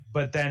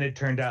But then it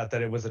turned out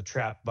that it was a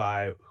trap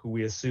by who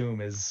we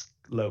assume is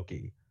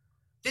Loki.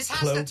 This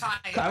has to tie.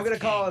 I'm going to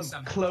call him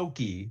somehow.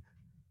 Clokey.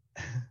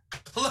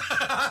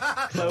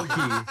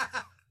 Clokey.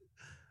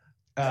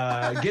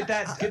 Get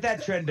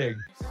that trending.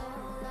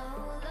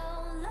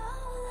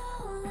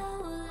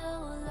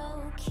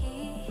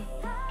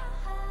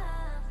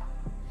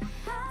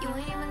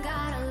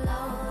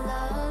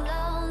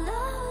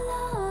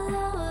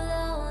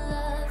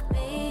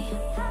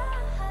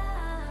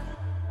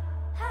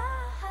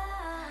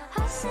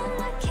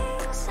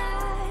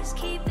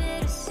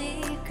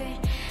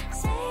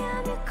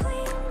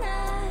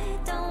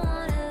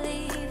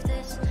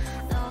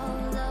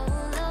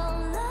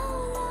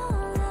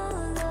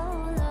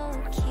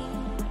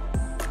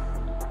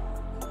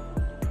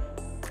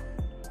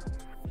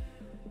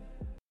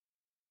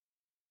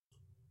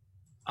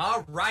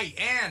 All right,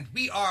 and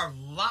we are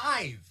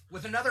live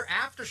with another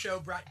after show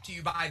brought to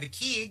you by the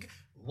Keeg.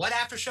 What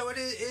after show it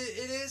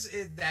is,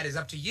 that is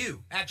up to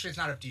you. Actually, it's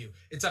not up to you.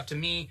 It's up to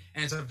me,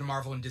 and it's up to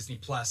Marvel and Disney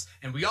Plus.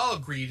 And we all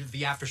agreed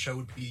the after show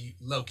would be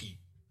Loki,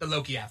 the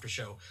Loki after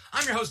show.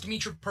 I'm your host,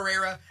 Dimithri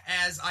Perera,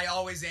 as I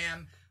always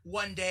am.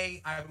 One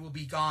day, I will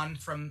be gone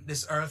from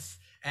this earth,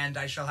 and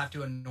I shall have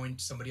to anoint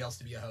somebody else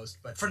to be a host.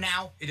 But for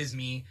now, it is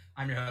me.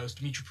 I'm your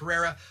host, Dimithri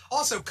Perera.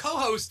 Also,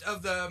 co-host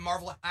of the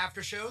Marvel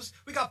After Shows,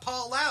 we got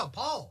Paul Lao.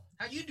 Paul,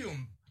 how you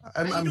doing?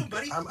 How you doing,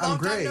 buddy? I'm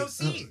great. No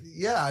see.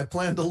 Yeah, I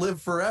plan to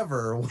live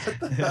forever. What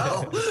the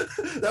hell?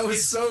 That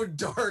was so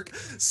dark.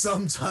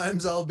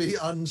 Sometimes I'll be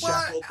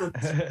unshackled from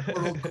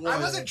mortal coil. I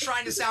wasn't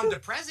trying to sound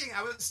depressing.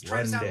 I was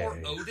trying to sound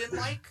more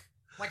Odin-like.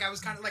 Like I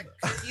was kind of like,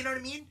 you know what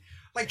I mean?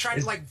 Like trying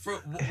to like, for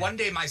one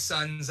day, my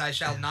sons, I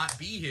shall not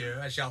be here.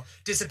 I shall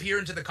disappear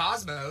into the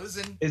cosmos.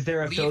 And is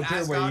there a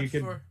filter where you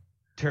can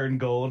turn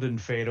gold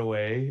and fade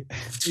away?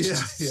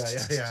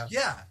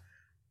 Yeah.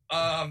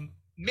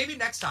 Maybe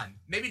next time.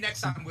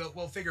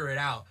 We'll figure it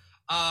out.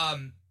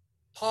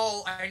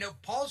 Paul, I know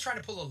Paul's trying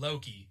to pull a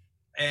Loki,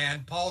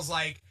 and Paul's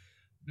like,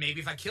 maybe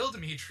if I kill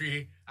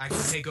Dimithri, I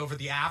can take over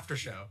the after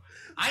show.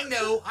 I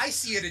know. I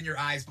see it in your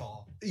eyes,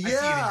 Paul.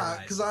 Yeah,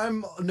 because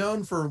I'm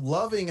known for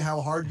loving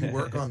how hard you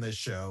work on this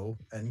show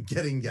and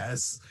getting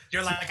guests.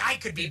 You're like, I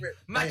could be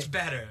much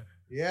better.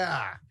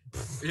 Yeah.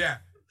 Yeah.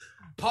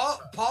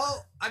 Paul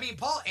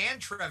and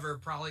Trevor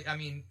probably,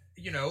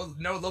 know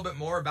a little bit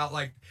more about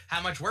like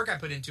how much work I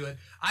put into it.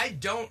 I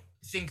don't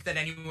think that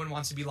anyone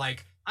wants to be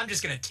like, I'm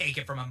just going to take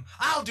it from him.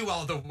 I'll do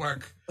all the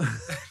work.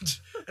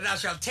 And I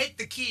shall take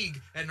the Keeg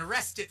and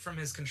wrest it from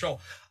his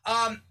control.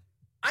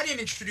 I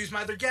didn't introduce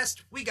my other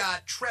guest. We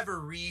got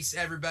Trevor Reece,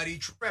 everybody.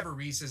 Trevor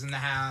Reece is in the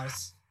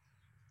house.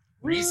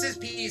 Reese's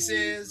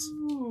Pieces.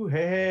 Ooh,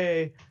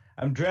 hey.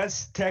 I'm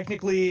dressed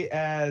technically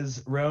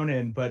as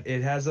Ronin, but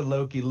it has a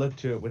Loki look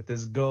to it with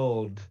this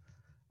gold.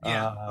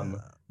 Yeah.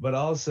 But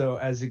also,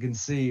 as you can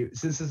see,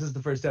 since this is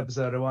the first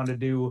episode, I want to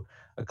do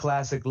a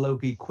classic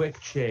Loki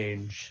quick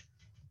change.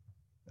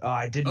 Oh,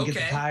 I didn't get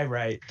the tie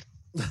right.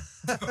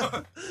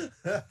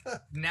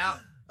 Now,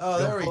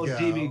 there we go.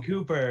 DB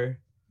Cooper.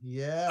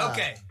 Yeah.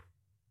 Okay.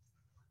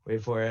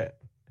 Wait for it.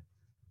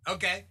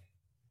 Okay.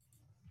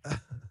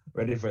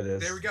 Ready for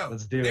this. There we go.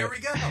 Let's do it. There we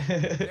go.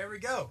 There we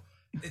go.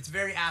 It's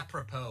very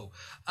apropos.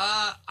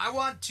 I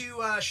want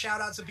to shout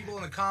out some people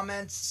in the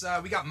comments.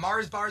 We got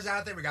Mars Bars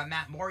out there. We got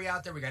Matt Mori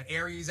out there. We got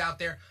Aries out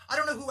there. I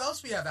don't know who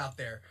else we have out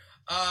there.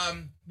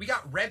 We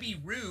got Rebby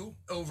Rue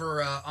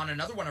over on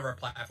another one of our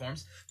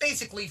platforms.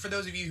 Basically, for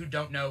those of you who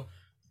don't know,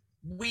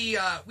 we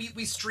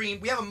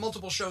stream. We have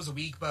multiple shows a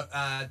week, but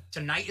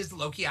tonight is the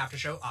Loki After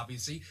Show,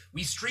 obviously.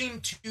 We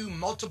stream to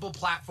multiple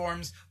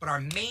platforms, but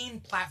our main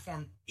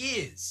platform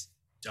is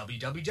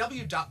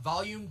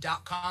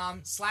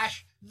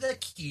www.volume.com/The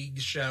Keeg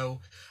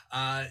Show.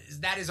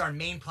 That is our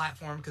main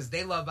platform because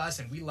they love us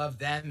and we love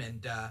them,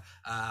 and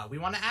we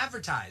want to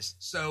advertise.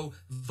 So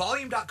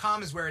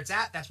volume.com is where it's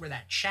at. That's where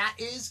that chat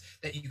is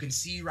that you can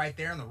see right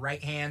there on the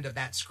right hand of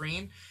that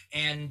screen.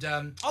 And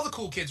all the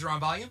cool kids are on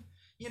Volume,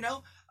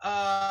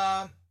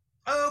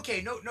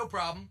 okay, no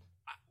problem.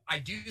 I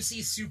do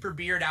see Super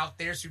Beard out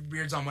there. Super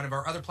Beard's on one of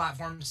our other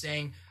platforms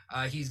saying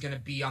he's going to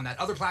be on that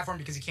other platform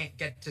because he can't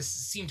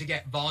seem to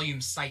get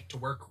Volume site to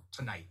work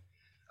tonight.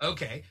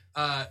 Okay,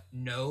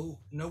 no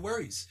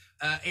worries.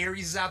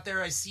 Aries is out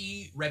there, I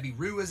see. Rebby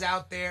Rue is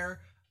out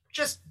there.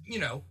 Just,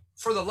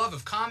 For the Love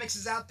of Comics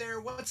is out there.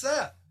 What's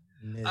up?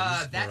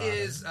 That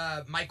is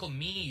Michael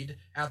Mead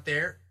out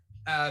there.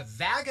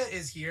 Vaga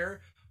is here.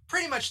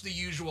 Pretty much the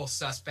usual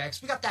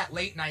suspects. We got that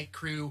late night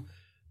crew.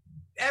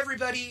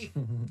 Everybody,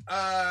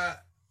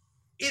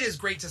 it is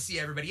great to see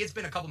everybody. It's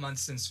been a couple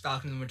months since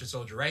Falcon and the Winter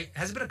Soldier, right?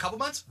 Has it been a couple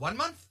months? 1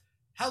 month?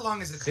 How long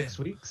has it been? 6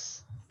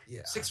 weeks.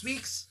 Yeah. 6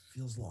 weeks?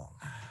 Feels long.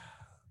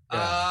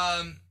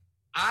 Yeah.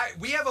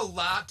 We have a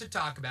lot to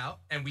talk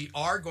about, and we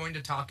are going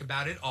to talk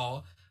about it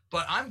all.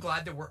 But I'm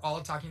glad that we're all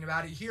talking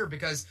about it here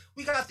because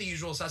we got the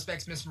usual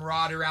suspects, Miss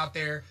Marauder out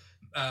there.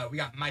 We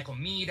got Michael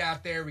Mead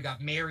out there. We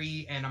got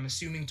Mary, and I'm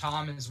assuming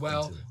Tom as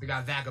well. We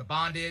got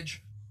Vagabondage.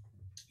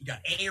 We got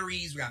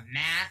Aries. We got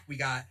Matt. We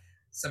got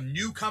some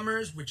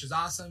newcomers, which is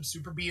awesome.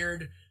 Super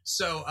Beard.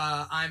 So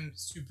I'm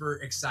super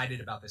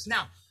excited about this.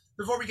 Now,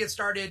 before we get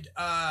started,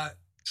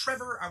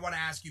 Trevor, I want to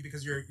ask you,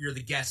 because you're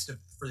the guest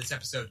for this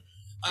episode.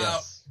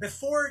 Yes.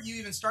 Before you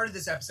even started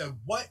this episode,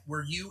 what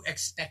were you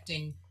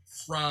expecting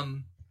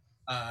from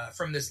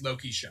this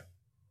Loki show?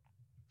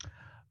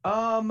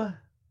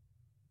 I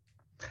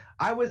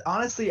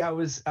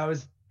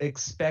was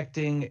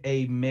expecting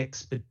a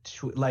mix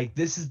between, like,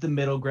 this is the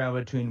middle ground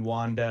between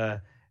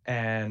Wanda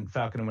and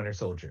Falcon and Winter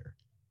Soldier.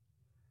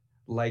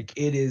 Like,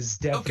 it is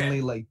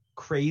definitely like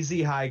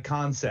crazy high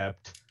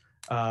concept.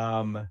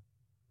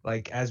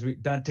 Like, as we,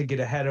 not to get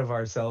ahead of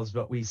ourselves,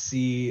 but we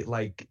see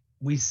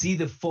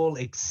the full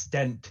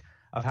extent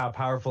of how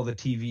powerful the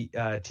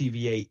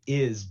TVA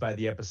is by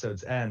the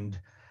episode's end.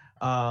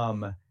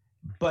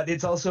 But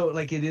it's also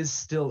like, it is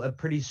still a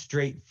pretty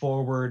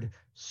straightforward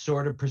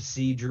sort of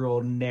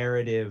procedural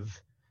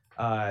narrative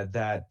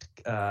that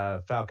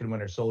Falcon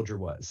Winter Soldier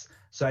was.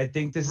 So I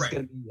think this is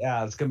gonna be,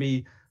 it's gonna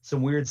be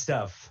some weird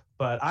stuff.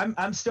 But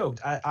I'm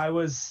stoked. I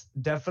was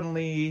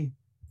definitely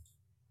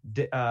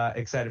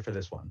excited for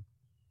this one.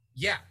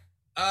 Yeah.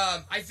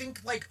 I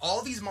think, like,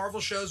 all these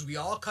Marvel shows, we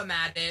all come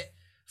at it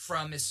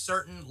from a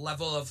certain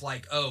level of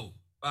like,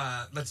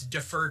 let's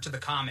defer to the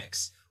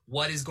comics.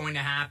 What is going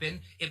to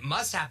happen? It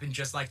must happen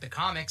just like the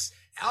comics.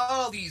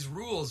 All these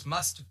rules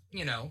must,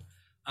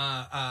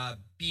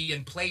 be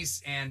in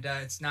place, and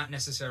it's not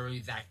necessarily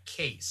that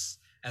case,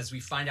 as we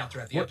find out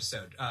throughout the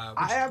episode,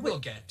 which we'll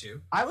get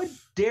to. I would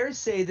dare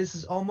say this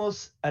is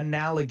almost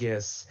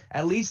analogous.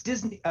 At least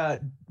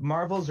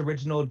Marvel's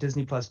original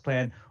Disney Plus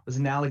plan was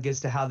analogous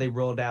to how they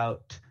rolled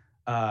out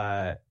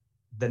the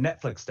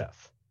Netflix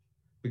stuff.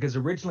 Because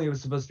originally it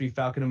was supposed to be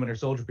Falcon and Winter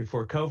Soldier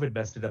before COVID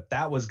messed it up.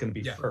 That was going to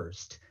be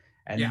first.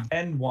 And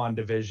then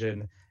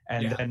WandaVision,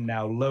 and then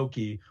now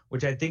Loki,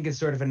 which I think is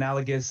sort of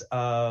analogous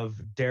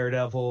of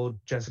Daredevil,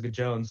 Jessica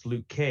Jones,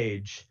 Luke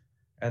Cage.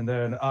 And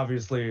then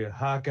obviously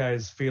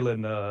Hawkeye's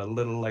feeling a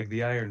little like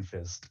the Iron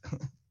Fist.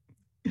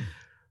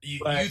 You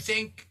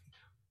think?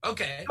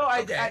 Okay. No,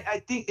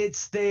 I think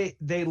it's they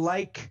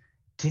like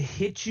to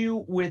hit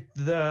you with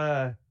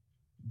the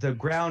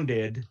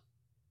grounded,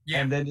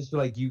 and then just be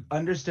like, you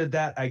understood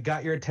that, I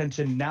got your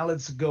attention, now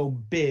let's go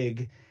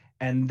big,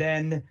 and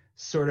then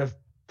sort of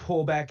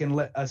pull back and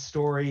let a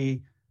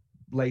story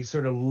like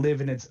sort of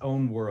live in its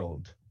own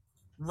world.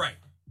 Right.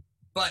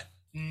 But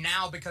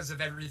now, because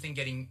of everything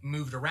getting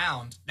moved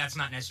around, that's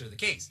not necessarily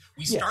the case.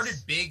 We started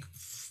big,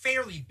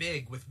 fairly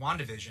big with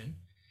WandaVision.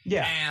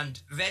 Yeah. And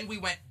then we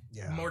went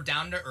more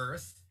down to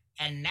earth.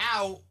 And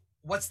now,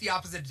 what's the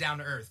opposite of down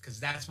to earth? Because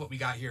that's what we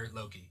got here at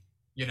Loki,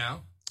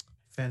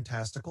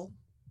 Fantastical.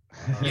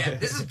 Yeah,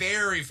 this is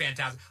very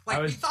fantastic.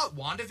 Like, we thought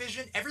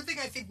WandaVision, everything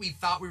I think we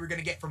thought we were going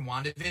to get from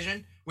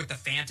WandaVision with the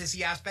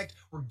fantasy aspect,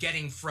 we're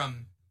getting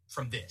from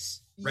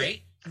this,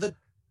 right? Yeah,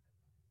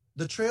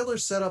 the trailer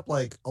set up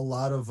like a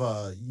lot of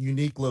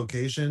unique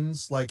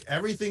locations. Like,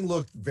 everything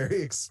looked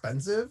very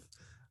expensive.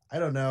 I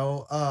don't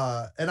know.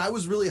 And I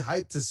was really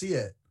hyped to see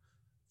it.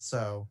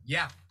 So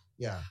yeah.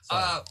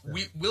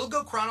 We will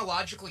go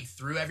chronologically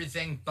through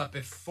everything, but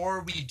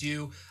before we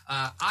do,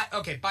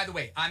 by the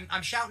way,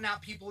 I'm shouting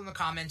out people in the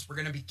comments. We're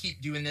gonna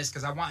keep doing this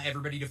because I want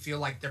everybody to feel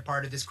like they're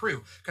part of this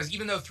crew. Because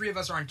even though 3 of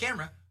us are on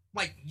camera,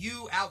 like,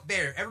 you out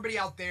there, everybody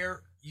out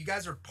there, you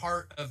guys are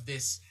part of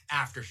this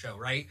after show,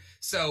 right?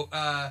 So,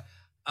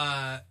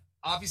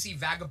 obviously,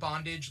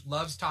 Vagabondage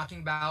loves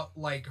talking about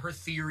like her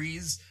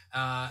theories,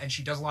 and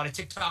she does a lot of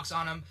TikToks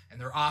on them,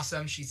 and they're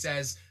awesome. She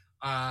says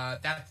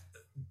that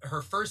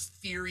her first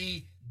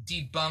theory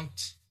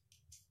debunked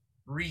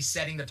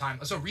resetting the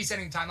timeline. So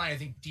resetting the timeline, I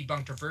think,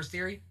 debunked her first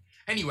theory.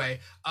 Anyway,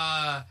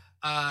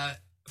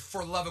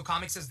 For Love of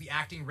Comics says the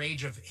acting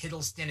range of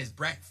Hiddleston is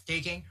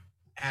breathtaking,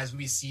 as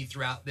we see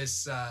throughout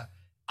this.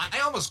 I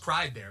almost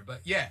cried there,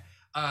 but yeah,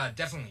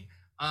 definitely.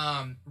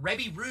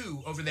 Rebby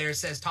Rue over there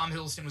says Tom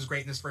Hiddleston was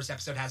great in this first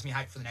episode, has me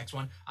hyped for the next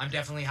one. I'm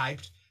definitely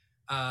hyped.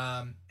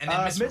 And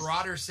then Miss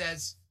Marauder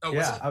says,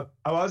 I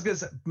was gonna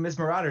say Miss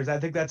Marauders. I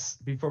think that's,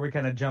 before we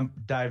kind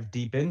of dive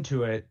deep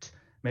into it,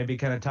 maybe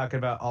kind of talking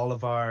about all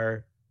of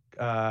our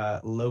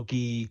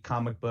Loki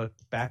comic book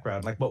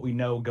background, like what we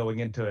know going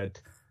into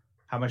it.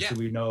 How much do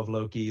we know of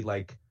Loki?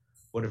 Like,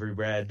 what have we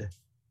read?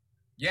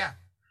 Yeah.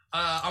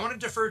 I want to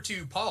defer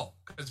to Paul,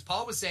 because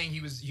Paul was saying he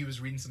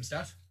was reading some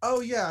stuff. Oh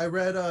yeah, I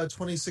read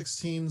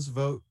 2016's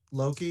Vote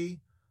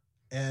Loki,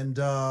 and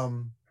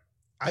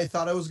I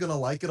thought I was gonna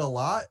like it a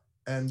lot,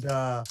 and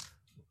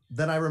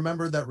then I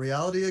remembered that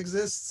reality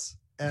exists,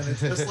 and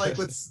it's just like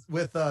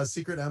with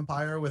Secret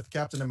Empire with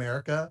Captain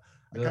America.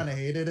 I kind of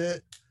hated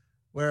it,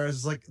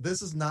 whereas like,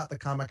 this is not the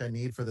comic I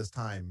need for this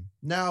time.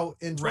 Now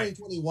in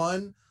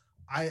 2021,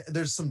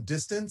 there's some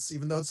distance,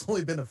 even though it's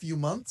only been a few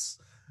months,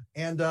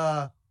 and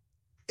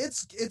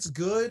it's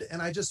good,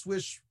 and I just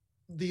wish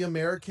the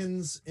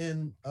Americans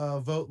in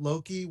Vote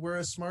Loki were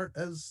as smart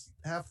as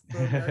half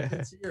the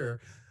Americans here,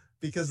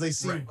 because they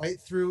see right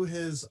through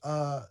his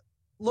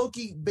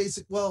Loki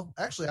basic. Well,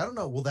 actually, I don't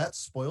know. Will that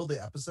spoil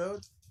the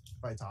episode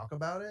if I talk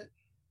about it?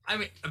 I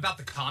mean, about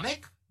the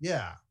comic?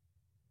 Yeah.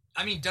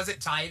 I mean, does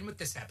it tie in with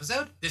this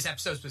episode? This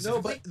episode specifically?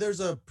 No, but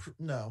there's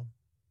no.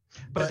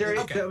 But there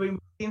is, okay. I mean, we've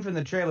seen from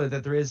the trailer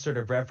that there is sort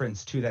of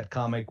reference to that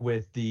comic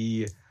with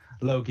the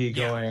Loki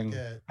going,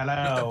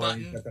 hello, with the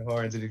and he's got the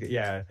horns, and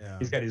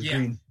he's got his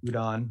green suit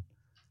on.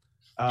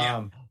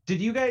 Did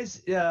you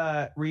guys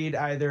read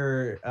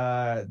either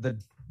the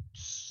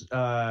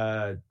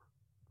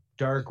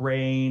Dark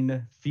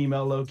Reign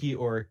female Loki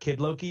or Kid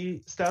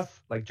Loki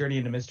stuff, like Journey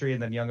into Mystery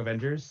and then Young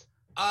Avengers?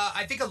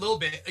 I think a little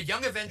bit.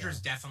 Young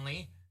Avengers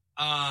definitely.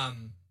 I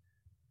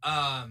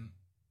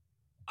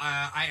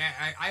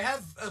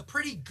have a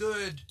pretty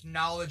good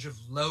knowledge of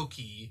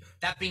Loki.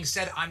 That being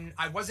said,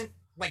 I've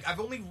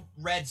only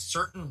read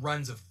certain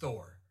runs of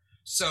Thor.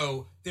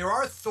 So there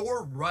are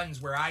Thor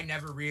runs where I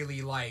never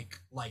really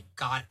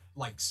got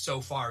so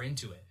far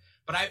into it.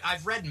 But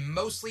I've read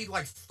mostly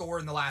Thor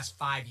in the last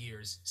 5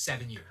 years,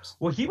 7 years.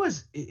 Well,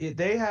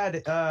 they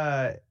had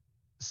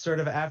sort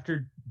of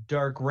after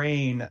Dark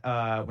Reign,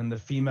 when the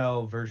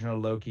female version of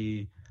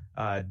Loki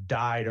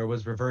died or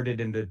was reverted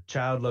into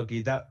child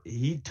Loki, that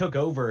he took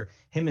over.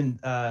 Him and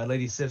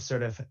Lady Sif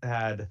sort of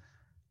had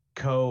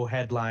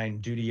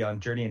co-headline duty on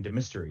Journey into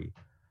Mystery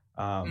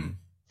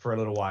for a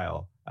little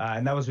while.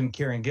 And that was when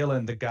Kieran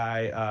Gillen, the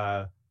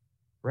guy,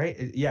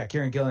 right? Yeah,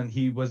 Kieran Gillen,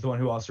 he was the one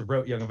who also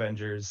wrote Young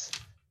Avengers.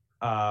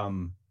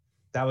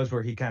 That was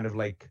where he kind of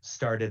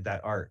started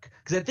that arc.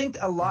 Because I think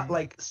a lot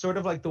sort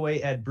of the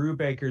way Ed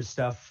Brubaker's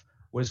stuff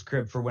was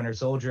cribbed for Winter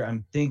Soldier,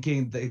 I'm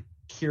thinking that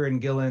Kieran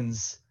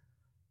Gillen's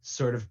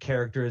sort of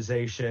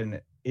characterization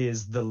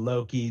is the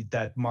Loki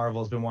that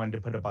Marvel's been wanting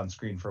to put up on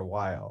screen for a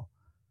while.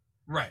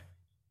 Right.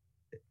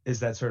 Is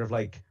that sort of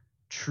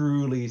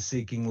truly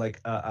seeking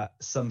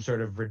some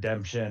sort of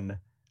redemption.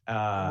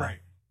 Right.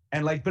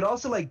 And but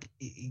also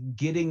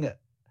getting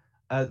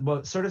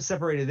what sort of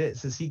separated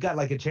it is he got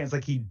a chance,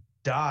 he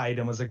died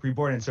and was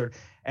reborn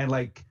and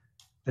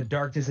the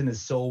darkness in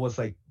his soul was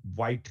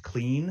wiped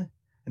clean.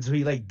 And so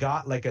he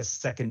got a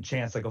second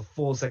chance, a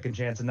full second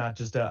chance, and not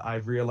just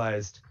I've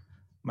realized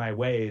my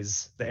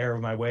ways, the error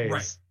of my ways.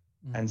 Right.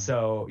 And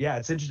so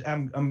it's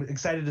interesting. I'm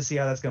excited to see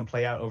how that's going to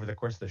play out over the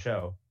course of the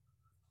show.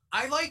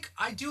 I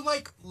do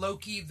like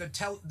Loki,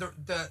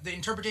 the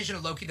interpretation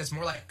of Loki that's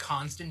more like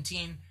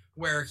Constantine,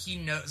 where he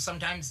knows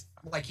sometimes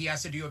he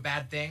has to do a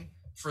bad thing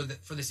for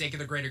the sake of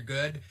the greater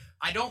good.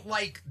 I don't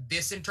like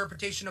this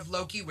interpretation of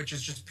Loki, which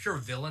is just pure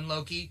villain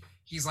Loki.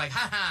 He's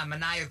haha,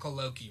 maniacal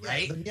Loki,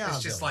 right?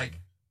 It's just villain.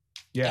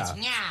 It's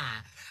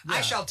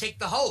I shall take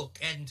the Hulk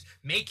and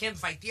make him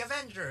fight the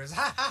Avengers.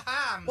 Ha ha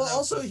ha. Well,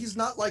 also he's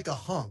not a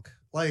hunk.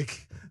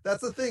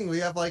 That's the thing. We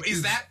have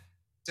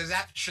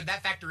should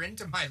that factor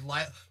into my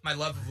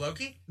love of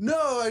Loki?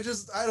 No, I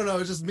don't know.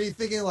 It's just me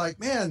thinking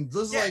man,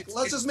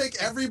 let's just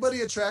make everybody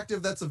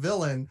attractive that's a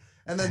villain,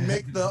 and then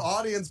make the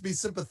audience be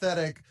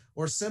sympathetic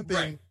or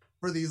simping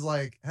for these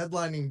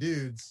headlining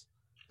dudes.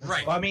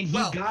 Right. Well, I mean,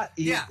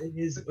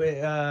 his.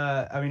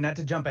 I mean, not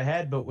to jump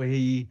ahead, but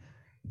the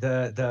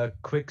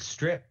quick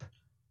strip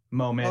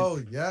moment. Oh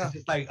yeah.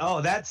 It's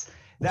just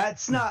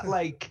that's not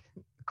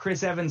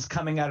Chris Evans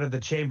coming out of the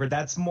chamber.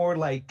 That's more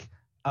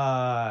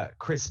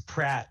Chris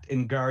Pratt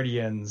in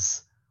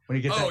Guardians when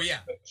he gets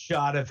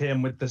shot of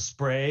him with the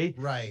spray.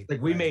 Right.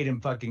 We made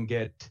him fucking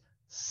get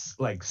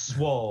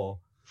swole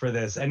for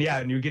this, and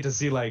you get to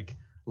see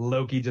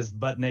Loki just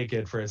butt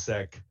naked for a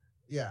sec.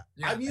 Yeah.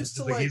 I'm used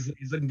to he's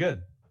looking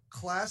good.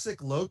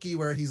 Classic Loki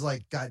where he's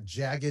got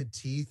jagged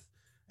teeth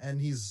and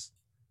he's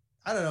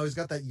he's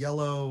got that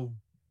yellow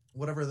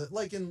whatever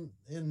that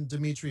in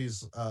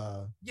Dimitri's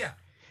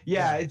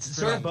it's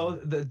sort of both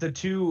the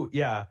two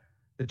that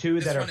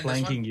are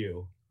flanking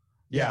you.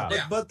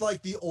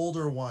 But the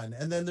older one,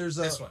 and then there's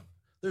a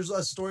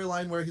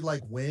storyline where he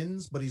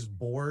wins but he's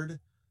bored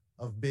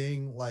of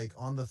being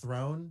on the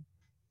throne.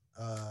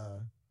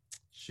 The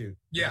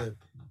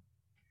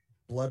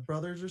Blood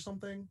Brothers or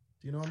something.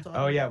 Do you know what I'm talking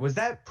about? Oh yeah, was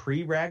that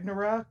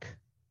pre-Ragnarok?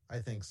 I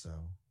think so.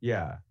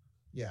 Yeah.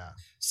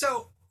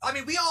 So I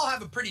mean, we all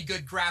have a pretty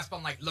good grasp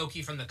on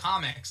Loki from the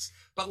comics,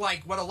 but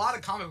what a lot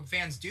of comic book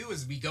fans do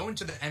is we go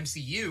into the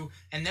MCU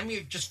and then we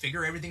just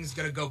figure everything's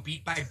gonna go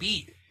beat by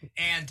beat.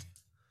 And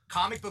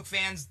comic book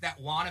fans that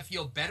want to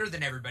feel better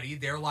than everybody,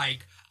 they're I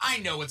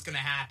know what's gonna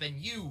happen.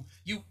 You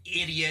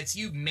idiots,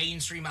 you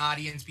mainstream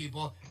audience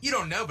people, you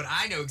don't know, but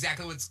I know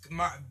exactly what's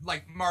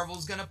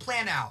Marvel's gonna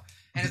plan out.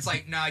 And it's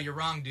nah, you're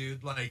wrong,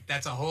 dude.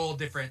 That's a whole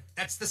different.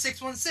 That's the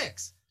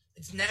 616.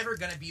 It's never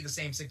gonna be the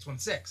same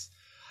 616.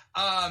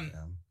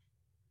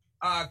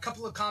 A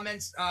couple of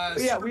comments.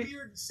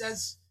 Superbeard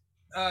says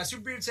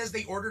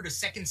they ordered a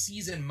second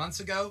season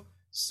months ago.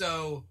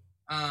 So,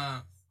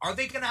 are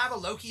they going to have a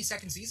Loki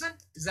second season?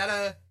 Is that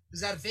a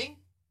thing?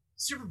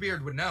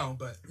 Superbeard would know,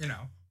 but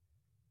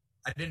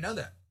I didn't know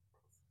that.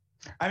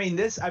 I mean,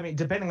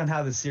 depending on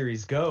how the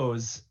series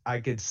goes, I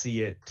could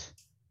see it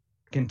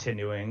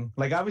continuing.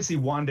 Obviously,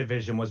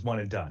 WandaVision was one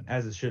and done,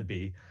 as it should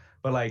be.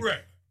 But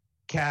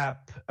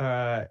Cap,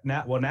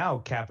 now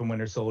Cap and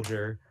Winter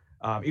Soldier.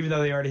 Even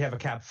though they already have a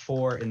Cap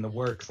 4 in the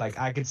works,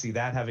 I could see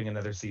that having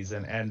another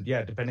season. And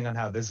depending on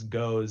how this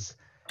goes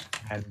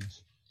and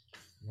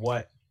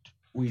what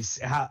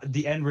how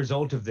the end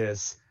result of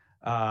this,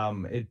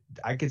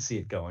 I could see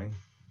it going.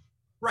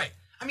 Right.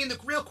 I mean, the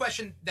real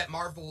question that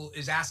Marvel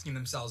is asking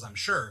themselves, I'm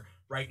sure,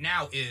 right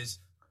now is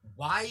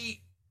why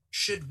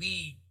should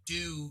we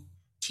do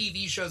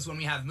TV shows when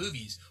we have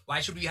movies? Why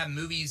should we have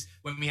movies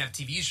when we have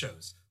TV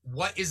shows?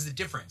 What is the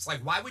difference? Like,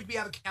 why would we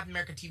have a Captain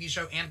America TV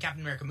show and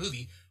Captain America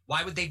movie?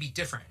 Why would they be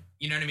different?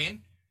 You know what I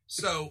mean?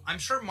 So I'm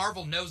sure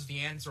Marvel knows the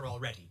answer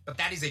already, but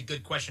that is a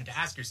good question to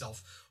ask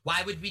yourself.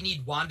 Why would we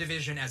need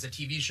WandaVision as a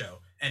TV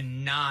show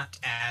and not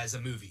as a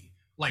movie?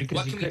 Like,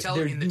 because what can we tell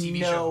in the TV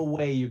show? There's no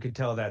way you could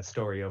tell that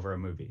story over a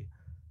movie.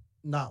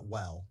 Not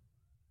well.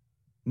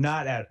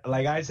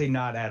 I'd say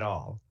not at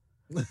all.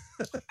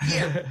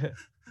 Yeah.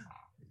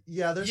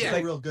 Yeah, there's no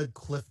real good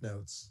cliff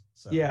notes.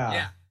 So.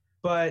 Yeah.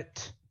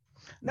 But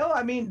no,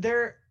 I mean,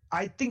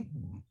 I think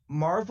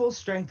Marvel's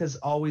strength has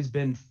always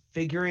been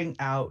figuring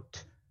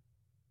out,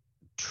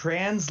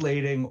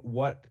 translating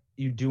what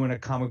you do in a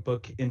comic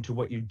book into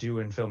what you do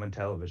in film and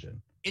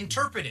television.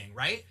 Interpreting,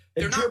 right?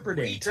 They're not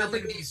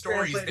retelling these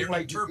stories. They're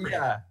interpreting.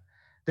 Yeah.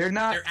 They're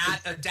not.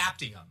 They're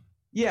adapting them.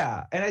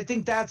 Yeah, and I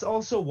think that's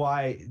also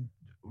why,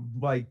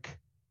 like,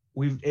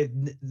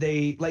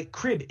 they like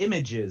crib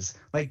images,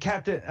 like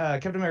Captain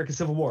America: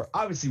 Civil War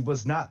obviously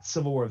was not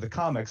Civil War of the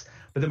comics,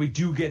 but then we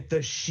do get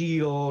the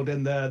shield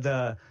and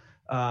the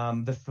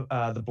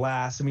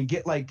blast, and we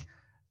get like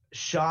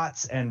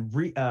shots and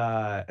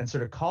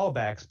sort of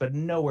callbacks, but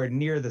nowhere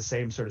near the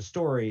same sort of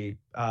story,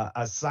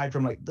 aside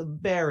from like the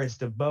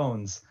barest of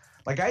bones.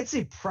 Like, I'd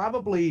say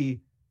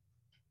probably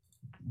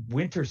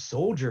Winter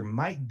Soldier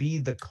might be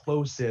the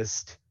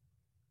closest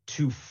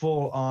to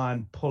full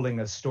on pulling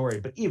a story,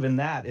 but even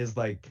that is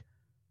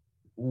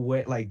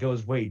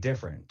goes way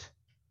different.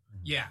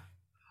 Yeah.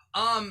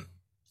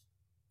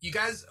 You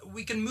guys,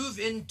 we can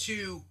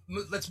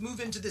let's move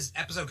into this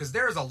episode, because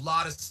there is a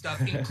lot of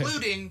stuff,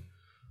 including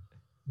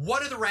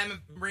what are the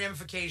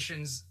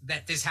ramifications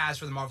that this has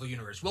for the Marvel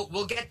Universe.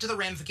 We'll get to the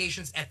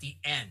ramifications at the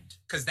end,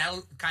 because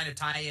that'll kind of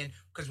tie in,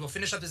 because we'll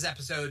finish up this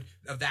episode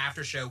of the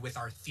after show with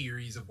our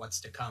theories of what's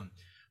to come.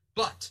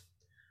 But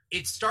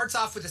it starts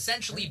off with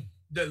essentially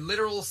the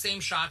literal same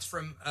shots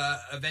from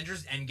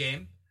Avengers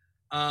Endgame.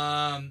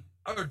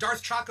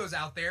 Darth Chaco's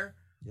out there.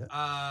 Yep.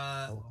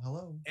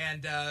 Hello.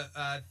 And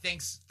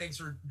thanks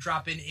for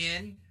dropping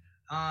in.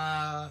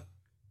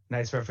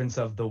 Nice reference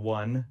of The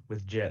One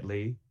with Jet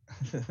Li.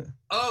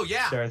 Oh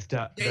yeah. Darth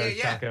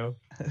Chaco.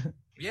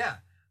 Yeah.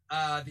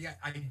 The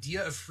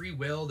idea of free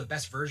will, the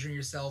best version of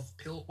yourself.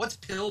 What's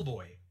Pill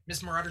Boy?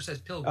 Miss Marauder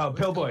says Pill Boy. Oh,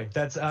 Pill Boy.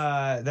 That's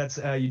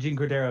Eugene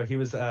Cordero. He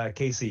was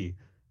Casey,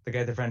 the guy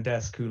at the front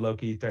desk who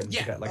Loki threatens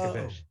to cut like a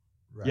fish.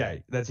 Right. Yeah,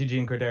 that's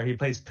Eugene Cordero. He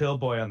plays Pill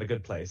Boy on The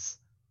Good Place.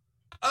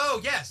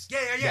 Oh yes,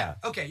 yeah.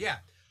 Okay, yeah.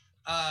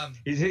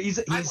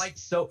 He's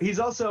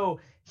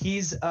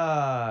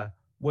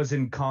was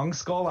in Kong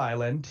Skull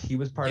Island. He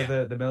was part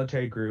of the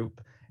military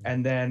group,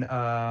 and then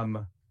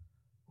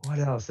what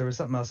else? There was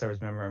something else I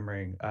was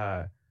remembering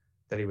that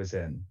he was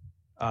in.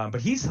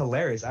 But he's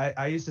hilarious.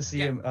 I used to see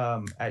him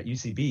at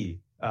UCB,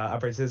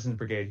 Upright Citizens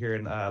Brigade here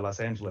in Los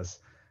Angeles,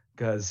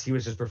 because he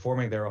was just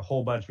performing there a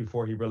whole bunch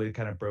before he really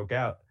kind of broke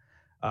out.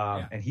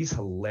 And he's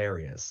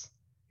hilarious.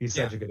 He's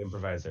such a good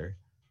improviser.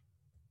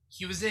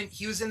 He was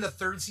in the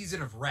third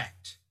season of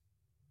Wrecked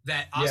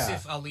that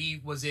Asif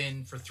Ali was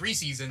in for 3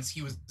 seasons.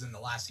 He was in the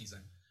last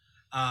season.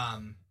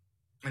 And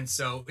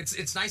so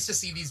it's nice to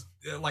see these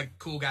like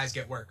cool guys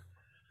get work.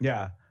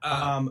 Yeah.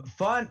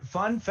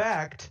 Fun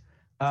fact.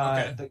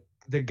 The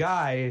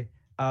guy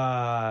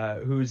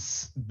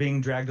who's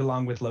being dragged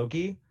along with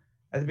Loki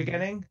at the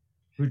beginning,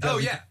 who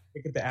does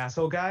pick at the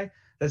asshole guy,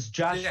 that's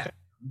Josh. Yeah.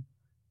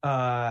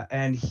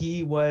 And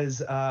he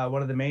was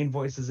one of the main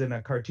voices in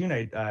a cartoon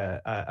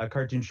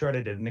short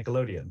I did at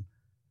Nickelodeon.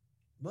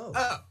 Whoa.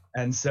 Oh.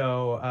 And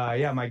so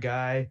my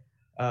guy,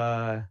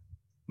 the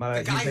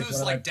guy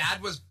whose like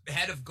dad was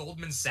head of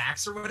Goldman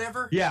Sachs or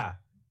whatever. Yeah.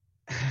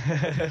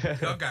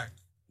 Okay.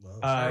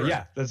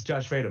 Yeah, that's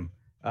Josh Fadum.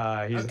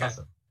 He's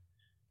awesome.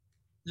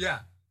 Yeah.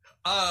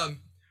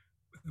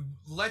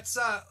 Let's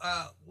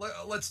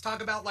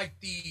talk about like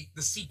the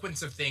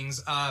sequence of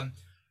things.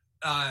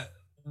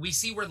 We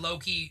see where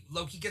Loki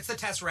gets the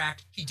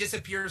Tesseract. He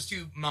disappears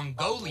to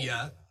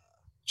Mongolia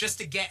just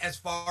to get as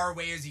far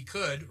away as he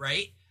could,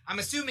 right? I'm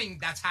assuming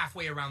that's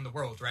halfway around the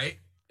world, right?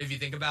 If you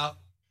think about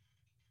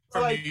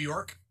from New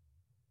York.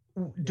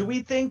 Do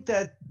we think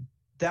that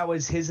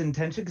was his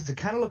intention? Because it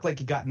kind of looked like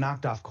he got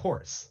knocked off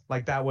course.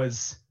 Like that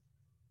was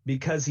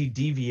because he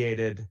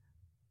deviated.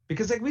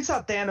 Because like we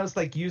saw Thanos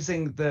like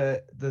using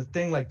the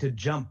thing like to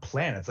jump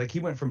planets. Like he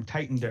went from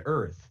Titan to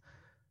Earth.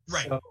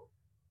 Right. So,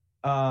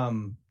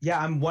 I'm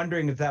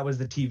wondering if that was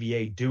the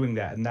TVA doing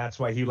that, and that's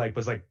why he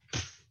was like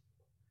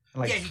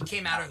he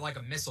came out of like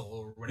a missile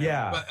or whatever.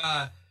 Yeah.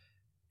 But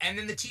and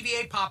then the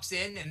TVA pops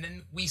in, and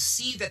then we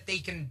see that they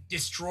can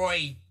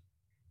destroy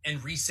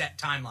and reset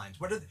timelines.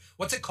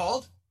 What's it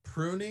called?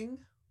 Pruning.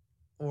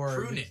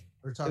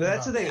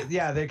 That's what they.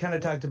 Yeah, they kind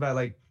of talked about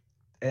like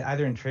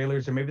either in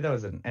trailers or maybe that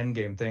was an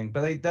Endgame thing,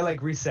 but they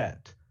like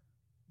reset.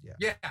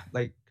 Yeah.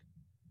 Like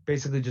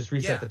basically just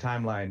reset the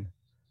timeline.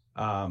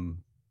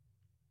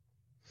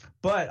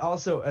 But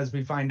also, as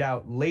we find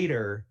out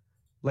later,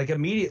 like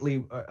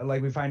immediately,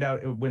 like we find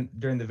out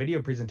during the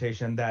video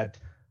presentation that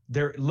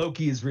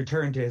Loki is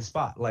returned to his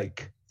spot.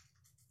 Like,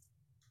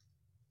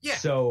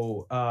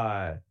 so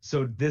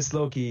this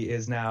Loki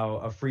is now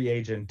a free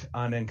agent,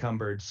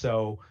 unencumbered.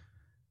 So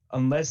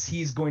unless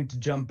he's going to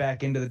jump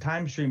back into the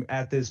time stream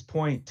at this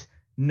point,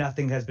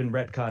 nothing has been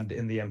retconned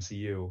in the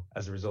MCU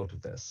as a result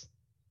of this.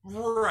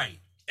 Right.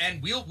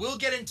 And we'll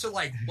get into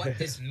like what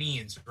this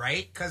means,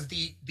 right? Because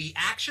the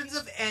actions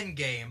of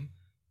Endgame,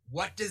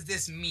 what does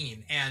this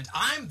mean? And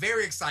I'm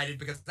very excited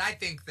because I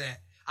think that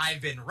I've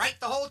been right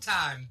the whole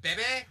time,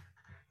 baby.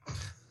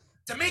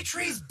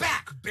 Dimitri's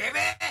back, baby.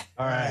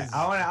 All right,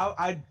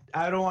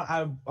 I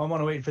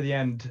want to wait for the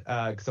end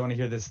because I want to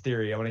hear this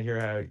theory. I want to hear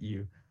how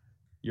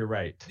you're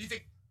right. Do you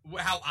think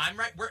how I'm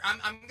right? I'm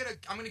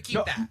gonna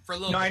keep that for a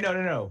little. No, bit. I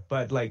know,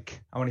 but like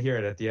I want to hear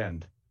it at the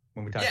end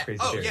when we talk crazy.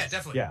 Oh theories. yeah,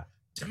 definitely. Yeah.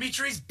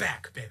 Dimitri's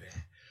back, baby.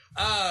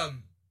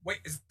 Wait,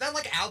 is that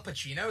like Al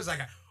Pacino? It's like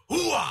a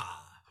hoo-ah.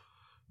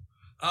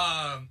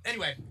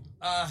 Anyway,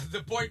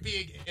 the point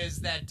being is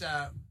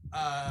that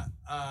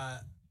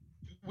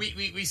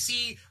we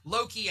see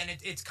Loki, and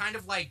it's kind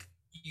of like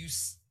you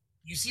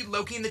see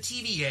Loki in the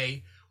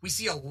TVA. We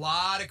see a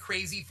lot of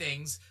crazy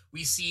things.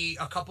 We see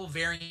a couple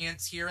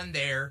variants here and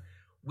there.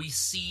 We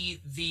see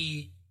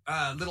the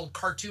little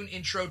cartoon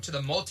intro to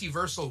the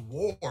multiversal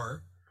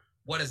war.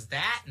 What does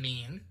that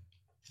mean?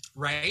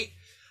 Right?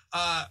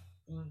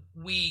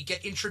 We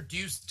get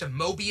introduced to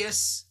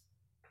Mobius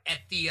at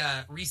the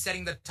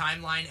resetting the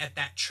timeline at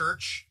that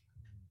church.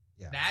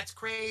 Yeah. That's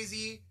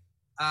crazy.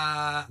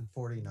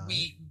 49.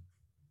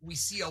 We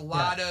see a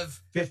lot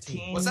of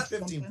 15. What's that?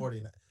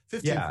 1549.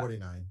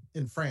 1549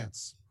 in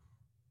France.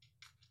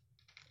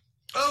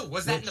 Oh,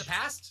 was that in the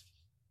past?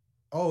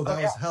 Oh,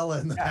 that was hella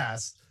in the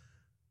past.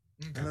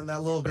 Okay. And then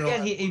that little girl.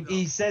 Again,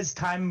 he says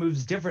time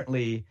moves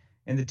differently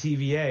in the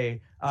TVA.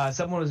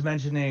 Someone was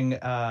mentioning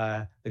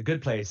The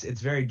Good Place.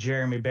 It's very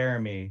Jeremy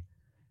Bearimy.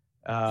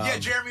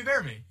 Jeremy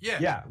Bearimy. Yeah.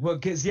 Yeah. Well,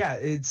 because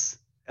it's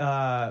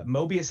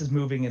Mobius is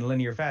moving in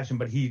linear fashion,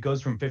 but he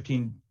goes from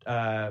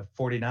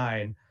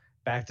 1549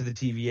 back to the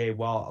TVA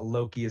while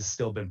Loki has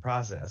still been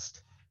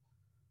processed.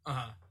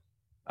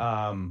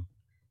 And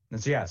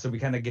so we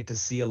kind of get to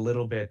see a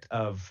little bit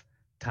of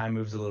time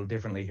moves a little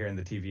differently here in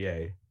the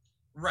TVA.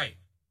 Right.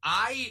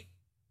 I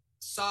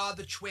saw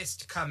the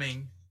twist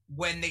coming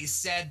when they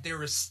said there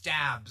were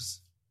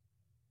stabs.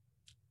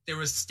 There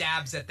was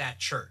stabs at that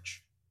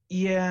church.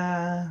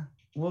 Yeah,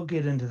 we'll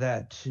get into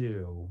that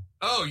too.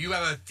 Oh, you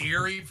have a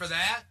theory for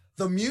that?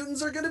 The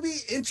mutants are going to be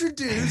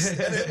introduced,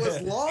 and it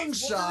was long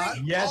shot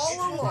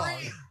all along.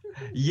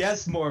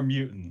 Yes, more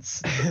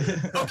mutants.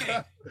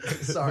 Okay.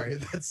 Sorry,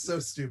 that's so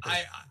stupid.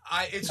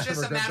 It's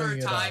just a matter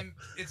of time.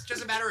 It's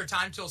just a matter of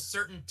time till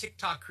certain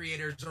TikTok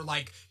creators are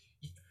like,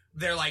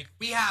 they're like,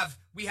 we have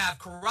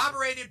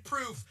corroborated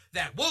proof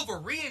that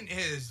Wolverine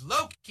is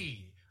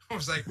Loki. I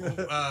was like,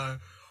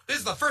 this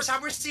is the first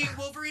time we're seeing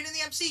Wolverine in the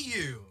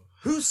MCU.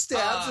 Who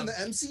stabs in the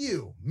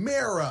MCU?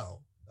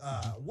 Marrow.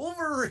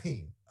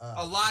 Wolverine.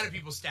 A lot of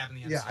people stab in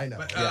the MCU. Yeah, I know.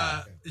 But,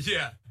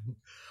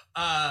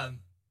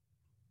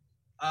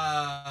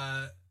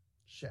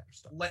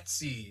 let's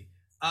see.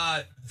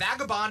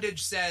 Vagabondage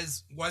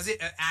says, was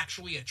it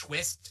actually a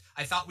twist?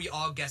 I thought we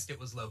all guessed it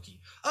was Loki.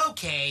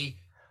 Okay.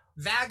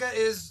 Vaga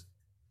is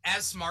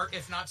as smart,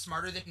 if not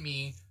smarter than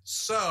me.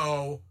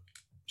 So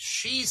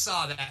she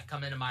saw that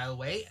coming a mile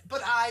away.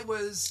 But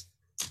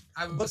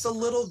But the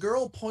little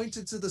girl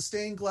pointed to the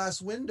stained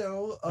glass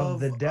window of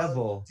the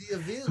devil,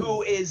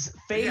 who is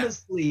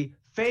famously,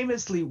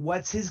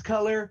 what's his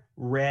color?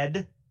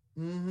 Red.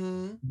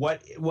 Mm-hmm.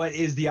 What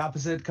is the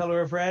opposite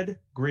color of red?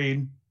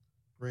 Green.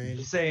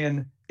 Just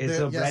saying it's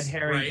a red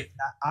herring.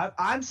 Right.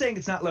 I'm saying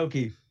it's not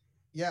Loki.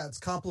 Yeah, it's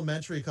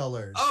complementary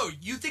colors. Oh,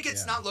 you think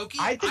it's not Loki?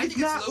 I think it's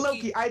not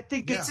Loki. I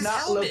think it's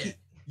not Loki.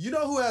 You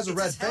know who has a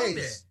red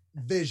face?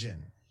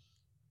 Vision.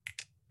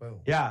 Boom.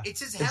 Yeah,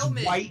 it's his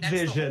helmet. White That's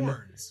Vision. The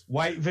horns.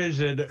 White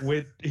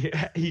Vision.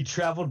 He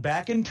traveled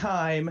back in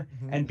time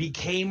and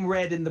became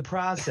red in the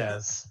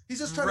process. He's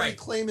just trying to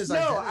reclaim his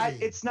identity.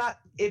 No, it's not.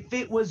 If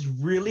it was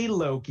really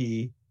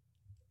Loki,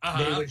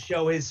 they would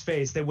show his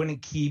face. They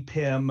wouldn't keep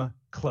him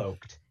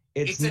cloaked.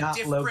 It's not a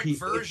different Loki.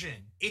 Version.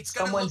 It's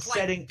someone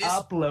setting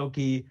up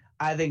Loki.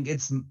 I think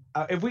it's.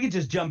 If we could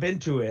just jump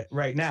into it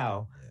right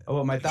now,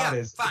 what my thought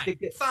is.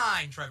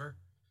 Fine, Trevor.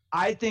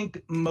 I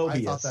think Mobius.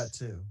 I thought that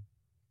too.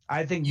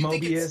 I think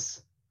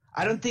Mobius.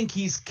 I don't think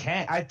he's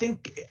Kang. I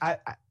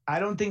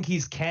don't think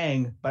he's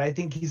Kang, but I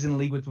think he's in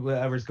league with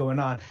whatever's going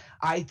on.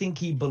 I think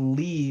he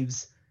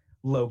believes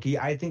Loki.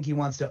 I think he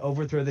wants to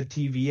overthrow the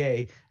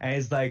TVA, and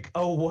he's like,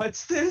 "Oh,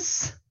 what's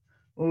this?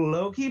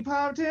 Loki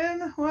popped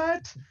in?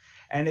 What?"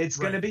 And it's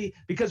going to be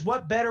because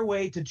what better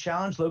way to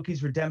challenge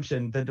Loki's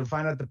redemption than to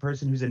find out the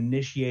person who's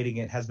initiating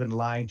it has been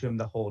lying to him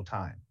the whole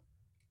time?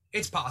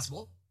 It's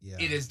possible. Yeah.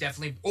 It is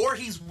definitely, or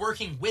he's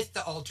working with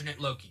the alternate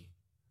Loki.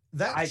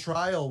 That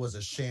trial was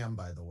a sham,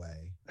 by the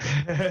way.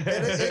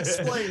 It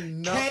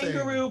explained nothing.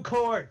 Kangaroo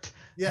court.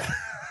 Yeah.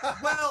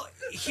 Well,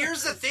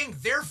 here's the thing.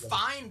 They're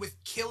fine with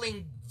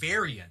killing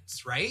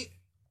variants, right?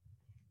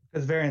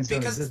 Because variants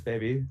don't exist,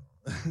 baby.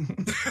 We're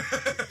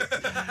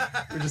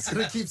just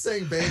going to keep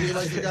saying baby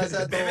like you guys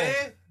had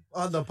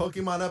on the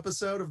Pokemon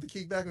episode of the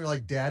Kickback, and you're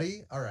like,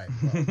 Daddy? All right.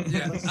 Well,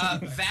 yeah.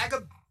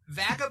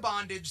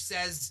 Vagabondage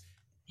says,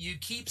 you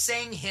keep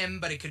saying him,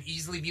 but it could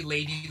easily be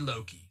Lady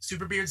Loki.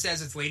 Superbeard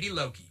says it's Lady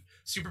Loki.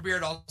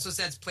 Superbeard also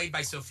says played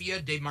by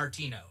Sophia De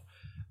Martino.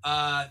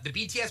 The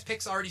BTS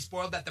picks already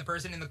spoiled that the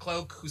person in the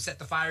cloak who set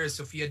the fire is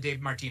Sophia De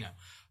Martino.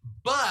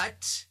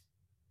 But,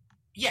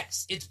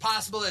 yes, it's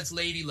possible it's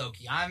Lady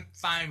Loki. I'm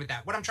fine with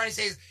that. What I'm trying to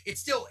say is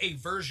it's still a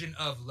version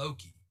of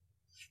Loki.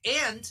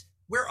 And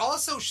we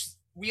also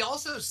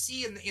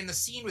see in the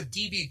scene with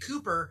DB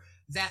Cooper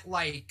that,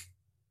 like,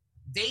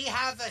 they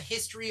have a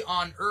history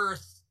on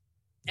Earth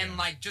and,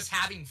 like, just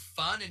having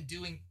fun and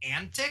doing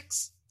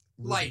antics.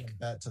 Like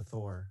that to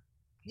Thor.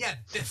 Yeah,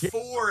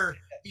 before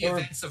the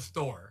events of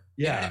Thor.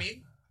 You know what I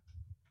mean?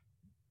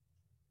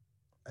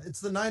 It's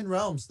the 9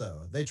 realms,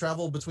 though. They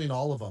travel between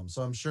all of them,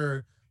 so I'm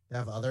sure they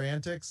have other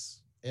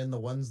antics in the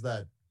ones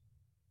that,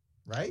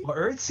 right? Well,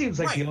 Earth seems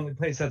like the only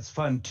place that's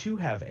fun to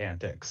have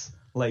antics.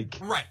 Like,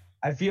 right.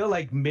 I feel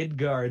like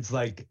Midgard's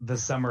like the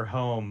summer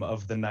home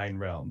of the 9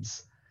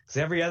 realms. Because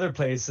every other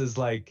place is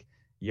like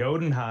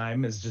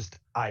Jotunheim is just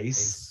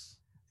ice.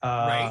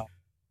 Right.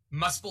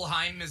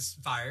 Muspelheim is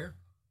fire.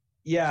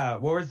 Yeah.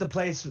 What was the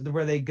place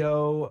where they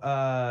go?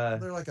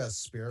 They're like a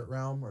spirit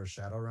realm or a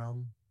shadow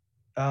realm.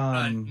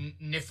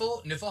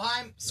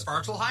 Niflheim?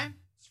 Svartalheim?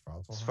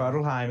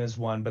 Svartalheim is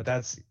one, but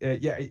that's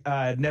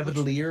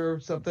Nevedlir or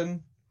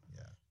something.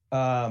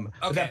 Yeah.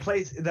 Okay. That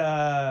place,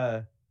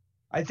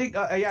 I think,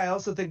 I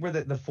also think where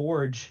the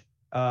Forge,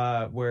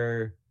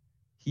 where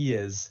he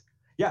is.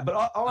 Yeah, but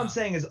all I'm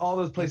saying is all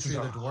those places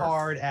are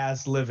hard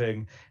ass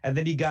living, and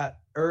then you got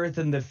Earth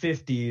in the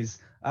 50s.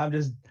 I'm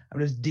just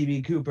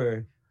DB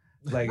Cooper,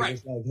 like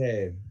it's like,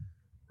 hey,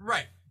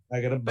 right,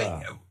 I got a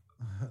bomb.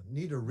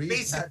 Need to read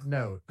that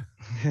note.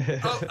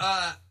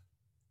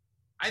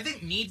 I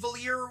think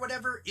Needvalier or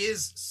whatever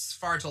is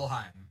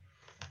Svartalheim.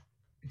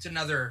 It's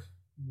another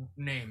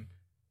name.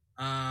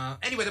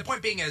 Anyway, the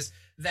point being is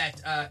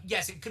that,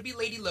 yes, it could be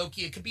Lady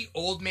Loki. It could be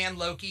Old Man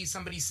Loki.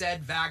 Somebody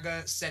said,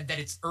 Vaga said that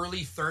it's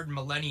early 3rd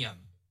millennium.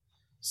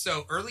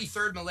 So early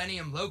 3rd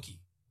millennium Loki.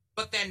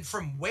 But then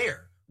from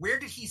where? Where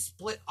did he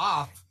split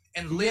off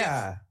and live?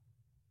 Yeah.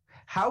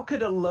 How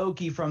could a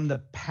Loki from the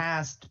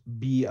past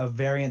be a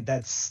variant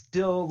that's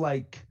still,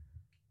 like,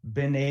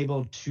 been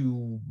able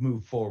to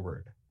move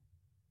forward?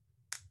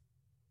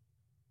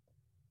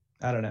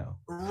 I don't know.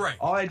 Right.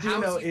 All I do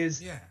know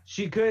is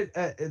she could,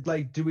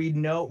 we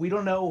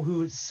don't know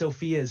who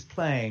Sophia is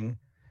playing.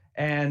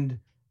 And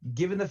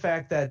given the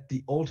fact that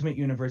the Ultimate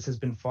Universe has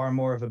been far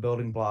more of a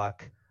building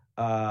block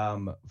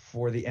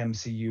for the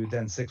MCU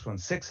than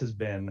 616 has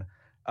been,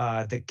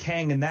 the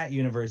Kang in that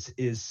universe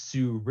is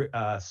Sue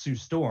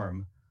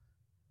Storm.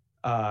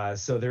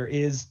 So there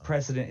is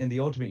precedent in the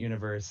Ultimate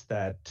Universe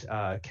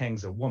that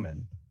Kang's a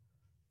woman.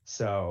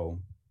 So...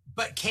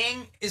 But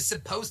Kang is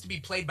supposed to be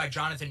played by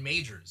Jonathan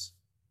Majors.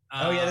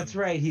 Oh, yeah, that's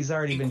right. He's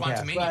already been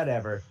cast.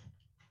 Whatever.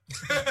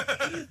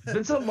 It's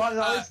been so long.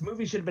 This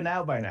movie should have been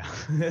out by now.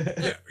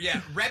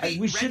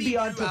 We should be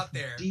on to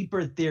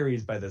deeper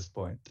theories by this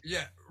point.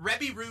 Yeah.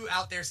 Rebby Roo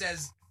out there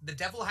says the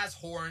devil has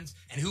horns,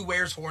 and who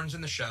wears horns in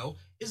the show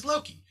is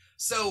Loki.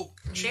 So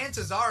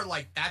chances are,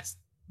 like, that's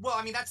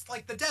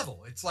like the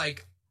devil. It's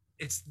like,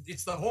 it's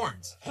the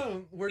horns.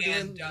 We're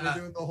doing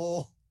the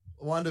whole...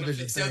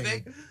 WandaVision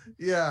thing.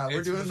 Yeah,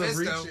 we're doing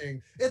Mephisto. The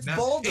reaching. It's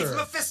Balder. It's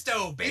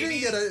Mephisto, baby.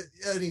 He didn't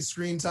get any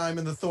screen time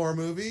in the Thor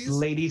movies.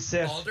 Lady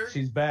Sif, Balder?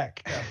 She's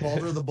back. Yeah,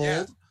 Balder the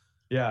Bold.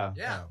 Yeah.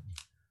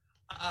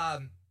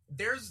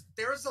 There's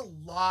a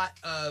lot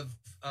of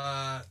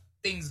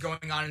things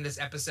going on in this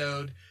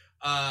episode.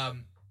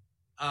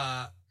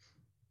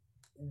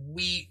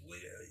 We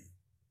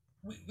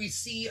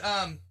see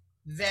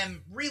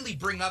them really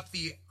bring up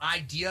the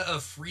idea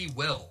of free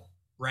will,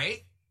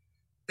 right?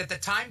 That the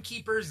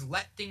timekeepers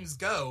let things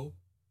go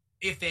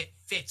if it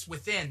fits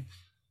within.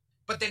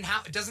 But then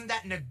how doesn't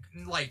that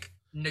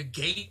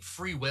negate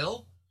free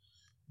will?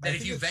 That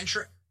if you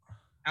venture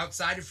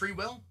outside of free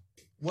will?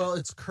 Well,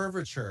 it's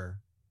curvature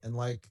and,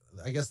 like,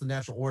 I guess the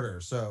natural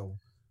order. So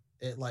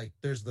it, like,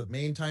 there's the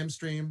main time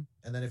stream,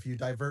 and then if you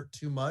divert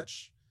too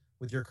much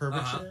with your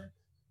curvature,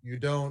 you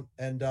don't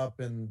end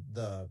up in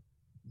the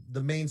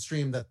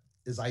mainstream that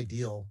is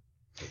ideal.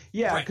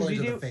 Yeah,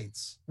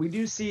 because we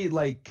do see,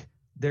 like,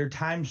 their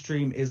time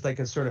stream is like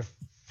a sort of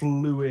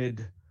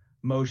fluid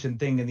motion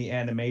thing in the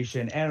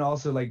animation, and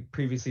also, like,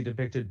 previously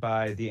depicted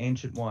by the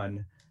Ancient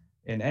One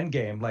in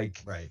Endgame.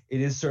 Like, it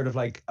is sort of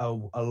like a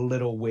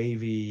little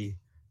wavy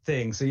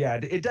thing. So yeah,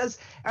 it does.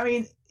 I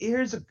mean,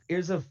 here's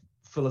a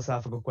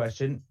philosophical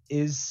question: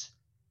 is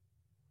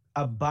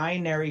a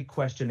binary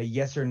question, a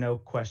yes or no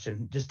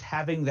question, just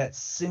having that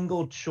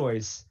single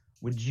choice,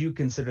 would you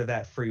consider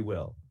that free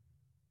will?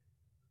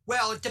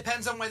 Well, it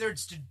depends on whether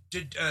it's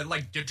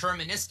like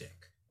deterministic.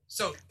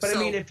 I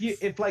mean, if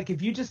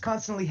you just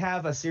constantly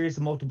have a series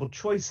of multiple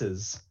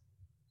choices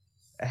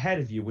ahead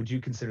of you, would you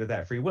consider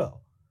that free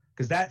will?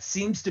 Because that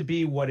seems to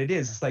be what it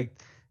is. It's like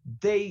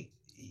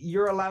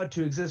you're allowed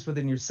to exist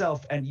within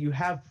yourself, and you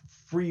have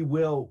free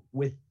will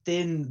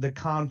within the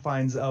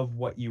confines of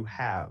what you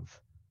have.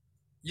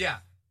 Yeah.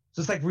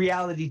 So it's like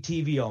reality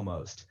TV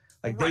almost.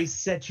 Like they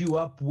set you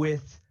up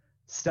with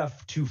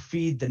stuff to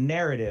feed the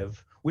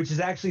narrative, which is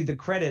actually the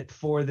credit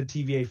for the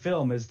TVA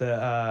film is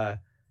the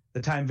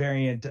time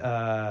variant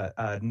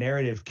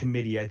narrative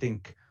committee, I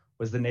think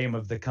was the name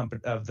of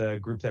the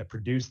group that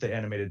produced the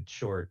animated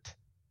short.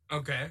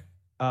 Okay.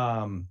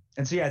 And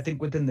so I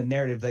think within the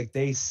narrative, like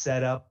they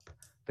set up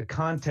the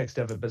context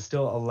of it, but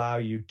still allow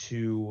you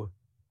to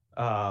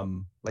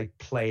like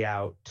play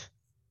out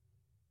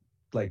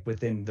like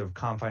within the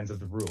confines of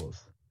the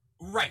rules.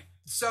 Right.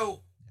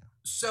 So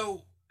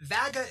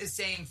Vaga is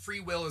saying free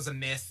will is a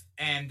myth,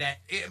 and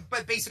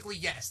but basically,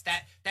 yes,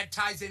 that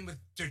ties in with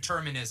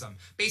determinism.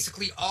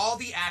 Basically, all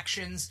the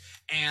actions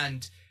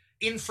and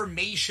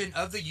information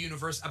of the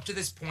universe up to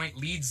this point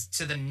leads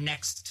to the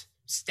next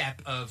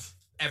step of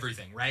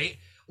everything, right?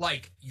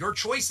 Like your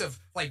choice of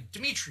like,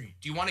 Dimithri,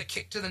 do you want to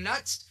kick to the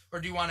nuts or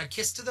do you want to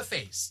kiss to the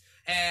face?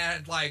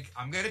 And like,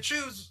 I'm going to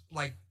choose,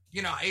 like,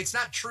 it's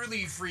not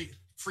truly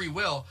free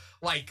will.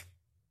 Like,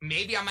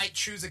 maybe I might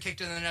choose a kick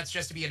to the nuts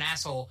just to be an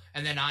asshole,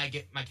 and then I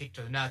get my kick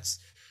to the nuts.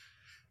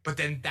 But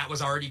then that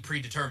was already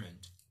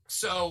predetermined.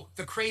 So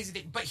the crazy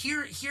thing, but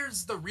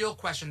here's the real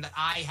question that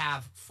I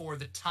have for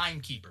the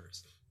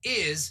timekeepers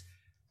is,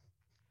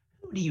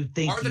 who do you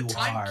think are the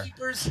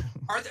timekeepers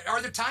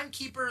are the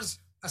timekeepers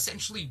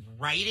essentially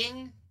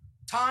writing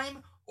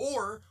time,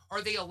 or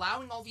are they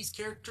allowing all these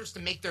characters to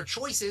make their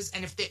choices,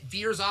 and if it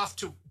veers off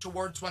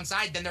towards one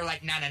side, then they're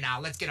like, no,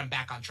 let's get them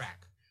back on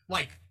track,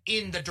 like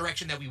in the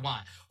direction that we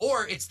want?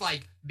 Or it's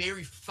like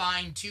very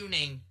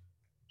fine-tuning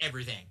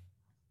everything.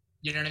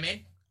 You know what I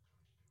mean?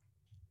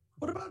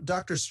 What about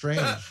Doctor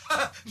Strange?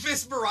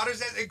 Miss Marauder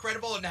says,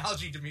 incredible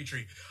analogy,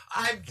 Dimithri.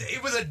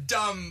 It was a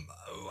dumb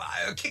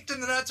a kick to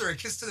the nuts or a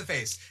kiss to the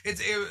face.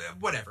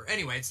 Whatever.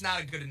 Anyway, it's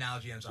not a good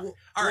analogy. I'm sorry.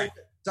 All right.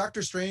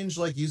 Doctor Strange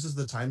like uses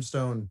the time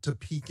stone to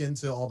peek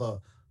into all the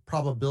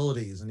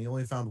probabilities, and he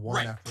only found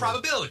one. Right.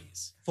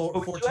 Probabilities.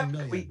 14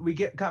 million. We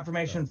get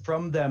confirmation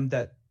from them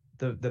that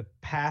the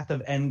path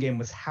of Endgame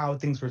was how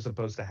things were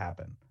supposed to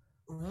happen.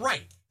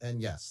 Right.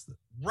 And yes.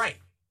 Right.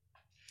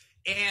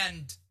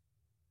 And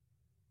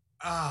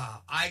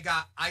I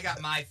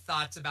got my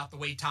thoughts about the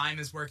way time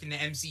is working in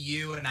the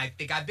MCU, and I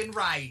think I've been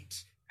right.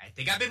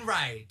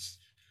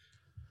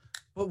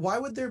 But why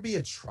would there be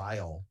a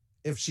trial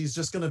if she's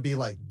just going to be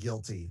like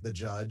guilty, the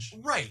judge?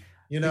 Right.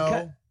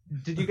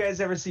 Did you guys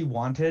ever see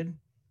Wanted?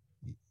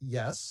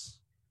 Yes.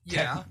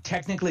 Yeah.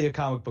 Technically a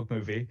comic book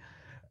movie.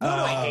 No,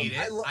 I hate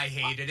it. I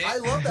hated it. I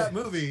love that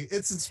movie.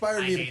 It's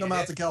inspired me to come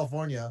out to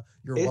California.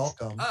 You're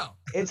welcome.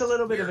 It's a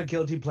little bit of a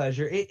guilty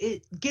pleasure.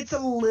 It gets a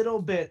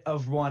little bit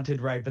of Wanted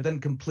right, but then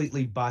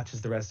completely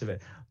botches the rest of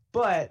it.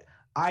 But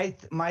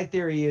my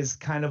theory is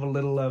kind of a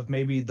little of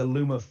maybe the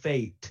loom of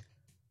fate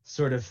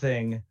sort of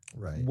thing,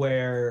 right?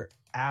 Where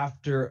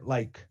after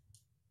like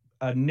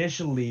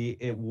initially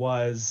it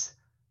was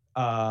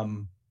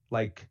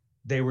like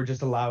they were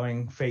just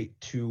allowing fate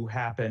to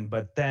happen,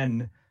 but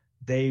then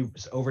they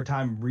over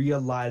time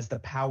realized the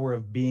power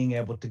of being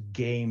able to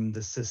game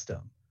the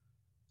system.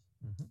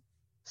 Mm-hmm.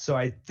 So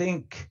I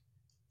think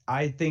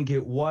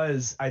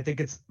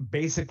it's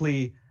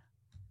basically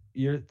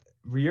your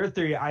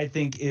theory. I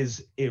think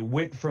is it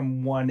went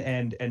from one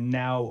end, and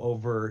now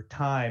over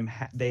time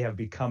they have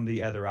become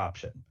the other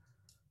option.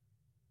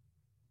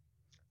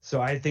 So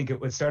I think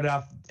it started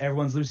off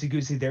everyone's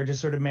loosey-goosey. They're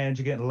just sort of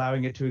managing it and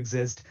allowing it to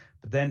exist.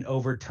 But then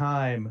over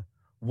time,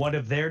 one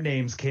of their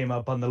names came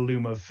up on the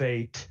loom of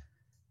fate,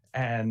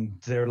 and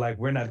they're like,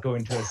 we're not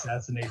going to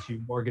assassinate you.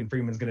 Morgan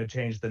Freeman's going to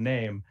change the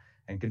name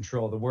and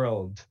control the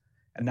world.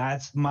 And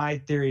that's my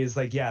theory is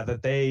like, yeah,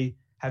 that they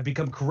have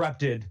become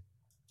corrupted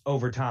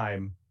over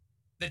time.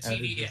 The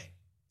TVA.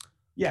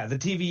 The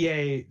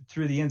TVA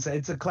through the inside.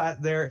 It's a class.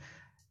 They're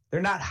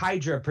not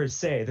Hydra per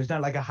se. There's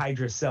not like a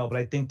Hydra cell, but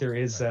I think there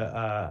is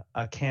a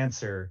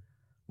cancer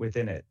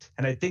within it.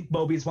 And I think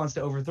Mobius wants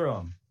to overthrow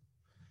him.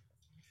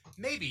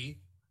 Maybe.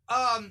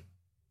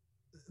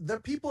 The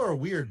people are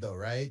weird though,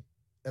 right?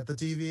 At the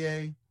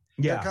TVA.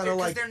 Yeah. They're kind of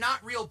like they're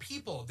not real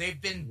people. They've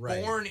been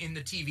born in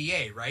the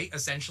TVA, right?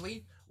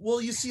 Essentially.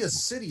 Well, you see a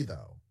city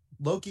though.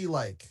 Loki,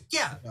 like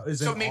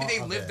so maybe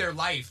they live their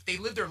life. They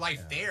live their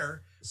life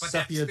there, but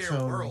that's their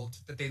world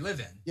that they live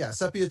in. Yeah,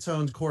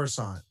 sepia-toned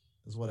Coruscant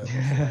is what it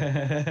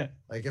was.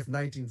 Like if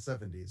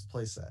 1970s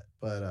playset,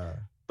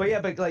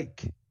 but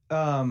like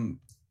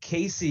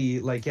Casey,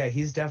 like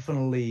he's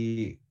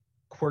definitely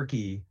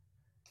quirky.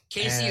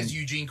 Casey is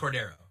Eugene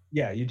Cordero.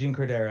 Yeah, Eugene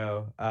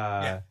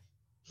Cordero.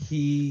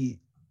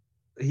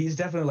 He's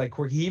definitely like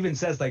quirky. He even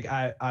says like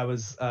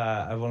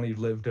I've only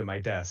lived at my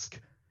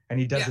desk, and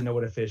he doesn't know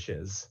what a fish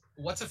is.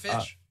 What's a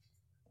fish?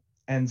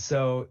 And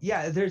so,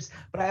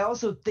 but I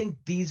also think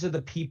these are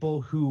the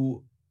people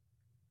who,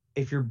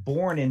 if you're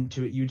born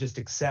into it, you just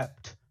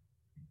accept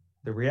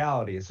the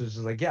reality. It's just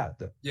like,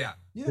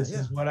 this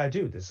is what I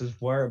do. This is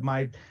where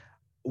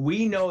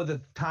we know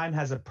that time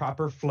has a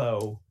proper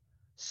flow,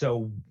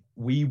 so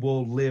we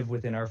will live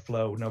within our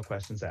flow, no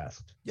questions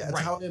asked. Yeah, it's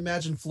how I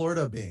imagine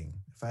Florida being.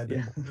 If I had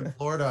been born in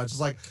Florida, it's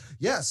just like,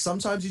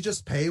 sometimes you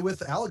just pay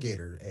with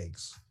alligator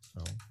eggs.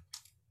 So.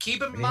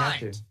 Keep in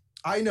mind,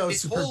 I know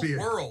this whole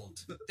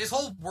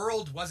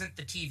world wasn't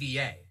the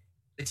TVA.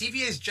 The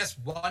TVA is just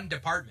one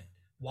department.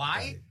 Why?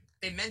 Right.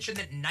 They mentioned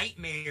that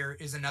Nightmare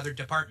is another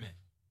department.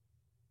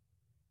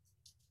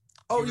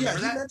 Oh, yeah,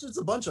 he mentions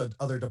a bunch of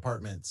other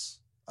departments.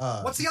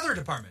 What's the other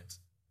department?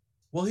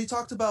 Well, he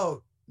talked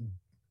about,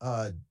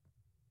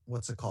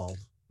 what's it called?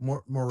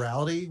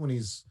 Morality, when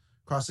he's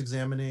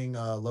cross-examining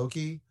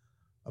Loki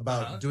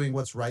about doing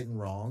what's right and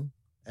wrong.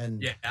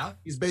 And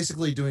he's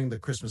basically doing the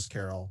Christmas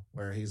Carol,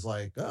 where he's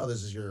like, oh,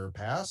 this is your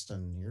past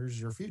and here's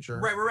your future.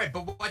 Right.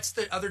 But what's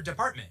the other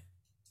department?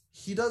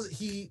 He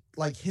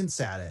like hints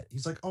at it.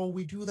 He's like, oh,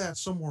 we do that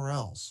somewhere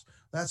else.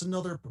 That's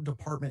another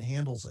department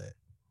handles it.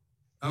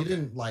 Okay. He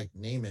didn't like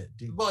name it.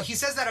 Well, he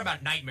says that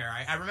about Nightmare.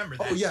 I remember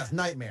that. Oh, yeah,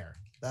 Nightmare.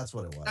 That's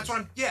what it was. That's what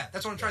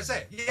I'm trying to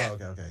say. Yeah.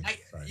 Oh, okay.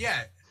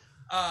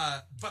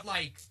 But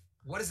like,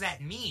 what does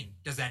that mean?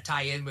 Does that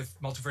tie in with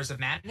Multiverse of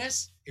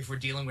Madness? If we're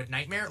dealing with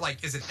Nightmare,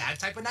 like, is it that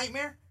type of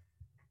nightmare?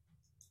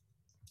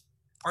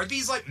 Are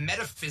these like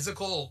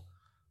metaphysical,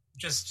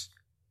 just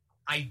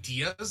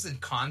ideas and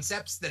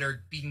concepts that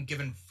are being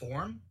given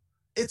form?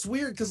 It's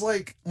weird because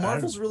like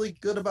Marvel's really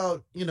good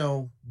about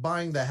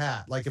buying the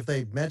hat. Like if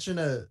they mention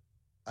a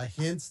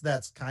hint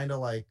that's kind of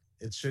like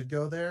it should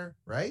go there,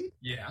 right?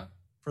 Yeah,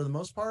 for the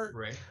most part,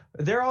 right.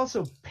 They're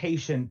also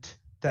patient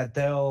that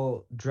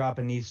they'll drop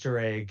an Easter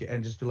egg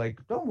and just be like,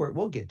 don't worry,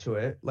 we'll get to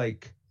it.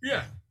 Like,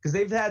 yeah, because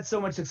they've had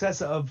so much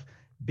success of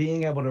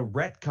being able to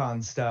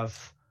retcon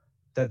stuff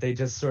that they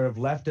just sort of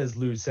left as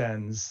loose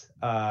ends.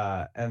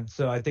 And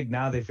so I think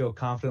now they feel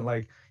confident,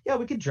 like, yeah,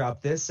 we could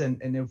drop this.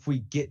 And if we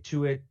get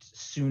to it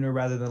sooner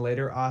rather than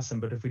later, awesome.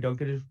 But if we don't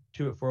get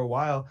to it for a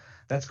while,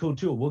 that's cool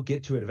too. We'll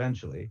get to it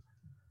eventually.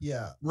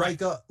 Yeah.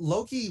 Like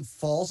Loki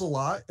falls a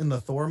lot in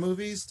the Thor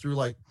movies through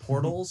like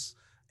portals.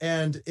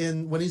 And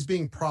when he's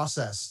being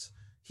processed,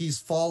 he's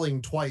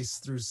falling twice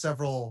through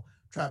several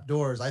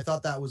trapdoors. I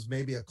thought that was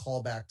maybe a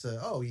callback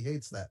to, he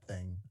hates that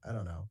thing. I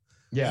don't know.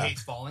 Yeah. He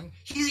hates falling.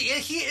 He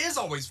is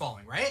always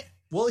falling, right?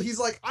 Well, he's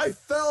like, I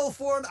fell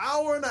for an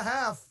hour and a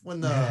half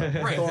when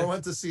Thor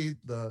went to see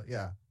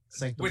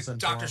Sanctum with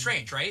Doctor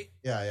Strange, right?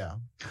 Yeah.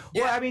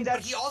 Well, I mean,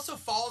 but he also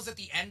falls at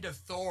the end of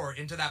Thor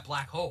into that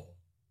black hole.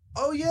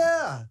 Oh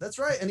yeah, that's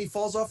right. And he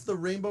falls off the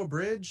Rainbow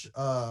Bridge.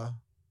 Well,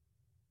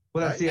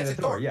 that's the end of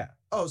Thor. Yeah.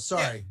 Oh,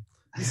 sorry.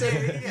 Yeah.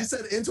 He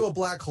said into a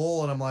black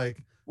hole, and I'm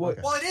like, well,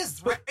 it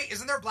is, right?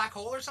 Isn't there a black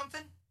hole or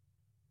something?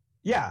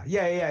 Yeah.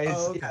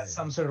 It's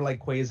some sort of like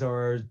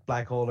quasar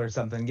black hole or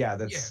something. Yeah,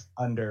 that's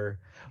under.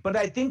 But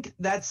I think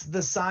that's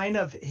the sign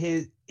of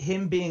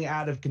him being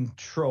out of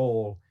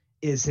control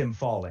is him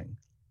falling.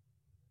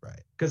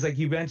 Right. Because like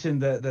you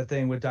mentioned the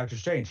thing with Doctor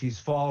Strange, he's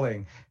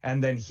falling,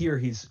 and then here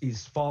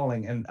he's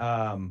falling, and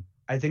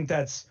I think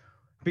that's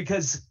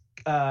because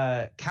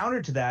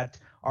counter to that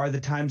are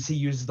the times he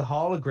uses the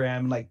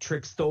hologram, like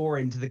tricks Thor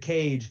into the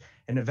cage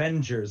in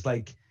Avengers.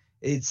 Like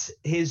it's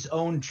his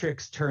own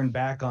tricks turn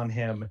back on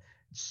him,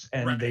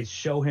 and they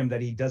show him that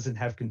he doesn't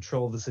have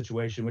control of the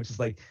situation, which is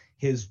like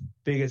his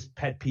biggest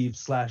pet peeve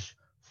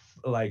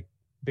 / like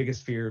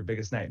biggest fear,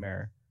 biggest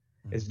nightmare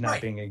is not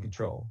being in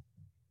control.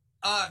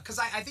 Because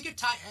I think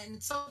and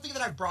it's something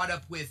that I've brought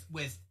up with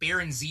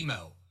Baron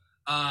Zemo.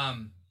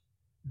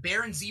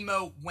 Baron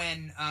Zemo,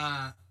 when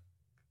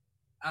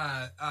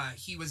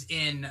he was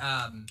in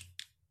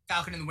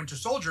Falcon and the Winter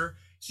Soldier,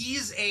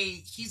 he's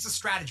a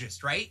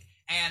strategist, right?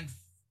 And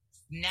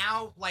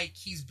now like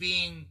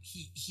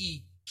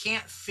he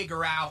can't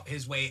figure out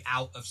his way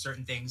out of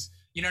certain things.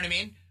 You know what I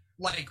mean?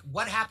 Like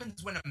what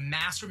happens when a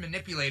master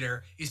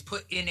manipulator is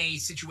put in a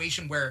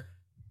situation where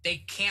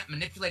they can't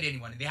manipulate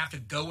anyone and they have to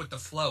go with the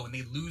flow and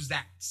they lose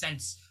that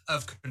sense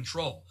of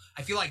control.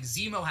 I feel like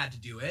Zemo had to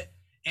do it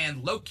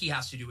and Loki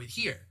has to do it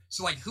here.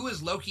 So like who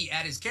is Loki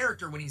at his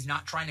character when he's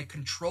not trying to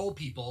control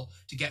people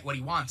to get what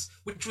he wants,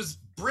 which was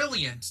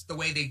brilliant the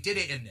way they did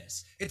it in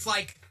this. It's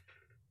like,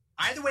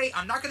 either way,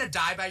 I'm not going to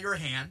die by your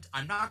hand.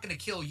 I'm not going to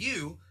kill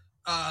you.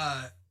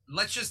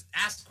 Let's just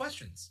ask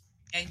questions.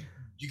 And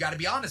you got to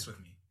be honest with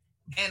me.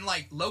 And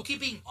like Loki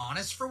being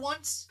honest for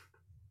once,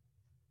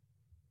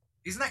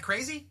 isn't that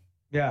crazy?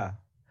 Yeah.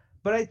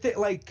 But I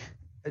think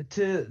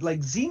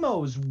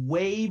Zemo is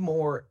way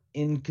more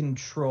in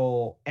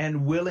control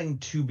and willing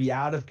to be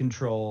out of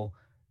control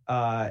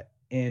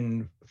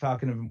in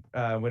Falcon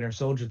and Winter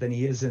Soldier than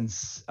he is in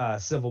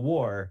Civil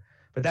War.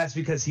 But that's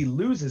because he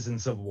loses in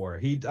Civil War.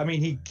 He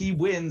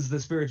wins the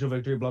spiritual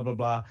victory, blah, blah,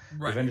 blah.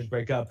 Right. The Avengers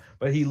break up.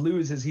 But he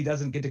loses. He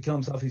doesn't get to kill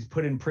himself. He's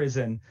put in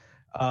prison.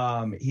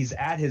 He's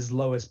at his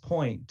lowest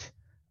point.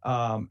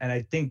 And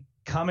I think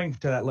coming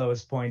to that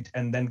lowest point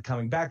and then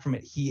coming back from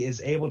it, he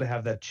is able to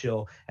have that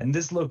chill. And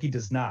this Loki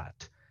does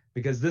not,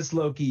 because this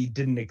Loki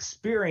didn't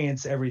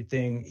experience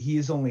everything.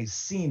 He's only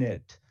seen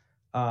it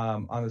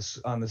on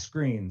the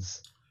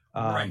screens,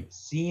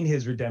 seen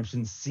his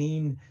redemption,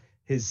 seen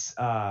his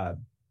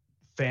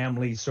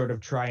family sort of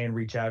try and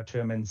reach out to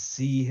him and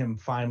see him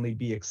finally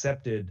be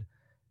accepted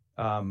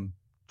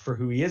for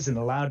who he is and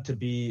allowed to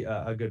be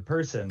a good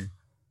person.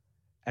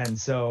 And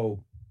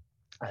so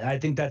I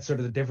think that's sort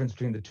of the difference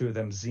between the two of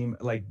them.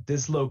 Like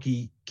this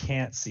Loki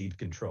can't cede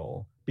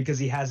control because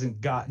he hasn't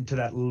gotten to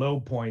that low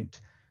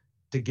point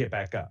to get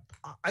back up.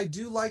 I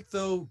do like,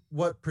 though,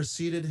 what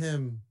preceded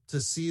him to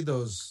see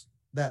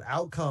that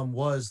outcome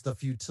was the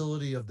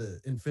futility of the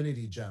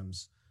Infinity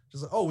Gems.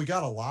 Just like, oh, we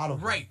got a lot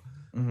of them.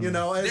 Mm-hmm. You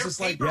know, and they're it's just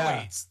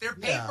paperweights. They're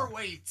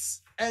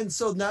paperweights. And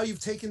so now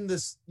you've taken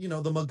this, the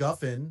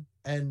MacGuffin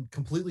and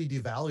completely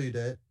devalued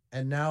it.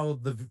 And now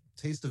the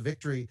taste of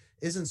victory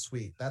isn't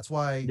sweet. That's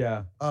why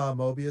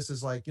Mobius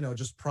is like,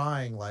 just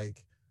prying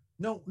like,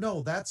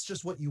 no, that's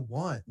just what you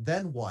want.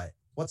 Then what?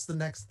 What's the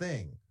next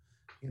thing?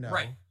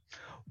 Right.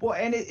 Well,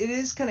 and it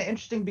is kind of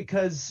interesting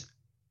because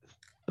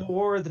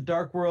Thor: The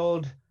Dark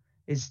World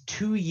is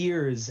 2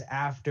 years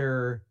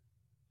after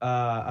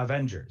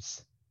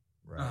Avengers.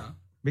 Right.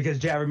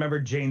 Because I remember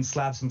Jane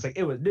slaps him. It's like,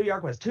 it was New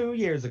York was 2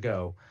 years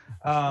ago.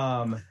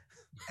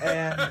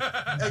 And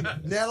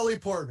Natalie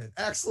Portman,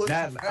 excellent.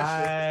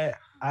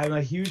 I'm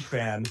a huge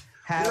fan.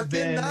 Have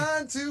been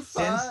 9 to 5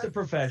 since The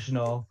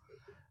Professional.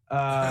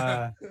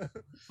 But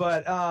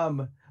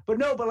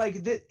like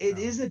it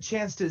is a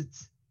chance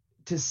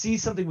to see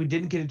something we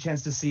didn't get a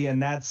chance to see,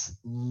 and that's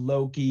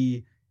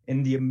Loki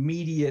in the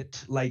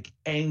immediate like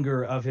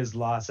anger of his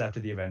loss after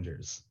the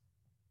Avengers.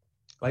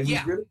 Like we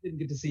really didn't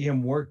get to see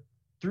him work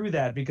through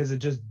that because it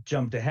just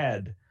jumped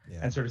ahead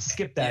and sort of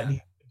skipped that. And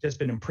he's just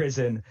been in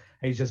prison. And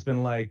he's just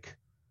been like,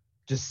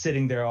 just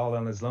sitting there all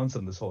on his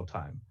lonesome this whole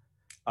time.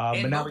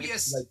 And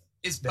Mobius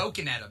is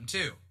poking at him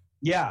too.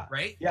 Yeah.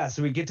 Right? Yeah.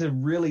 So we get to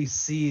really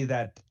see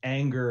that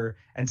anger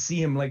and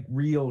see him like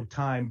real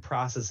time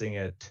processing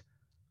it,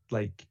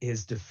 like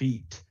his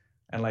defeat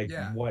and like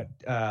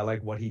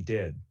what he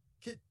did.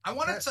 I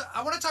want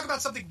to talk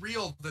about something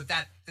real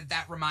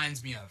that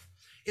reminds me of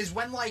is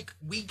when like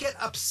we get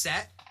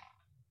upset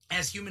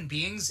as human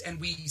beings and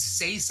we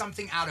say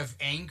something out of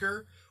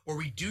anger or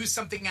we do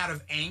something out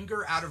of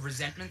anger, out of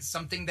resentment,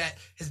 something that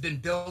has been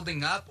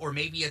building up, or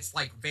maybe it's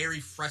like very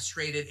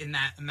frustrated in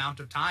that amount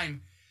of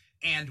time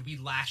and we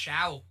lash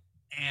out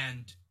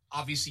and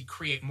obviously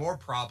create more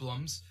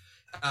problems.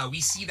 We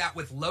see that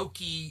with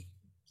Loki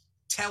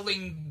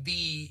telling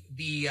the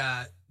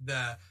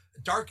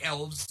Dark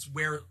Elves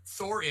where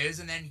Thor is,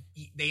 and then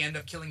they end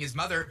up killing his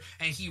mother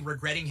and he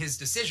regretting his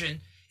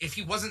decision. If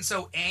he wasn't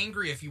so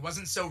angry, if he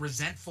wasn't so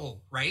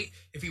resentful, right?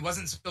 If he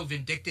wasn't so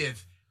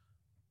vindictive,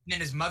 then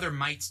his mother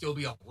might still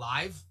be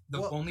alive.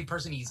 The only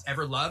person he's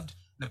ever loved,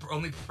 the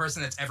only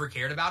person that's ever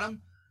cared about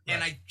him. Right.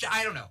 And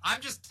I don't know.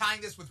 I'm just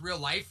tying this with real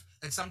life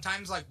that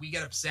sometimes like we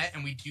get upset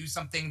and we do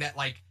something that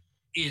like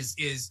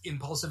is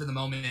impulsive in the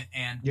moment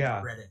and we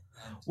regret it.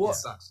 And it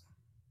sucks.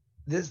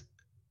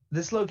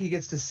 This Loki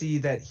gets to see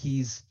that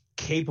he's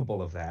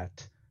capable of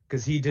that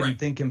because he didn't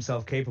think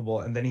himself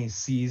capable, and then he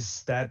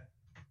sees that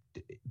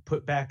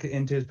put back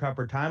into his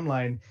proper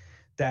timeline.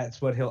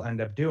 That's what he'll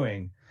end up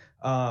doing.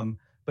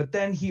 But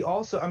then he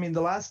also,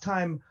 the last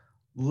time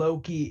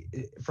Loki,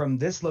 from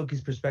this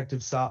Loki's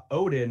perspective, saw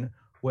Odin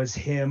was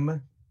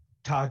him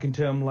talking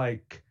to him,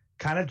 like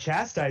kind of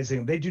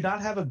chastising. They do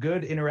not have a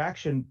good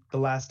interaction the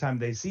last time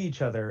they see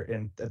each other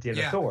at the end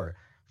of Thor,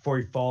 before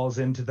he falls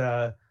into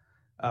the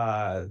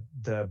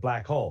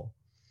black hole.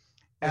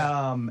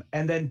 And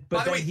then,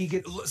 but then he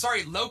gets.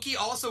 Sorry, Loki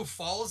also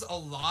falls a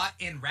lot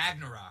in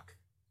Ragnarok.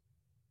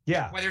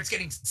 Yeah. Whether it's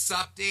getting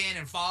sucked in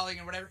and falling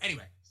and whatever.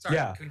 Anyway, sorry.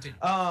 Continue.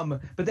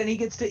 But then he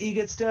gets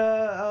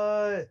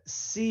to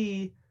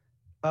see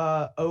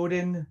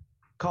Odin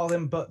call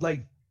him, but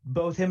like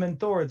both him and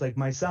Thor, like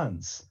my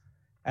sons,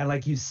 and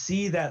like you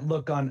see that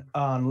look on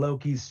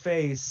Loki's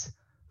face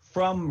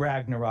from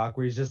Ragnarok,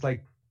 where he's just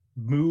like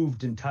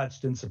moved and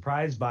touched and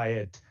surprised by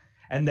it.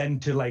 And then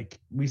to like,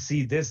 we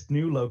see this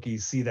new Loki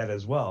see that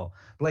as well.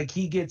 Like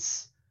he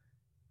gets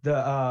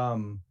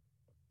the,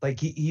 like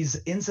he's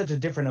in such a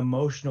different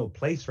emotional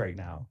place right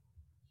now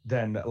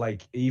than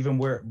like even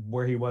where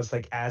he was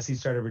like as he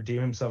started to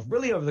redeem himself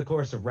really over the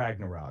course of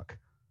Ragnarok.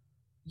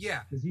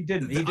 Yeah. Because he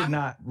did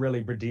not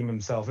really redeem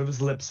himself. It was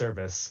lip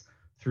service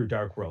through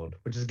Dark World,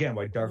 which is again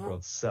why Dark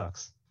World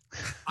sucks.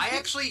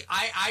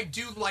 I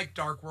do like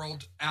Dark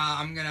World.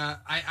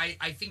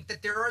 I think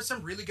that there are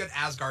some really good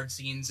Asgard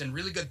scenes and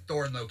really good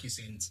Thor and Loki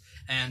scenes,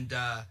 and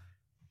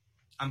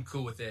I'm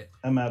cool with it.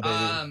 I'm out,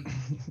 baby.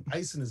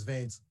 Ice in his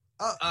veins.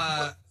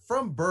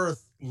 From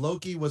birth,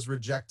 Loki was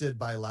rejected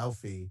by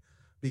Laufey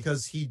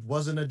because he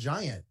wasn't a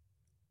giant.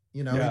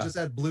 He just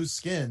had blue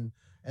skin,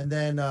 and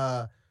then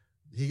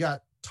he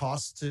got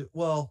tossed to.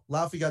 Well,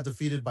 Laufey got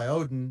defeated by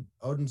Odin.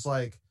 Odin's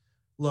like,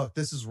 look,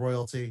 this is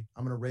royalty.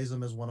 I'm going to raise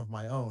him as one of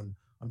my own.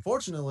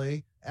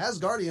 Unfortunately,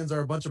 Asgardians are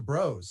a bunch of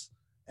bros.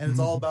 and it's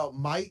all about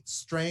might,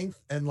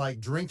 strength, and like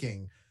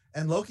drinking.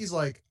 And Loki's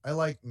like, I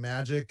like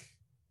magic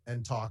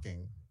and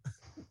talking.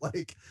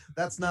 Like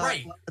that's not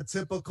a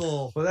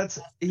typical. Well, that's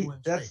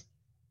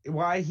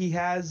why he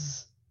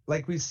has,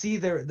 like, we see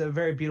the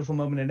very beautiful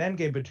moment in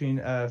Endgame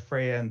between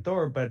Freya and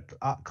Thor, but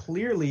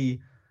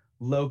clearly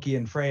Loki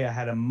and Freya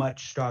had a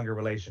much stronger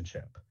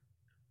relationship.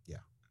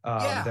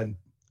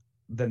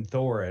 Than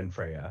Thor and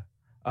Freya.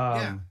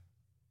 Father's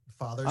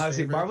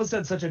honestly, favorite. Marvel's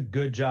done such a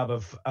good job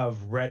of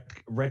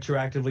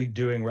retroactively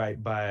doing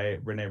right by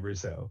Rene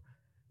Russo,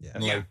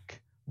 and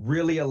like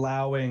really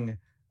allowing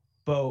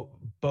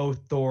both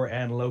Thor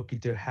and Loki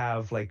to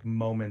have like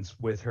moments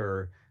with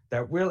her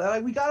that really,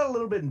 like, we got a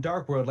little bit in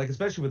Dark World, like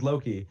especially with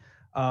Loki,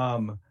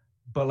 but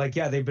like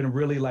they've been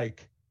really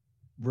like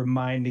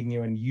reminding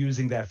you and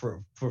using that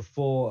for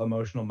full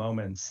emotional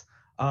moments.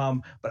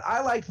 But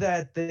I like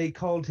that they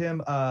called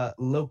him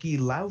Loki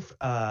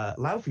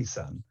Laufey's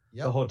son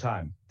the whole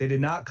time. They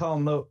did not call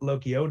him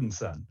Loki Odin's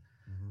son.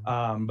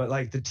 But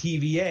like the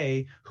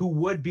TVA, who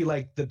would be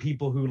like the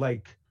people who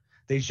like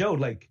they showed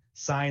like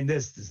sign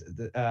this,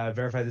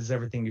 verify this is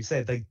everything you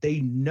said. Like they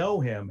know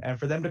him, and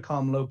for them to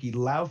call him Loki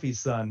Laufey's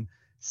son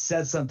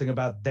says something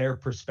about their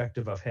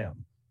perspective of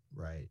him.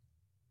 Right.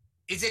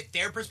 Is it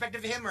their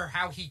perspective of him or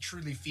how he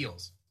truly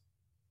feels?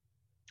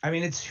 I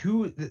mean, it's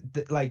who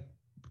like.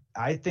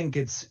 I think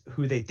it's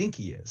who they think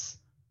he is.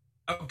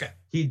 Okay.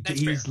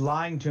 He's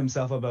lying to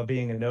himself about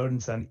being an Odin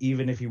son,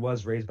 even if he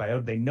was raised by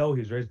Odin. They know he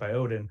was raised by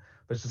Odin,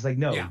 but it's just like,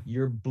 no,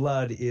 your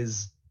blood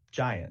is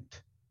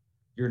giant.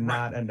 You're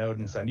not an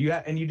Odin son.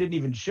 And you didn't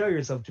even show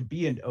yourself to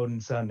be an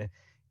Odin son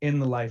in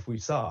the life we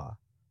saw.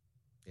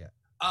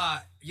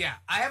 I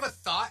have a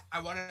thought.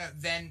 I want to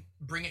then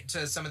bring it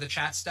to some of the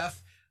chat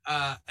stuff,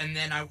 and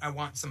then I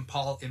want some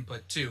Paul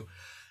input too.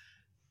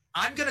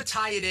 I'm going to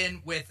tie it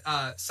in with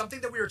something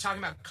that we were talking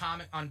about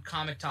on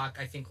Comic Talk,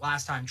 I think,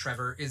 last time,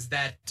 Trevor, is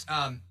that,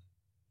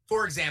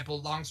 for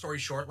example, long story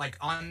short, like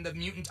on the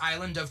mutant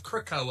island of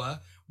Krakoa,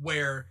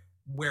 where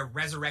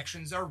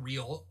resurrections are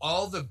real,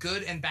 all the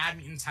good and bad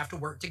mutants have to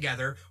work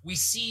together. We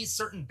see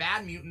certain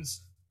bad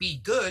mutants be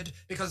good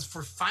because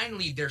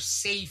finally they're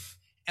safe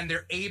and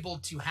they're able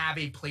to have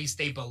a place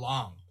they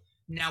belong.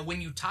 Now, when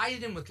you tie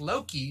it in with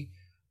Loki,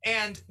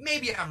 and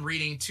maybe I'm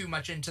reading too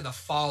much into the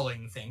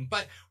falling thing,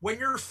 but when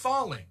you're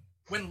falling,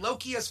 when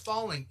Loki is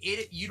falling,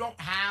 he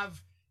doesn't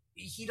have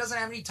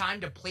any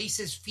time to place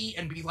his feet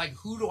and be like,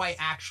 who do I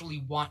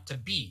actually want to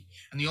be?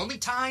 And the only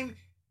time,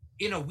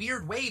 in a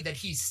weird way, that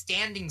he's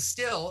standing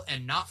still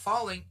and not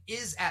falling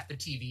is at the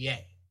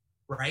TVA,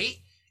 right?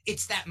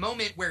 It's that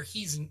moment where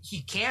he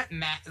can't,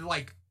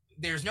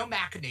 there's no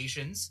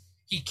machinations.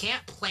 He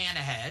can't plan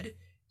ahead.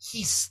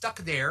 He's stuck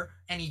there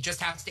and he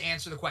just has to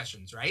answer the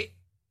questions, right?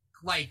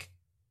 Like,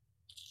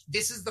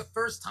 this is the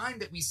first time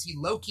that we see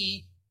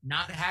Loki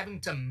not having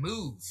to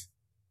move,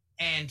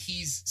 and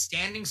he's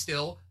standing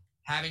still,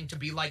 having to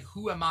be like,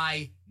 who am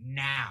I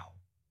now?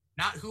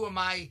 Not who am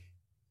I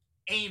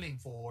aiming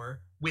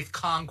for with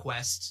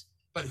conquest,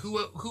 but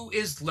who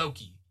is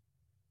Loki?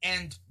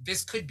 And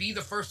this could be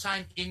the first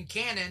time in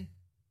canon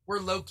where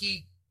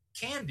Loki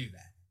can do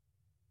that,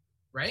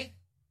 right?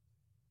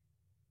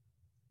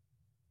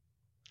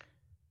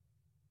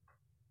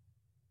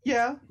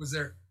 Yeah. Was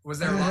there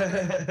a lot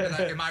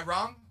there? Am I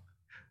wrong?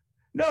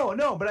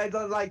 No, but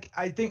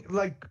I think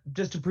like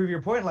just to prove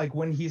your point, like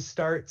when he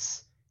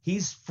starts,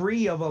 he's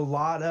free of a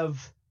lot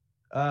of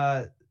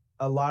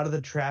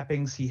the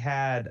trappings he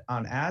had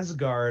on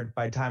Asgard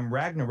by time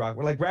Ragnarok.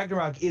 Where like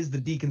Ragnarok is the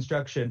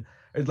deconstruction,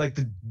 or like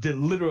the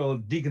literal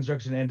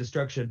deconstruction and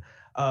destruction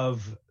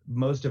of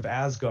most of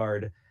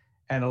Asgard,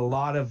 and a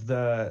lot of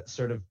the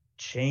sort of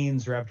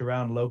chains wrapped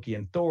around Loki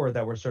and Thor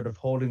that were sort of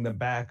holding them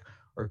back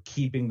or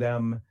keeping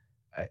them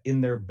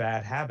in their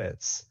bad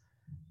habits.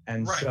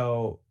 And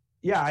so,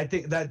 I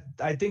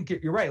think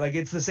you're right. Like,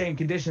 it's the same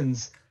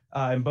conditions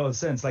in both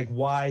sense. Like,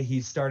 why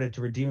he started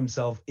to redeem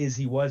himself is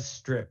he was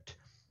stripped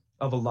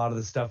of a lot of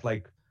the stuff.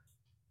 Like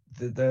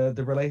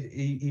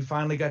he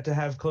finally got to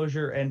have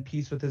closure and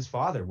peace with his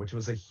father, which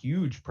was a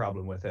huge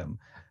problem with him.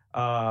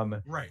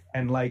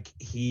 And like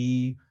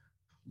he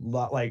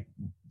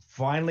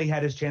finally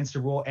had his chance to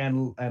rule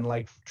and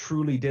like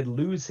truly did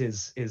lose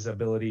his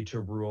ability to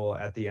rule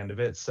at the end of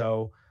it.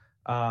 So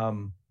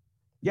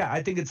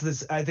I think it's the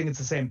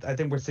same. I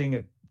think we're seeing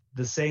it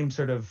the same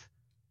sort of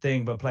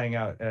thing, but playing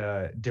out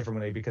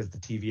differently because the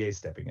TVA is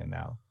stepping in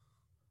now.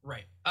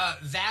 Right.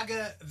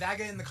 Vaga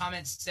in the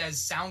comments says,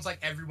 sounds like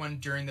everyone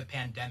during the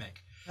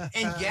pandemic.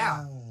 And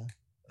yeah,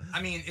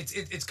 I mean,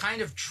 it's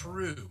kind of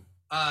true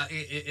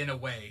in a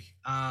way.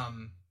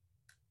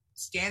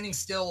 Standing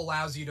still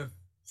allows you to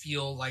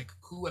feel like,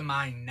 who am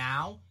I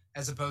now,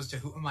 as opposed to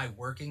who am I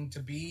working to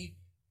be?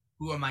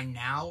 Who am I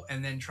now?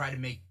 And then try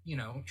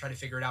to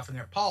figure it out from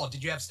there. Paul,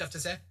 did you have stuff to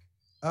say?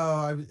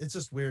 Oh, it's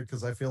just weird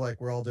because I feel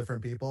like we're all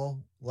different people.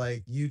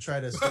 Like you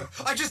try to.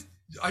 I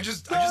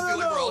just feel like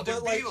we're all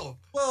different people.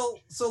 Well,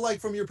 so like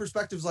from your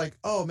perspective, it's like,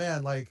 oh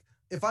man, like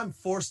if I'm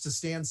forced to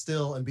stand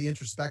still and be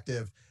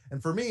introspective,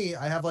 and for me,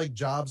 I have like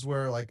jobs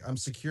where like I'm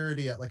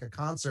security at like a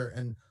concert,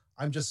 and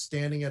I'm just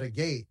standing at a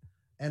gate.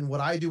 And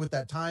what I do at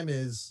that time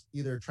is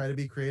either try to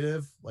be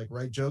creative, like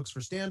write jokes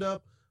for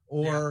stand-up,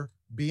 or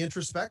be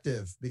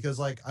introspective, because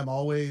like I'm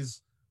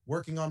always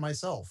working on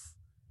myself,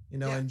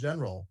 in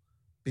general,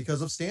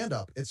 because of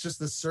stand-up. It's just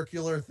this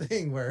circular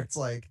thing where it's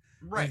like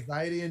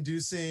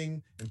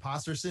anxiety-inducing,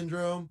 imposter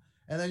syndrome.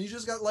 And then you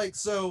just got like,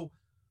 so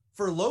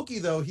for Loki,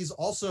 though, he's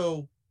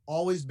also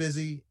always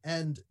busy,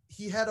 and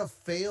he had a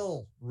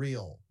fail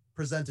reel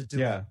presented to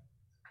him.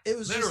 It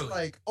was just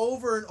like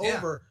over and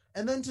over.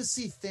 And then to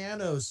see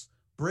Thanos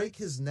break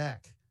his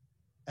neck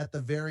at the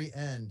very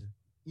end,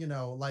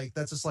 like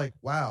that's just like,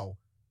 wow,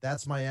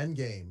 that's my end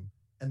game.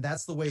 And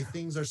that's the way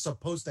things are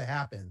supposed to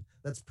happen.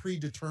 That's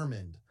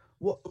predetermined.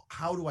 Well,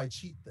 how do I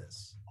cheat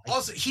this?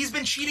 Also, he's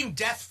been cheating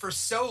death for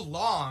so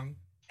long.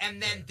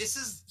 And then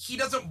he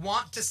doesn't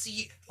want to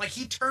see, like,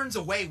 he turns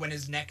away when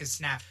his neck is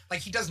snapped.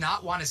 Like, he does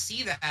not want to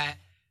see that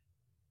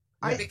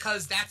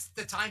because that's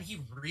the time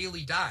he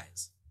really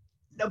dies.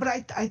 No, but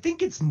I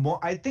think it's more,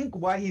 I think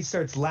why he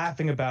starts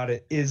laughing about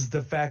it is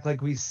the fact,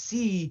 like, we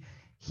see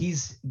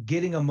he's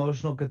getting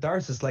emotional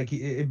catharsis. Like,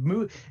 it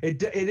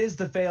is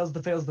the fails,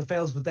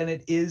 but then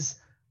it is,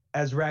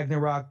 as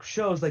Ragnarok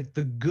shows, like,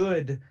 the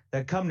good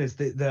that comes,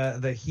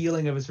 the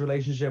healing of his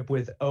relationship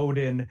with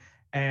Odin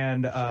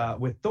and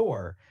with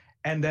Thor.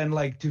 And then,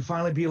 like, to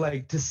finally be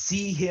like, to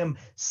see him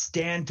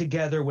stand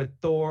together with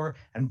Thor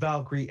and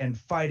Valkyrie and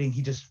fighting,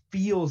 he just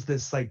feels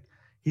this, like,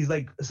 he's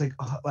like, it's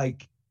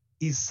like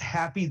he's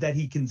happy that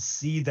he can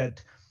see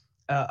that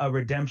a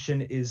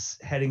redemption is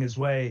heading his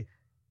way.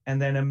 And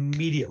then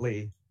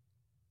immediately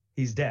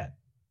he's dead.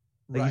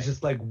 Like, he's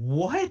just like,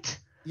 what?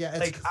 Yeah,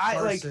 it's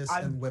catharsis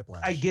and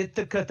whiplash. I get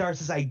the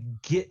catharsis. I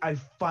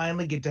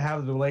finally get to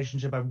have the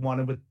relationship I've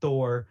wanted with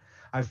Thor.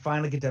 I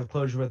finally get to have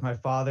closure with my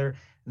father.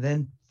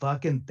 Then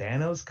fucking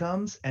Thanos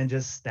comes and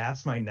just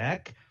snaps my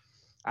neck.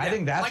 I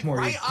think that's like more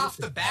right off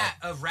the bat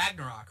of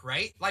Ragnarok,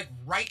 right? Like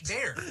right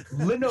there.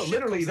 No,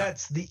 literally,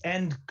 that's the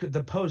end.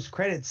 The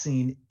post-credit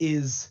scene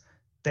is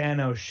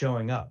Thanos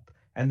showing up,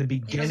 and the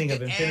beginning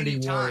of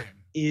Infinity War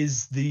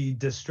is the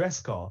distress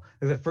call.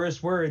 The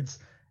first words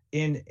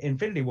in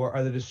Infinity War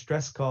are the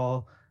distress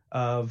call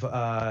of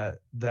the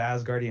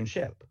Asgardian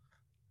ship.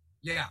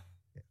 Yeah,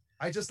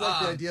 I just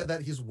like the idea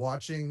that he's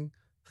watching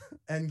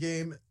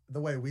Endgame the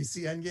way we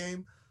see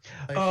Endgame.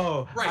 Like,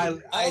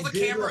 right. All the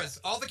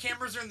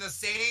cameras are in the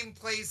same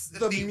place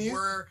that they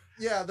were.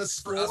 Yeah, the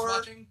score, for us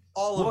watching.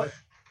 All of it.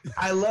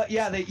 I love.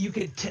 Yeah,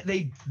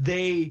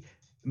 they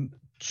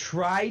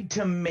tried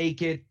to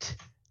make it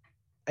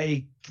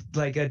a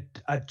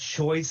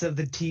choice of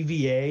the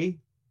TVA.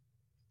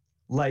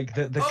 Like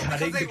the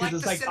cutting, because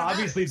it's like,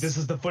 obviously this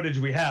is the footage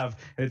we have,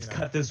 and it's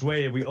cut this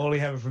way, and we only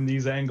have it from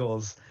these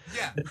angles.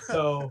 Yeah. And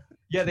so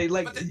they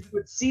you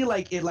would see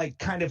like it like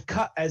kind of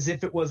cut as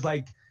if it was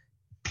like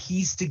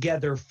pieced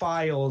together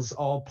files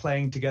all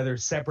playing together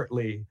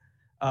separately.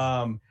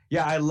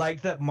 I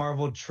like that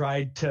Marvel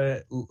tried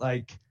to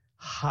like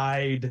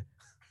hide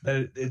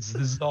that this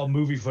is all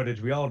movie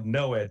footage. We all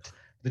know it.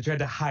 They tried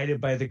to hide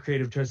it by the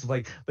creative choice of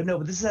like, but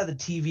this is how the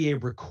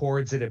TVA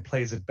records it and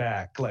plays it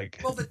back. Like,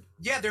 well,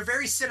 they're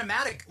very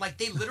cinematic. Like,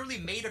 they literally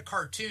made a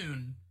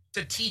cartoon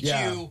to teach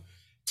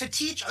to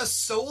teach a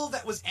soul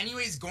that was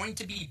anyways going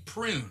to be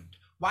pruned.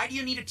 Why do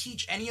you need to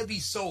teach any of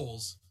these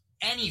souls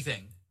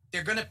anything?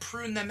 They're going to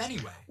prune them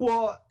anyway.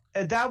 Well,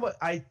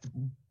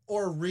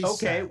 or reset.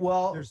 Okay,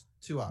 well, there's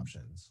two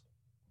options.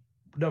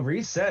 No,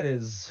 reset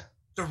is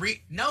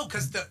no,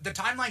 because the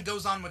timeline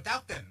goes on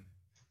without them.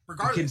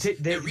 Regardless,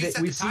 they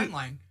reset the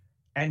timeline,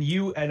 and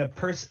you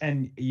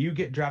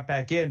get dropped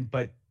back in,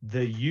 but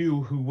the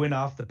you who went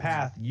off the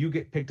path, you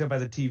get picked up by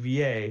the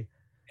TVA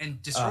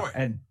and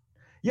destroyed.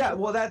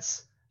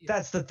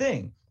 That's the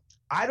thing.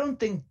 I don't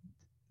think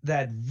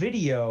that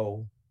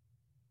video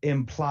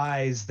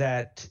implies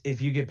that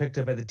if you get picked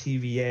up by the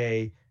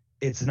TVA,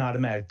 it's an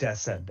automatic death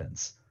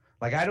sentence.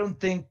 Like, I don't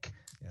think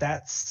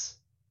that's.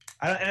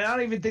 I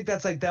don't even think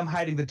that's like them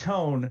hiding the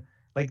tone.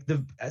 Like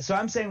so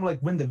I'm saying, like,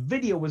 when the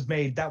video was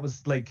made, that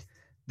was like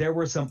there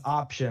were some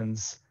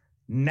options.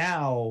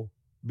 Now,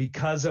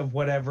 because of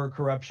whatever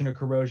corruption or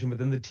corrosion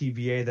within the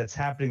TVA that's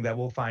happening that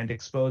we'll find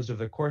exposed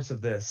over the course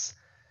of this,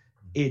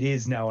 it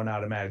is now an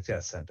automatic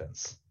death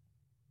sentence.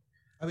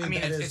 I mean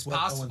it's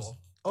possible.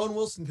 Owen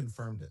Wilson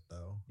confirmed it,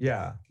 though.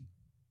 Yeah.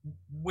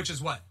 Which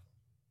is what?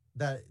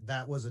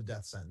 That was a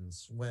death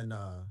sentence when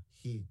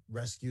he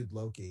rescued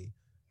Loki.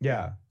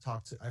 Yeah.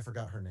 I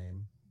forgot her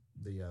name.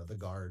 The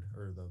guard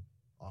or the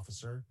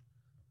officer.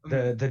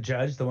 The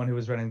judge, the one who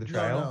was running the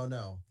trial?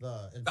 No.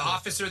 The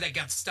officer that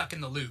got stuck in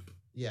the loop.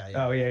 Yeah.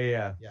 Oh,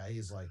 yeah. Yeah,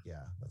 he's like,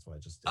 that's what I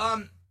just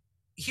did.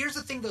 Here's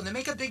the thing, though. They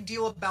make a big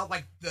deal about,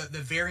 like, the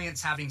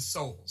variants having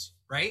souls,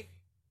 right?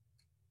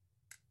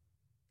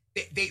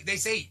 They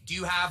say, do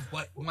you have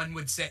what one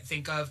would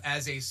think of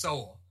as a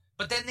soul?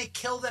 But then they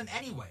kill them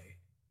anyway.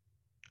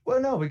 Well,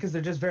 no, because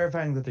they're just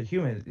verifying that they're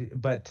human.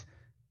 But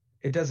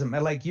it doesn't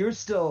matter. Like, you're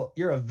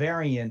a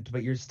variant,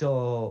 but you're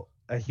still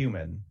a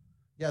human.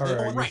 Yeah, they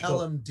don't want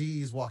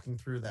LMDs walking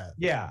through that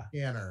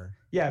scanner.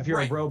 Yeah, if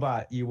you're a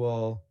robot, you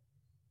will.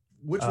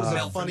 which was a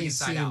Melt from the funny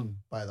inside scene, out.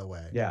 by the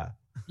way. Yeah.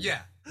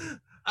 Yeah.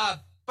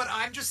 But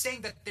I'm just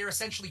saying that they're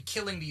essentially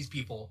killing these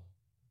people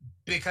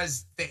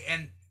because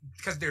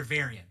they're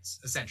variants,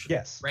 essentially.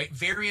 Yes. Right?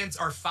 Variants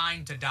are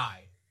fine to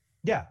die.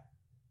 Yeah.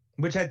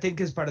 Which I think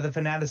is part of the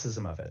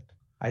fanaticism of it.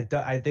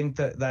 I think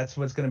that's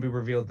what's going to be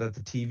revealed, that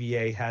the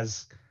TVA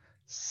has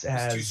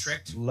too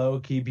strict.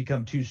 Loki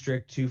become too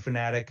strict, too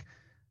fanatic.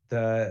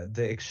 The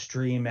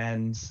extreme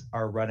ends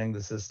are running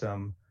the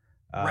system.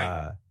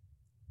 Right.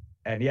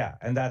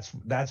 And that's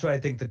what I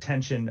think the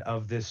tension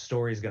of this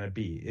story is going to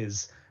be,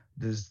 is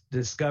this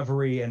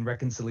discovery and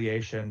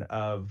reconciliation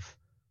of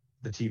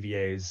the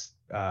TVA's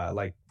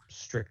like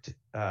strict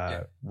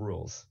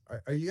rules.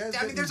 Are you guys?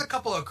 I mean, there's a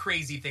couple of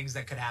crazy things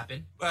that could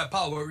happen.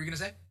 Paul, what were you gonna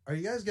say? Are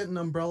you guys getting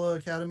Umbrella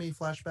Academy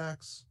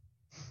flashbacks?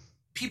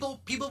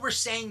 People were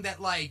saying that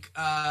like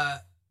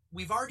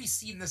we've already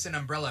seen this in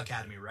Umbrella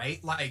Academy,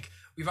 right? Like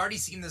we've already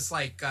seen this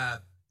like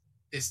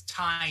this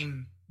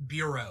time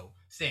bureau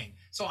thing.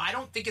 So I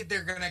don't think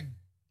they're gonna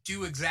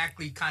do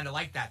exactly kind of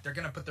like that. They're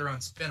gonna put their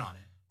own spin on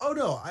it. Oh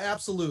no,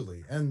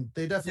 absolutely, and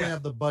they definitely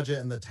have the budget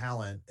and the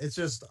talent. It's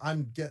just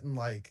I'm getting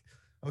like,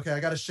 okay, I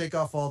got to shake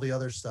off all the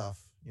other stuff,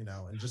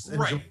 and just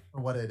enjoy it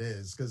for what it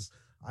is, because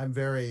I'm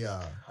very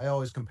I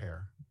always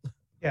compare.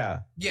 Yeah.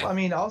 Well, I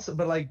mean, also,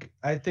 but like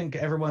I think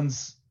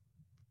everyone's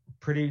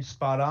pretty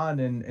spot on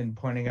in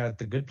pointing out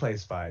the Good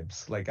Place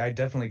vibes. Like I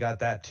definitely got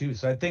that too.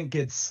 So I think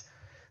this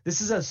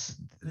is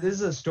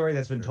a story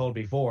that's been told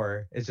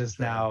before. It's just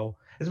now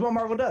it's what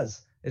Marvel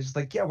does. It's just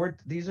like,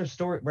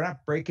 we're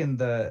not breaking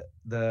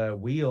the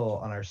wheel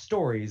on our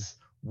stories.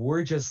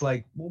 We're just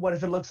like, well, what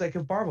if it looks like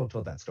if Marvel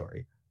told that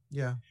story?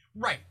 Yeah.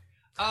 Right.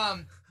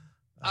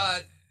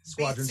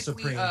 Squadron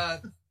Supreme.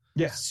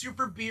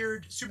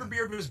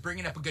 Superbeard was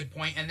bringing up a good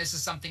point, and this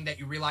is something that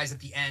you realize at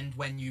the end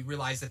when you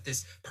realize that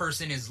this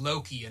person is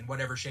Loki in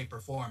whatever shape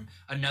or form,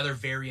 another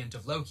variant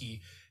of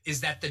Loki,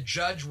 is that the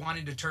judge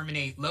wanted to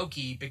terminate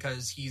Loki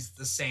because he's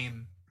the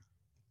same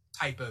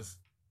type of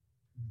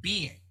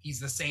being. He's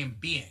the same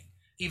being,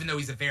 even though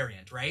he's a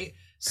variant, right?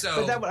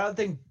 So, but I don't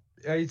think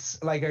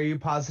it's like, are you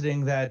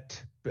positing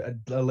that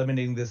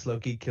eliminating this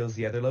Loki kills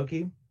the other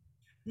Loki?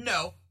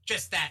 No,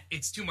 just that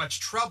it's too much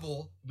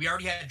trouble. We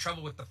already had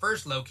trouble with the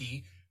first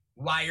Loki.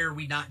 Why are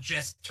we not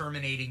just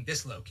terminating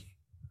this Loki?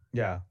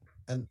 Yeah,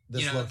 and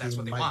this Loki that's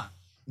what they want.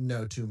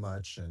 Know too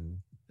much, and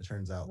it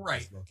turns out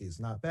this Loki is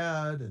not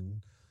bad,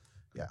 and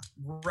you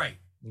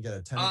get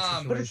a tenant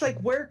situation. But it's like,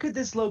 where could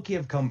this Loki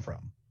have come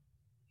from?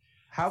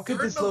 How could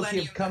this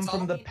Loki have come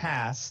from the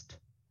past?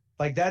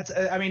 Like that's,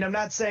 I mean, I'm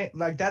not saying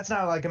like that's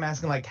not like I'm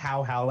asking like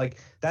how like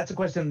that's a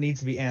question that needs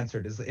to be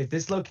answered. Is if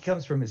this Loki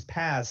comes from his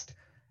past,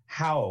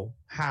 how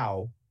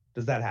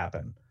does that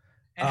happen?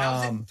 And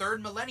how is it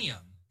third millennium?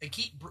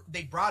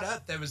 They brought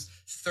up there was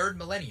third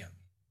millennium.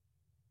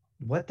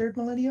 What third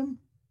millennium?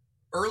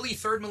 Early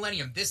third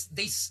millennium.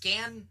 They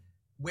scan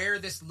where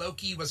this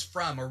Loki was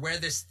from, or where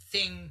this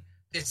thing,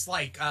 this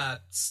like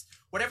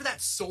whatever that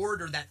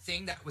sword or that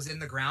thing that was in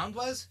the ground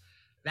was.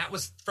 That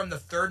was from the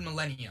third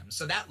millennium.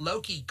 So that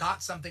Loki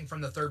got something from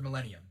the third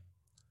millennium.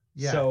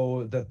 Yeah.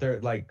 So the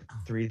third, like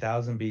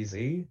 3000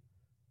 BC?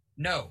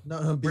 No,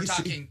 BC. We're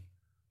talking.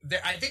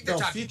 I think they're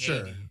talking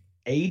future.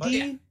 80.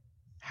 80?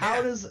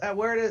 How does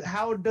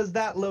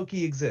that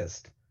Loki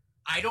exist?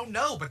 I don't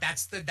know, but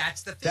that's the thing.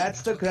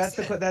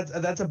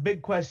 That's a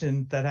big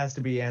question that has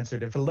to be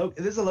answered. If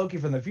this is a Loki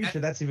from the future,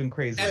 that's even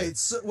crazier. Wait,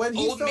 so when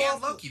he old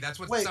man Loki, that's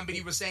what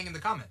somebody was saying in the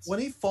comments. When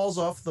he falls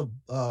off the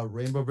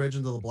Rainbow Bridge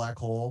into the black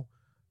hole,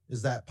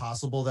 is that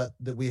possible that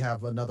we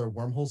have another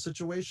wormhole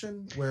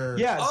situation where?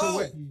 Yeah.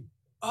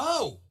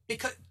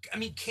 Because I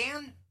mean,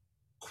 can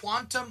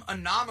quantum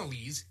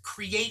anomalies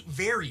create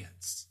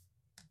variants?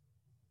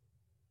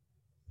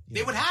 Yeah.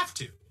 They would have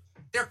to.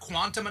 They're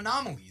quantum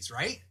anomalies,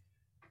 right?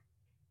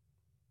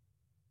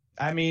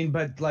 I mean,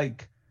 but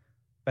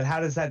how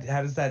does it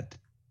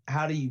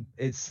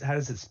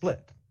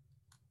split?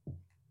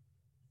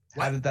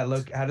 What? How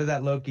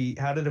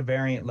did a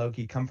variant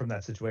Loki come from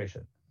that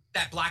situation?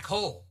 That black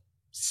hole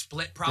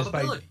split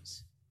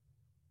probabilities.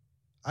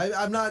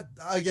 I'm not,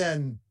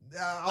 again,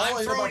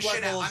 I'm throwing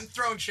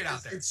shit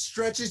out there. It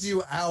stretches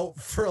you out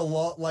for a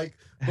lot, like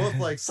both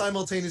like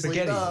simultaneously.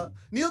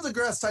 Neil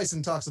deGrasse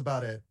Tyson talks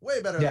about it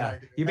way better than I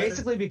do. You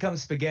basically become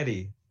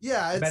spaghetti.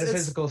 Yeah, it's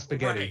metaphysical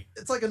spaghetti. Right.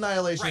 It's like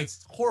annihilation. Right.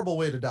 It's a horrible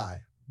way to die.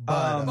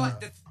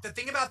 But the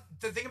thing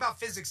about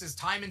physics is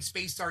time and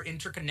space are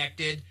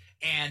interconnected,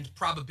 and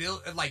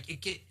probability, like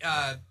it get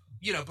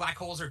black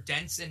holes are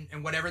dense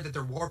and whatever, that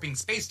they're warping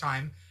space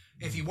time.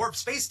 If you warp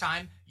space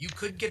time, you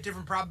could get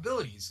different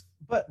probabilities.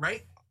 But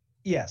right?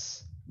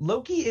 Yes,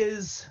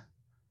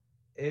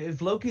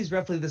 if Loki's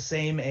roughly the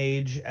same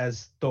age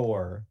as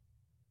Thor,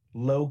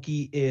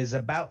 Loki is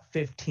about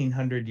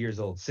 1,500 years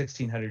old,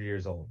 1,600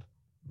 years old.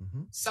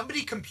 Mm-hmm.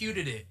 Somebody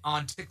computed it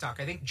on TikTok.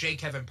 I think J.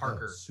 Kevin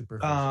Parker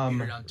computed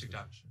it on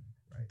TikTok.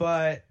 Right.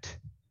 But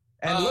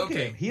look at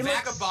him. He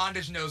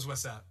Vagabondage knows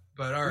what's up.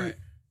 But all right,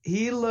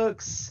 he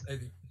looks.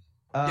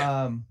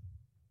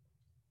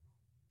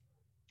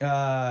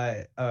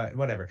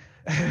 Whatever.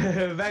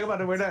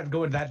 Vagabond, we're not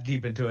going that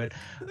deep into it.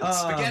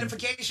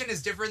 Spaghettification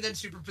is different than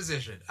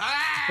superposition.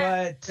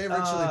 But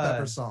Favorite Chili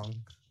Pepper song.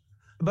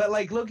 But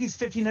like Loki's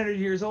 1,500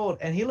 years old,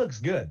 and he looks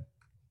good.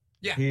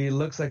 Yeah, he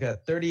looks like a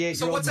 38-year-old.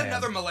 So what's man.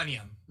 another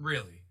millennium,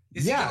 really?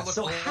 Is yeah. He gonna look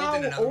so old how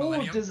in another old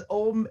millennium? does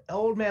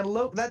old man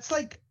Loki? That's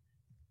like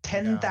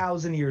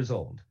 10,000 years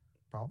old.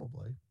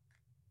 Probably.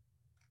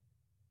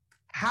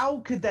 How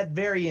could that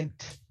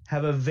variant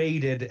have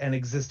evaded and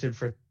existed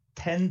for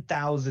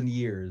 10,000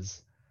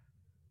 years?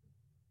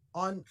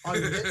 On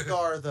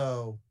Midgar,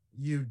 though,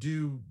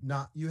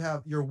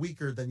 you're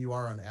weaker than you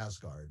are on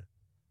Asgard.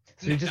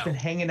 So you've just been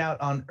hanging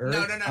out on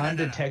Earth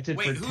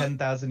undetected for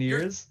 10,000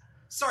 years?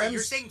 You're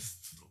saying...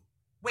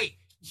 Wait,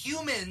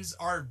 humans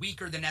are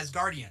weaker than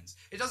Asgardians.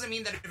 It doesn't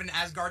mean that if an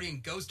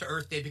Asgardian goes to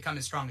Earth, they become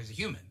as strong as a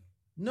human.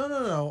 No,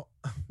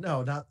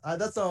 not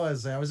that's not what I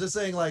was saying. I was just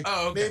saying, like,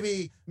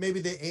 maybe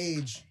they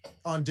age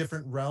on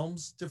different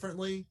realms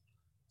differently.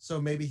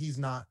 So maybe he's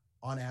not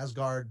on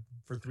Asgard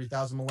for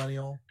 3,000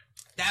 millennial.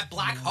 That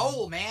black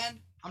hole, man.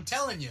 I'm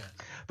telling you.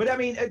 But I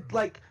mean,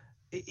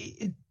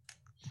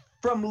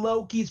 from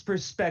Loki's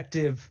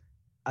perspective,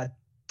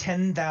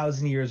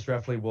 10,000 years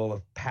roughly will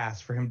have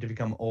passed for him to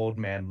become old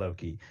man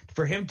Loki.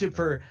 For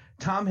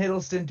Tom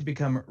Hiddleston to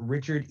become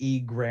Richard E.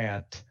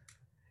 Grant,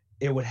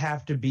 it would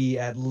have to be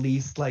at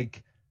least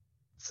like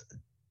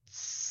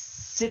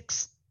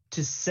 6,000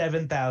 to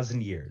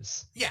 7,000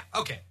 years. Yeah.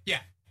 Okay.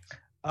 Yeah.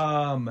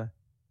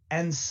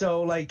 And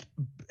so like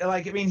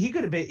I mean, he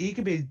could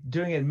be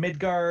doing it in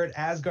Midgard,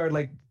 Asgard,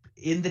 like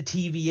in the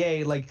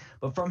TVA, like,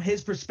 but from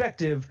his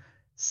perspective,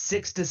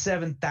 6,000 to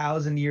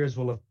 7,000 years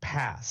will have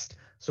passed.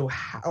 So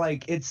I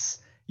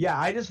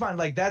just find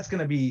like that's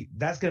gonna be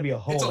a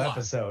whole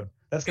episode.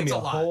 That's gonna be a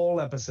whole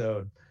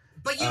episode.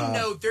 But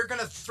they're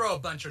gonna throw a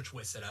bunch of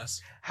twists at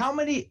us. How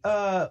many?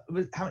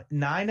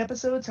 9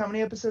 episodes? How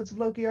many episodes of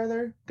Loki are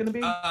there gonna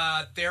be?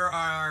 There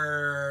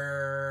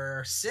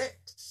are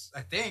 6, I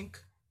think,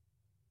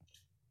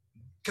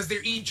 because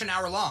they're each an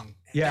hour long.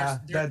 Yeah,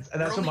 that's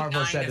what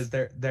Marvel said. Is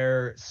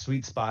their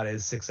sweet spot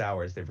is 6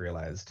 hours. They've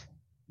realized.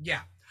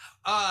 Yeah.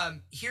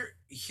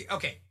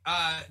 Okay.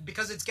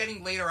 Because it's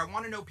getting later, I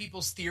want to know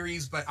people's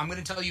theories, but I'm going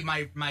to tell you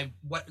my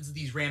what is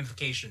these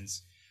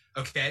ramifications.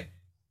 Okay.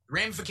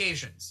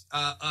 Ramifications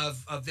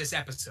of this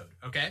episode.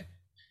 Okay.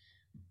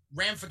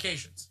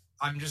 Ramifications.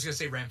 I'm just going to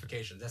say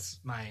ramifications.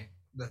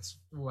 That's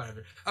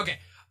whatever. Okay.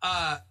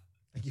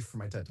 Thank you for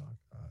my TED Talk.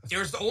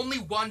 There's only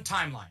one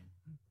timeline.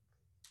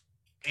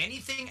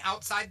 Anything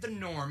outside the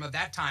norm of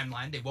that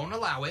timeline, they won't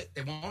allow it.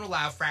 They won't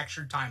allow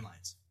fractured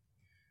timelines.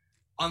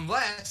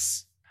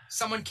 Unless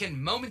someone can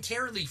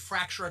momentarily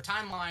fracture a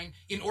timeline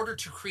in order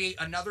to create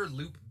another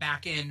loop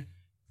back in.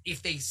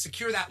 If they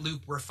secure that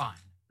loop, we're fine,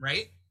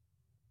 right?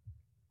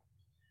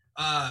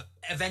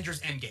 Avengers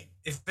Endgame.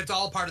 If it's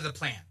all part of the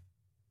plan,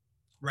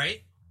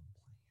 right?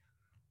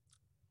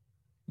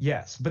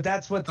 Yes, but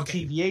that's what the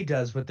TVA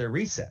does with their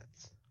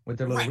resets, with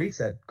their little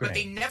reset grenade.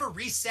 But they never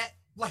reset.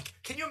 Like,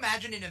 can you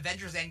imagine in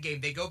Avengers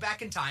Endgame, they go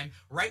back in time,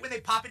 right when they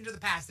pop into the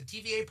past, the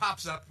TVA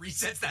pops up,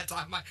 resets that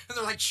timeline, and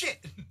they're like,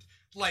 shit.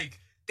 Like,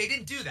 they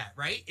didn't do that,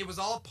 right? It was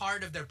all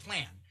part of their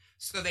plan.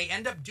 So they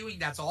end up doing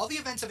that. So all the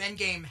events of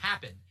Endgame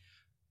happen.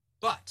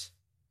 But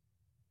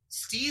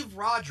Steve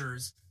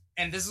Rogers,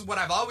 and this is what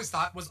I've always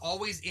thought, was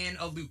always in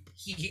a loop.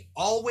 He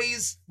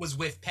always was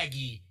with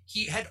Peggy.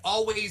 He had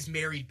always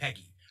married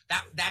Peggy.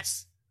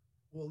 That's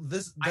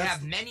I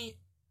have many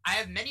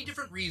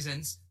different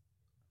reasons,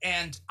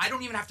 and I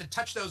don't even have to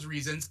touch those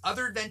reasons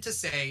other than to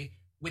say,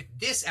 with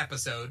this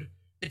episode,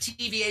 the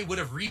TVA would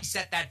have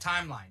reset that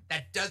timeline.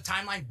 That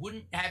timeline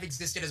wouldn't have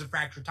existed as a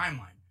fractured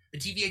timeline. The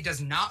TVA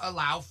does not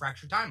allow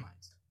fractured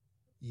timelines.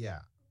 Yeah.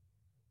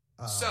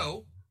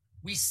 So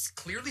we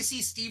clearly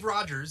see Steve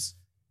Rogers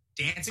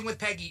dancing with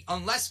Peggy,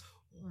 unless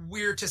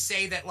we're to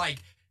say that,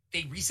 like,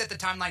 they reset the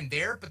timeline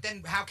there, but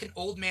then how can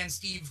old man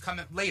Steve come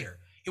up later?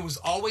 It was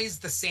always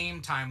the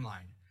same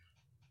timeline.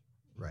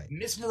 Right.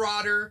 Miss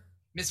Marauder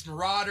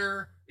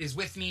is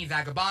with me.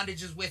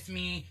 Vagabondage is with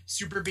me.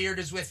 Superbeard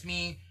is with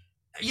me.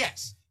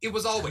 Yes, it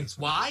was always.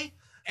 Why?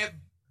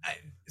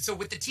 So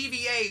with the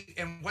TVA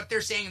and what they're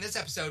saying in this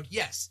episode,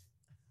 yes,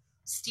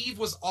 Steve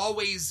was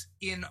always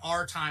in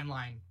our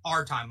timeline,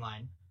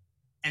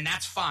 and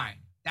that's fine.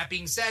 That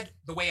being said,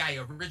 the way I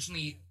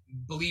originally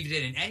believed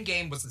it in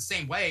Endgame was the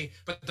same way,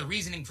 but the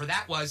reasoning for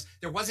that was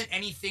there wasn't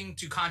anything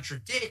to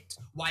contradict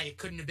why it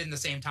couldn't have been the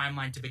same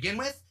timeline to begin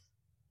with.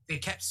 They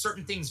kept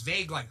certain things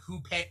vague, like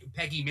who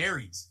Peggy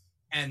marries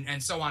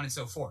and so on and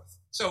so forth.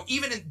 So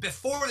even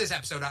before this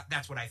episode,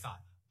 that's what I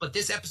thought. But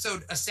this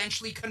episode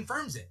essentially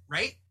confirms it,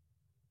 right?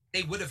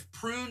 They would have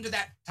pruned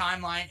that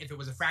timeline if it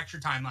was a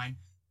fractured timeline.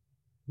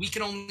 We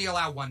can only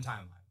allow one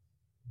timeline.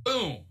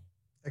 Boom.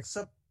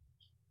 Except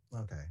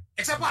what?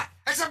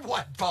 Except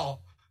what,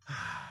 Paul?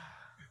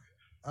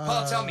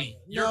 Paul, tell me.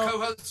 You're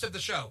co-host of the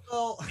show.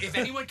 Well, if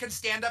anyone can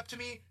stand up to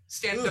me,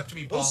 up to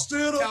me, Paul. I'll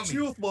stand up to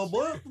you with my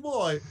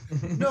boy.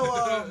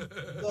 No,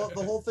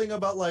 the whole thing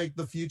about, like,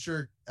 the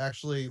future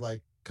actually,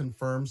 like,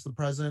 confirms the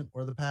present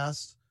or the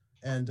past.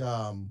 and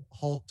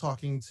Hulk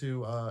talking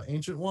to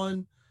Ancient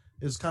One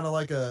is kind of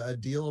like a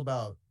deal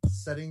about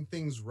setting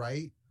things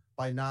right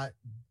by not,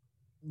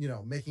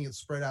 making it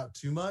spread out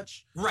too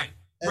much. Right.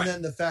 And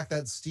then the fact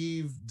that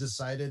Steve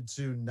decided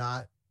to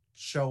not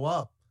show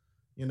up,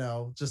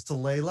 just to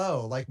lay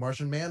low, like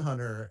Martian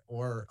Manhunter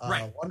or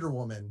Wonder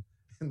Woman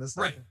in this,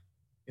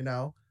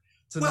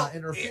 not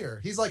interfere.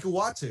 He's like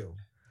Uatu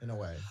in a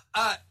way.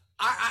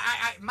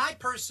 My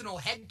personal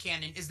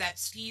headcanon is that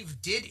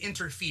Steve did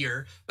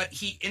interfere, but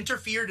he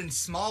interfered in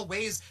small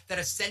ways that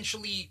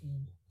essentially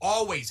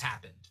always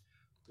happened.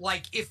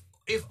 Like if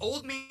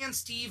Old Man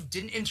Steve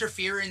didn't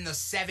interfere in the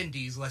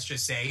 70s, let's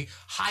just say,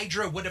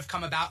 Hydra would have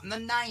come about in the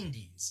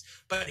 90s.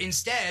 But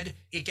instead,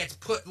 it gets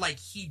put like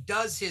he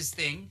does his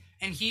thing,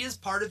 and he is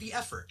part of the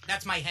effort.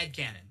 That's my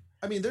headcanon.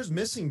 I mean, there's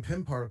missing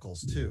Pym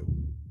particles, too.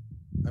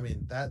 I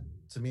mean, that,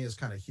 to me, is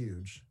kind of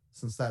huge,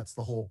 since that's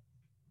the whole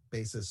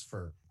basis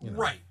for,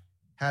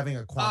 having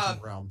a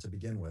quantum realm to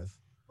begin with.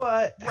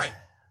 But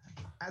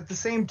at the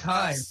same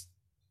time,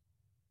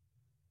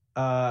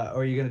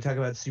 are you going to talk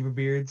about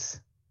Superbeards?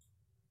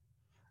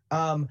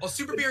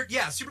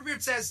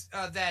 Superbeard says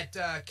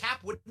that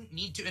Cap wouldn't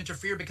need to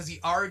interfere because he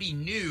already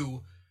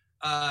knew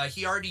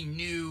that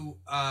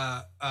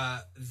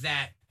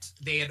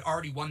they had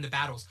already won the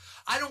battles.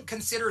 I don't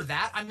consider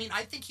that. I mean,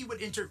 I think he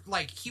would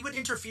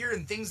interfere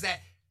in things that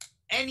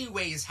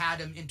anyways had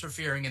him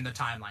interfering in the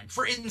timeline.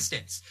 For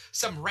instance,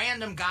 some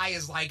random guy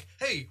is like,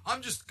 hey,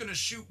 I'm just going to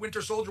shoot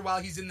Winter Soldier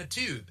while he's in the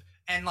tube.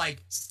 And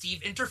like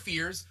Steve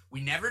interferes,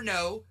 we never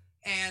know,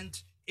 and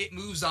it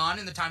moves on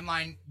and the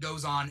timeline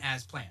goes on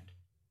as planned.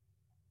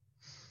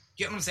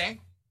 Get what I'm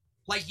saying?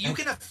 Like you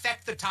can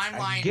affect the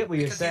timeline. I get what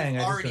you're saying.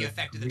 You've already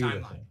affected the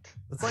timeline.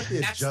 It's like the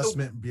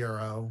Adjustment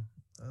Bureau.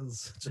 That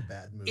was such a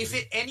bad movie. If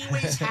it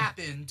anyways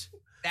happened,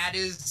 that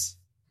is...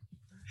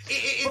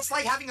 It's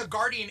like having a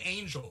guardian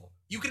angel.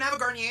 You can have a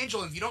guardian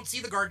angel, and if you don't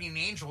see the guardian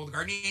angel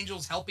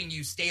is helping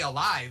you stay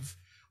alive.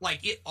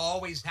 Like, it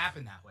always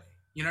happened that way.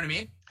 You know what I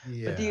mean?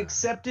 Yeah. But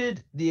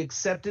the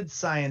accepted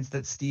science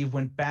that Steve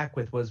went back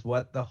with was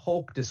what the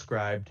Hulk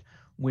described,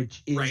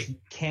 which is you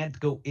can't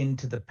go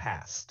into the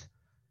past.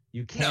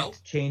 You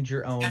can't change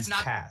your own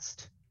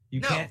past. You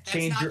can't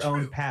change your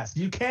own past.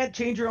 You can't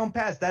change your own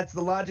past. That's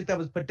the logic that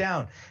was put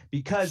down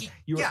because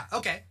you. Yeah.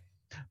 Okay.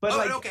 But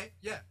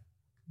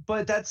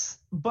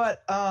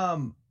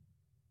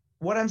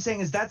what I'm saying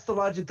is that's the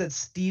logic that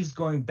Steve's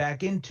going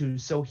back into.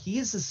 So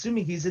he's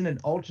assuming he's in an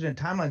alternate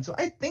timeline. So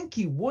I think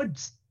he would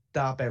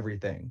stop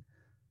everything.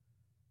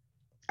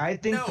 I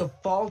think the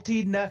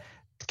faulty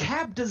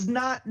Cap does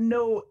not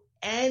know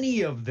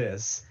any of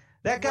this.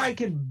 That guy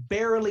can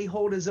barely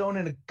hold his own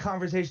in a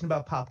conversation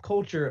about pop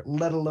culture,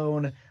 let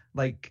alone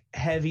like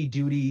heavy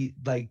duty,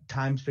 like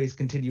time space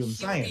continuum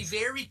science. He would be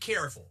very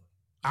careful.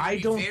 I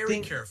don't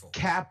think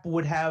Cap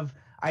would have.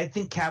 I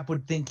think Cap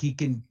would think he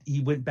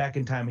went back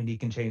in time and he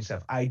can change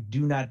stuff. I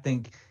do not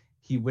think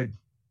he would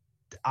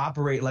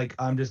operate like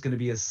I'm just going to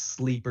be a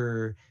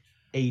sleeper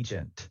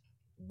agent.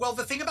 Well,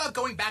 the thing about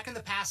going back in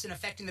the past and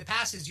affecting the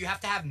past is you have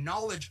to have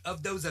knowledge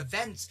of those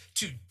events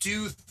to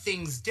do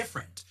things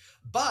different.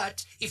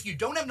 But if you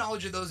don't have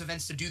knowledge of those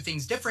events to do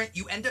things different,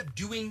 you end up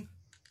doing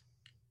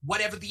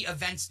whatever the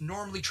events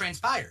normally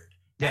transpired.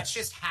 That's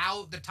just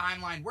how the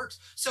timeline works.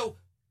 So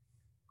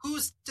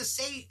who's to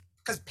say...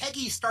 Because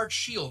Peggy starts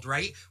S.H.I.E.L.D.,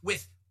 right?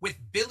 With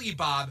Billy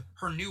Bob,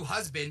 her new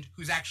husband,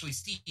 who's actually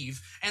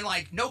Steve, and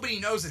like nobody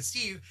knows it's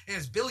Steve, and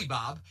it's Billy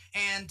Bob,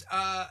 and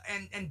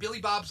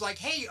Billy Bob's like,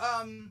 hey,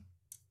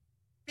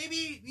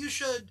 maybe you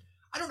should,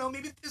 I don't know,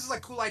 maybe this is like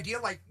a cool idea,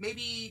 like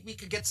maybe we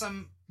could get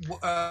some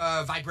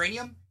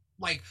vibranium.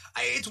 Like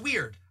it's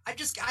weird. I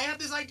have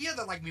this idea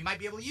that like we might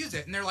be able to use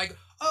it, and they're like,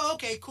 oh,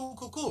 okay,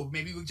 cool.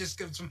 Maybe we just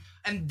give some,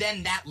 and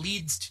then that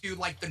leads to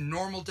like the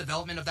normal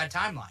development of that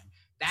timeline.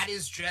 That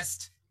is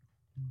just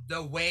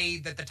the way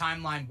that the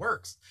timeline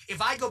works.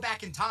 If I go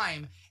back in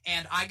time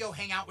and I go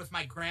hang out with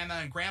my grandma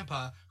and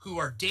grandpa who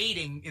are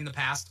dating in the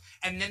past,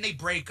 and then they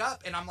break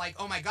up, and I'm like,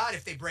 oh my God,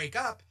 if they break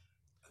up,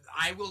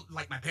 I will,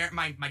 like my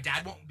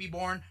dad won't be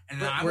born,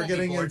 and then I won't be born.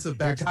 We're getting into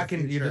Back to the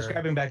Future. You're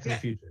describing Back to the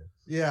Future.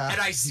 Yeah. And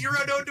I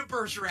zeroed out to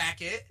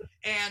Bergerac it,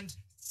 and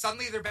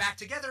suddenly they're back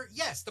together.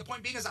 Yes, the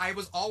point being is I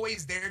was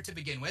always there to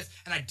begin with,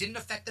 and I didn't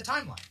affect the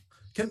timeline.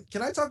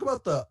 Can I talk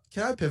about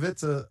can I pivot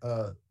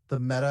to the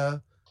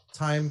meta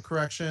time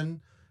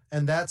correction?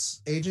 And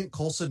that's Agent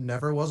Coulson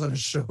never was on a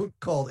show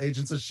called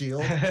Agents of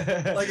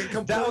S.H.I.E.L.D. Like it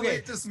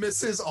completely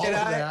dismisses all of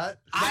that.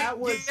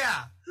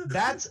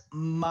 That's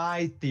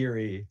my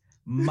theory.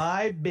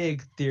 My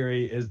big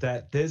theory is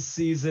that this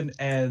season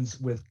ends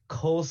with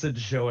Coulson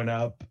showing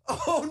up.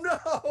 Oh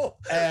no!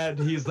 And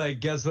he's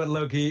like, guess what,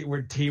 Loki?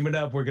 We're teaming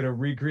up. We're going to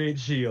recreate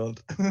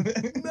S.H.I.E.L.D.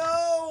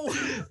 No!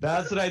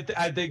 That's what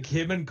I think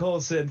him and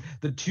Coulson,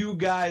 the two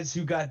guys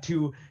who got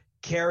to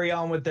carry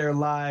on with their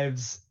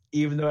lives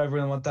even though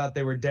everyone thought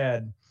they were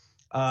dead,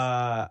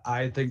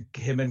 I think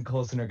him and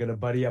Coulson are going to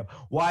buddy up.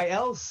 Why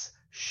else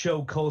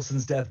show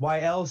Coulson's death?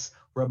 Why else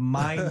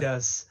remind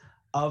us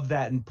of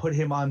that and put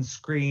him on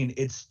screen?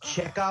 It's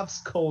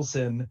Chekhov's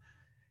Coulson.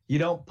 You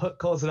don't put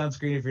Coulson on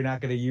screen if you're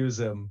not going to use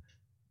him.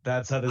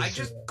 That's how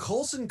this.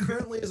 Coulson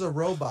currently is a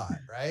robot,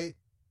 right?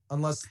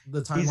 Unless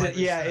the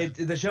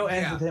timeline. The show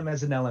ends with him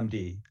as an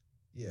LMD.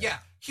 Yeah.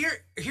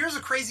 Here's a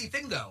crazy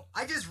thing though.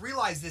 I just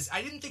realized this.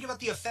 I didn't think about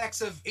the effects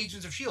of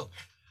Agents of S.H.I.E.L.D.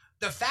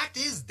 The fact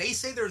is, they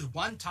say there's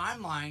one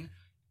timeline.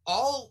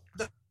 All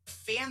the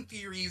fan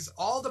theories,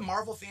 all the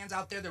Marvel fans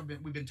out there that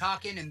we've been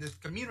talking, and the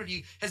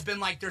community has been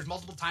like, there's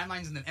multiple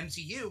timelines in the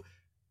MCU.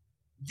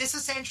 This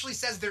essentially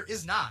says there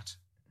is not.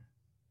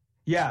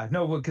 Yeah,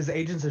 no, because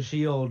Agents of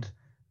S.H.I.E.L.D.,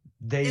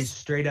 they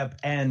straight up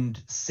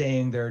end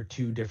saying there are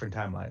two different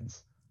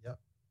timelines.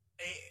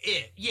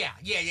 Yeah.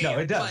 No,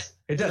 it does.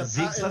 It does.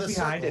 Zeke's left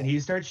behind, and he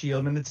starts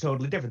S.H.I.E.L.D., and it's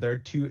totally different. There are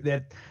two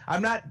that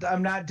I'm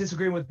not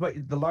disagreeing with what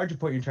the larger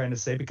point you're trying to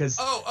say, because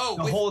the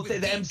whole thing,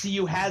 the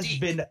MCU has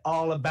been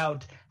all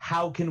about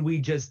how can we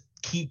just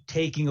keep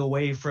taking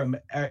away from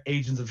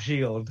Agents of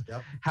S.H.I.E.L.D.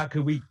 Yep. How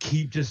can we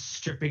keep just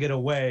stripping it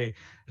away?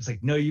 It's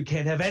like, no, you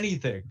can't have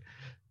anything.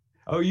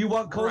 Oh, you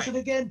want Coulson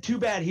again? Too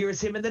bad.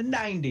 Here's him in the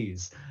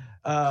 90s.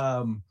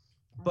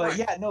 But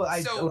yeah, no,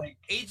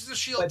 Agents of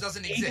S.H.I.E.L.D.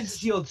 doesn't exist. Agents of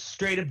S.H.I.E.L.D.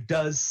 straight up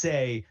does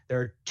say there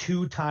are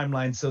two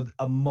timelines, so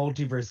a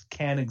multiverse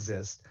can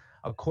exist,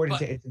 according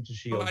to Agents of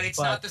S.H.I.E.L.D. But it's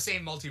not the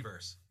same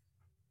multiverse.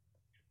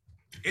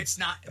 It's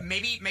not.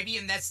 Maybe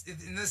in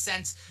the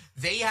sense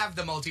they have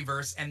the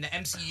multiverse and the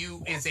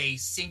MCU is a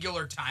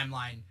singular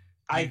timeline.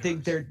 I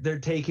think they're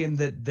taking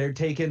the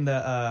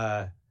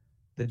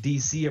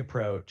DC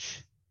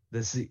approach, the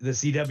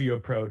CW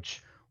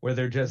approach, where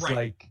they're just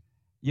like,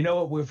 you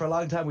know what? For a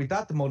long time we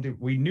thought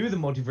we knew the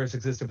multiverse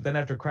existed, but then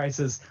after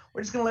Crisis,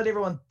 we're just gonna let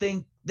everyone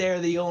think they're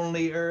the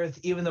only Earth,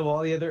 even though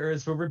all the other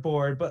Earths were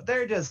reborn. But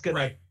they're just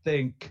gonna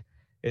think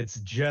it's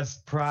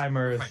just Prime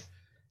Earth,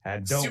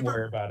 and don't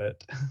worry about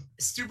it.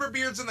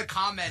 Superbeard's in the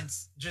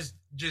comments just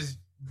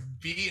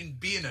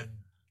being a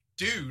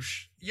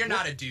douche. You're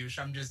not a douche.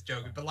 I'm just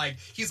joking. But like,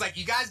 he's like,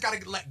 you guys got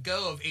to let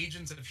go of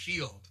Agents of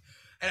S.H.I.E.L.D.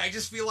 And I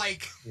just feel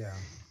like,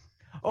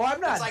 Oh,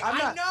 I'm not. Like,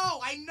 I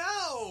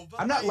know.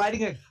 But I'm not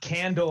lighting a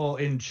candle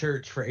in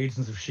church for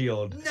Agents of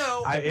S.H.I.E.L.D.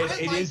 No,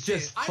 it is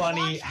just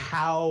funny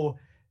how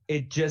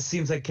it just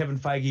seems like Kevin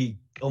Feige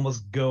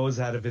almost goes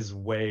out of his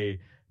way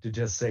to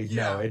just say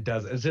no. It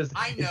doesn't. It's just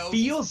it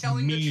feels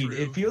mean.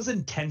 It feels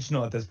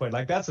intentional at this point.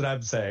 Like, that's what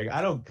I'm saying.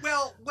 I don't.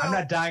 Well, I'm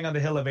not dying on the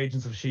hill of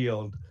Agents of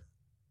S.H.I.E.L.D.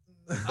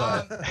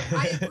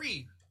 I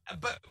agree,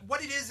 but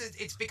what it is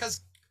it's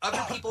because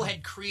other people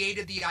had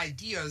created the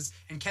ideas,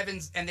 and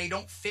they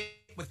don't fit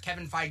with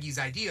Kevin Feige's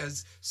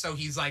ideas. So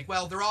he's like,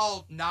 well, they're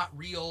all not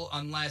real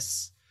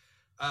unless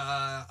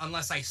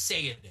I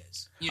say it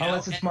is.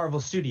 Unless it's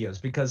Marvel Studios,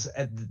 because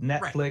at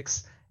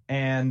Netflix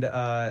and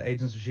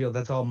Agents of S.H.I.E.L.D.,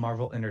 that's all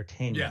Marvel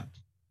Entertainment,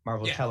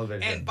 Marvel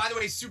Television. And by the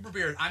way,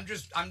 Superbeard, I'm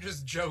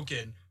just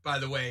joking. By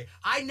the way,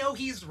 I know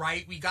he's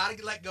right. We got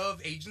to let go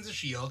of Agents of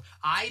S.H.I.E.L.D.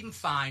 I'm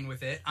fine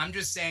with it. I'm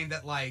just saying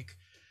that, like,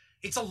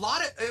 it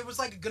was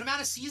like a good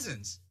amount of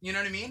seasons. You know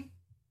what I mean?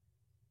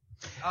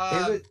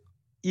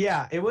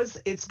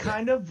 It's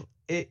kind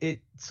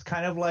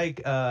of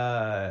like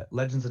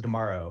Legends of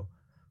Tomorrow,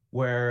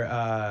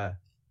 where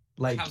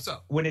like how so?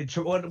 when it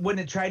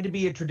tried to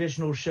be a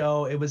traditional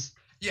show, it was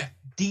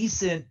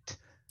decent,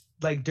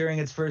 like during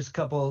its first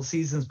couple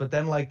seasons, but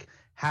then like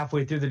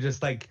halfway through they're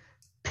just like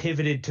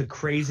pivoted to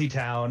Crazy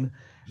Town.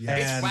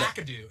 It's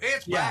wackadoo.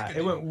 Wackadoo.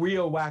 It went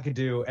real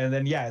wackadoo, and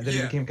then it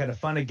became kind of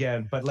fun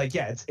again. But like,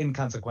 it's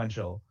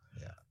inconsequential.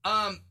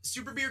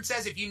 Superbeard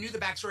says if you knew the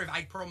backstory of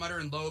Ike Perlmutter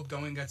and Loeb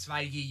going against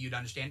Feige, you'd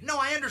understand. No,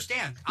 I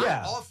understand.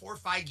 I'm all for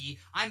Feige.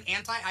 I'm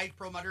anti-Ike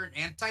Perlmutter and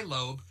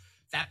anti-Loeb.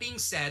 That being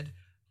said,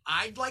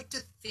 I'd like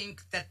to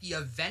think that the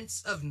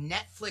events of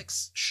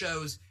Netflix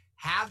shows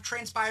have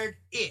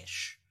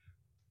transpired-ish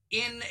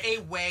in a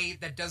way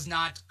that does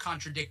not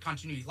contradict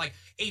continuity. Like,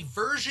 a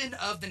version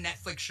of the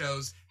Netflix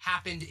shows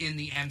happened in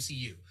the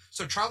MCU.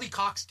 So Charlie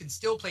Cox can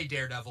still play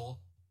Daredevil,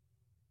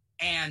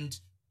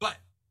 but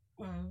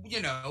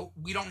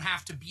we don't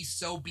have to be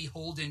so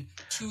beholden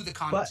to the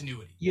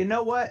continuity. But you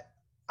know what?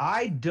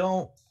 I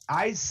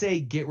say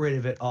get rid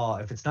of it all.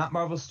 If it's not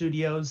Marvel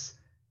Studios,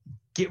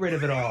 get rid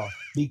of it all.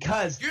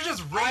 Because you're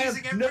just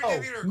raising everything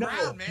to the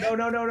ground, man.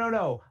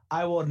 No.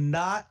 I will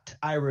not.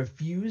 I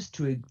refuse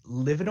to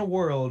live in a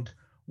world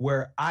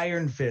where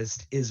Iron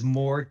Fist is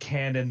more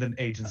canon than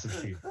Agents of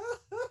S.H.I.E.L.D.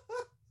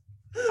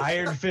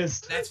 Iron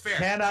Fist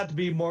cannot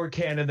be more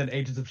canon than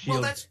Agents of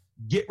S.H.I.E.L.D.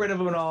 Get rid of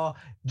them all.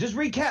 Just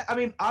recast. I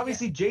mean,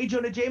 obviously, J.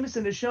 Jonah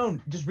Jameson is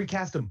shown. Just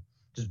recast him.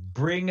 Just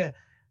bring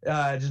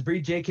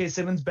J.K.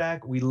 Simmons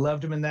back. We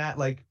loved him in that.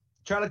 Like,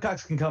 Charlie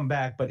Cox can come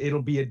back, but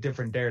it'll be a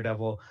different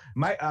Daredevil.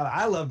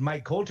 I loved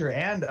Mike Coulter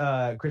and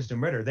Kristen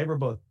Ritter. They were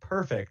both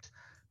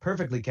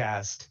perfectly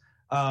cast.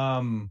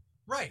 Right.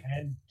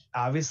 And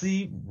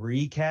obviously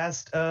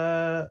recast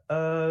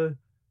Loris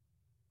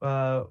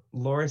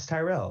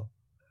Tyrell.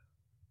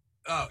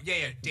 Oh,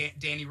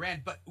 Danny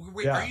Rand. But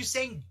wait, are you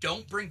saying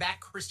don't bring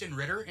back Kristen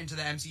Ritter into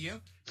the MCU?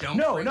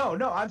 No.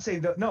 I'm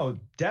saying no,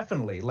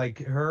 definitely. Like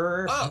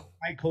her,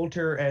 Mike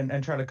Coulter,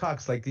 and Charlie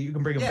Cox. Like, you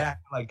can bring them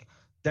back. Like,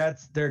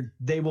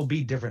 they will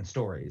be different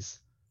stories.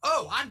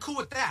 Oh, I'm cool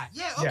with that.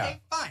 Yeah,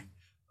 okay, fine.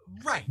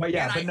 Right. But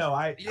yeah,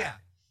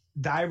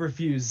 I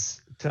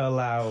refuse to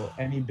allow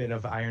any bit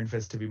of Iron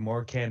Fist to be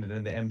more canon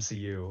in the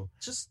MCU.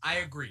 I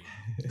agree.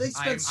 They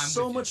spent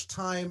so much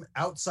time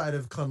outside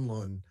of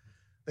Kunlun.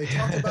 They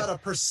talked about a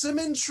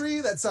persimmon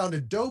tree that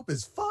sounded dope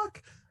as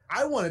fuck.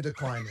 I wanted to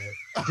climb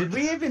it. Did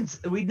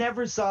we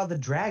never saw the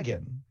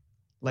dragon.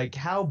 Like,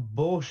 how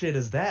bullshit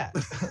is that?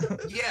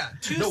 Yeah,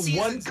 the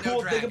one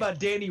cool thing about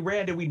Danny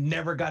Rand, and we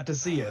never got to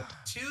see it.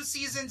 2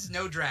 seasons,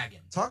 no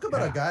dragon. Talk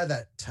about a guy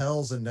that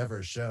tells and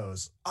never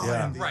shows. I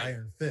am the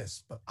Iron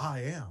Fist, but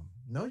I am.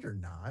 No, you're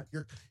not.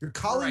 You're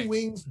Colin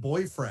Wing's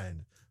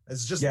boyfriend.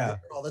 It's just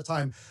there all the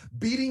time,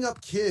 beating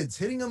up kids,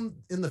 hitting them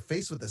in the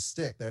face with a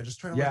stick. They're just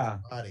trying to learn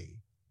their body.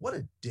 What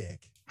a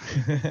dick.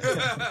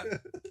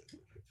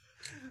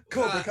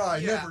 Cobra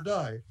Kai, never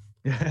die.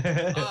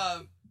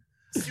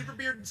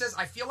 Superbeard says,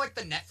 I feel like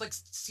the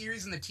Netflix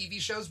series and the TV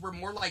shows were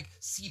more like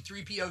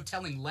C-3PO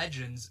telling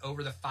legends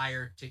over the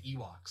fire to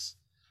Ewoks.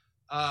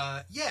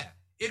 Yeah,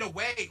 in a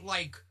way,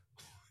 like,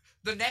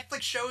 the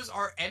Netflix shows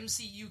are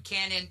MCU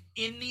canon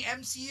in the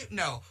MCU?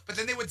 No, but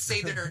then they would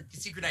say their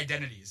secret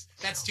identities.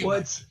 That's too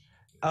much.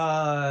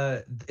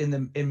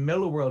 In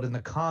Miller World, in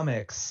the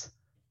comics,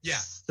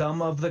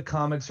 some of the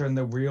comics are in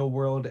the real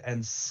world,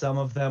 and some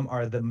of them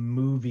are the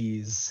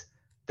movies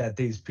that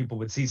these people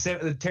would see.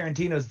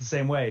 Tarantino's the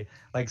same way.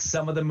 Like,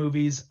 some of the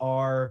movies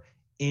are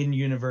in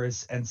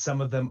universe, and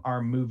some of them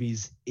are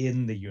movies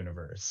in the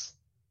universe.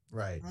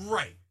 Right.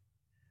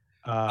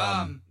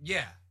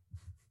 Yeah.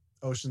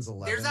 Ocean's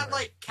 11. There's that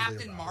like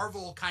Captain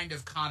Marvel kind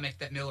of comic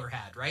that Miller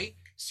had, right?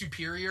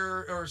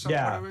 Superior or something.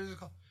 Yeah. What is it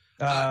called?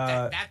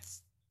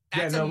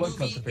 That's a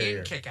movie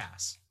in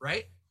Kick-Ass,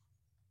 right?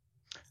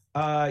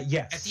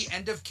 Yes. At the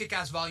end of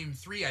Kick-Ass Volume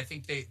 3, I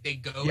think they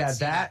go. Yeah, and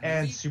see that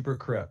and Super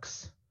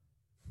Crooks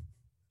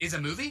is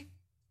a movie.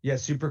 Yeah,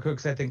 Super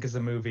Crooks I think is a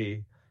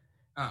movie.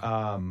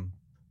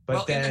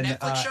 But then in the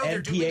Netflix show,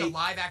 they're doing a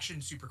live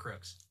action Super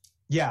Crooks.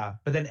 Yeah,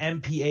 but then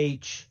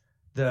MPH,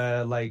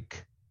 the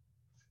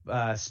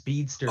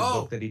Speedster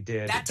book that he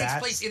did, that takes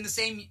place in the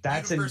same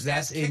universe.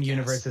 That's in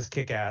universe as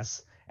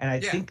Kick-Ass, and I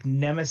think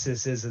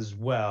Nemesis is as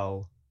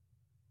well.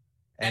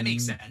 That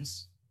makes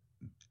sense.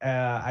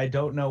 I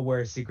don't know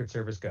where Secret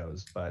Service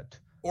goes, but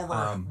what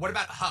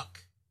about Huck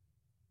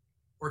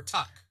or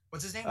Tuck?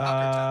 What's his name?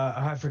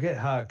 I forget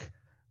Huck.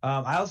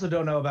 I also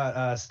don't know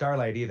about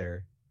Starlight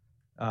either.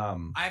 I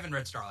haven't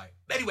read Starlight.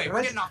 Anyway,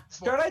 we're getting off.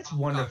 Starlight's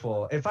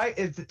wonderful.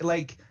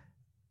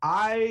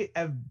 I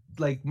have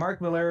like Mark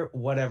Miller,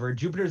 whatever.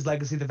 Jupiter's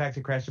Legacy, the fact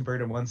it crashed and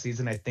burned in one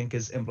season, I think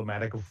is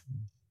emblematic of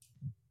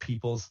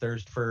people's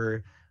thirst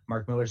for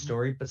Mark Miller's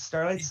story. But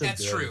Starlight's so good.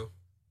 That's true.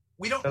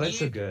 We don't. Starlight's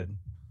so good.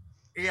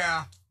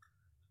 Yeah.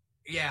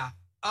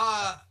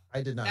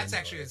 I did not. That's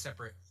actually a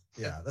separate.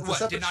 Yeah, that's a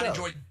separate show.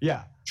 Enjoy?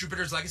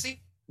 Jupiter's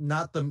Legacy.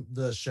 Not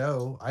the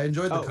show. I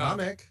enjoyed the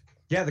comic.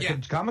 Yeah,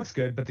 the comic's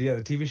good, but the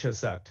TV show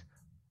sucked.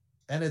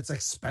 And it's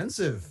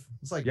expensive.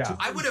 It's like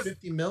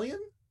 $250 million.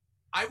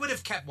 I would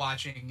have kept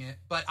watching it,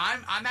 but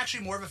I'm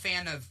actually more of a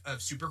fan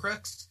of Super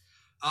Crooks.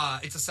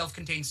 It's a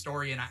self-contained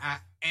story, and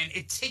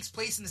it takes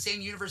place in the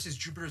same universe as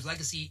Jupiter's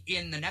Legacy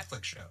in the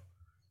Netflix show.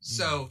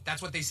 So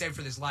that's what they say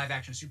for this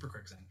live-action Super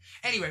Crooks thing.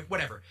 Anyway,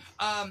 whatever.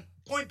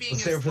 Point being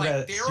is, for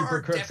like, there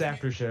Super Crooks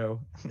after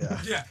show.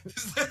 Yeah.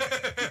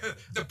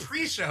 The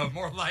pre-show,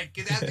 more like.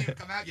 It hasn't even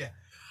come out yet.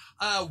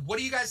 What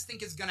do you guys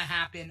think is going to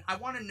happen? I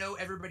want to know,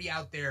 everybody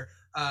out there,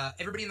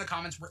 everybody in the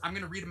comments, I'm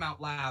going to read them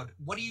out loud.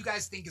 What do you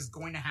guys think is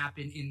going to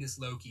happen in this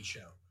Loki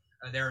show?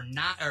 There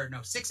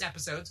are 6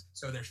 episodes,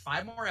 so there's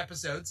 5 more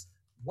episodes.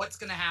 What's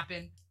going to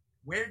happen?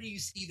 Where do you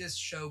see this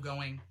show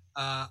going?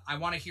 I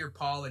want to hear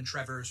Paul and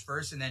Trevor's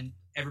first, and then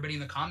everybody in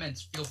the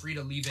comments, feel free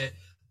to leave it.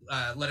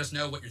 Let us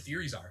know what your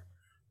theories are.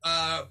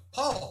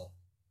 Paul,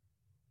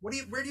 where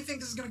do you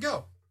think this is going to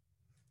go?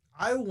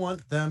 I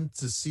want them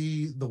to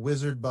see the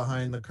wizard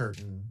behind the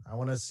curtain. I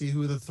want to see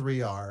who the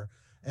 3 are.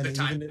 And the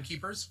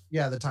timekeepers?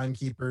 Yeah, the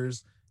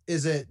timekeepers.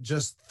 Is it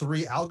just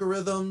 3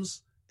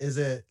 algorithms? Is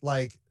it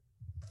like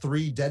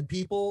 3 dead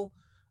people?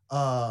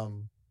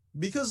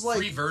 Because like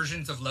 3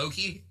 versions of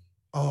Loki?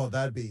 Oh,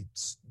 that'd be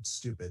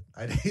stupid.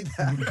 I'd hate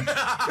that.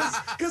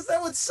 Because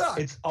that would suck.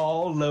 It's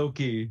all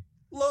Loki.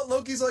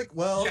 Loki's like,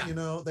 well,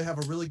 they have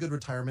a really good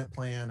retirement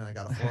plan, and I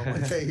got a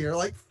 401k here.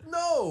 Like,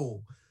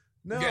 no.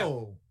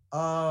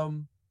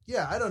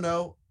 I don't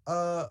know.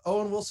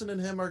 Owen Wilson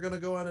and him are gonna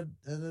go on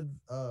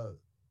a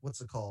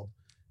what's it called?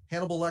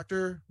 Hannibal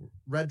Lecter,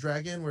 Red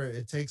Dragon, where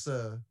it takes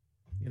or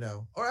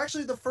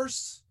actually the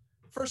first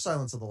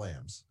Silence of the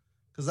Lambs,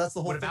 because that's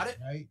the whole. What about it?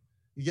 Right?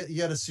 You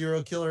get a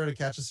serial killer to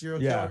catch a serial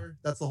killer.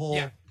 That's the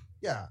whole.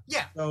 Yeah.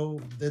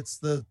 So it's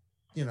the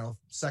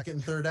second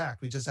and third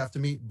act. We just have to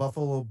meet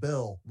Buffalo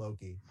Bill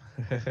Loki.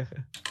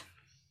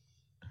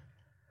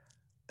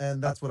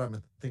 And that's what I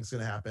think is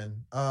going to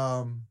happen.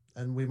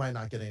 And we might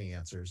not get any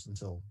answers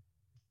until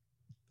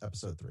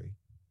episode 3.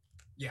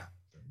 Yeah.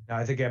 No,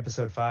 I think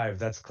episode 5,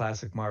 that's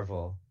classic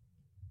Marvel.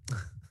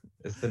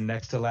 It's the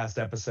next to last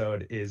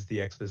episode is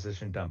the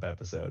exposition dump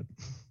episode.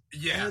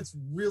 And it's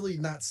really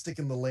not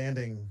sticking the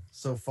landing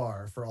so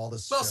far for all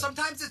this. Well,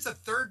 sometimes it's a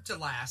third to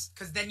last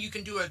because then you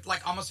can do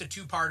almost a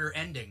two-parter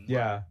ending.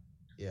 Yeah.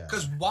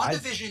 Because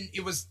WandaVision,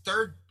 it was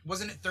third.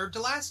 Wasn't it third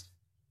to last?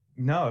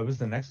 No, it was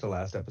the next to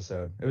last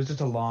episode. It was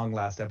just a long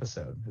last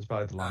episode. It was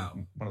probably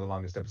one of the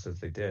longest episodes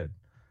they did.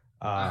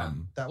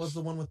 That was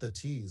the one with the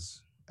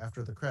tease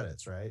after the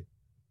credits, right?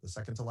 The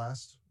second to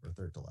last or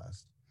third to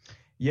last?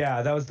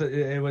 Yeah, that was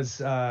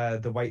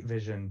the White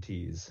Vision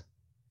tease.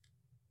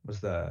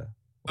 Was the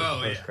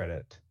first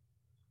credit.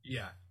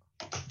 Yeah.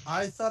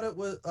 I thought it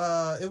was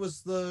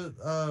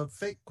the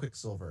fake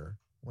Quicksilver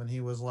when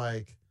he was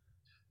like,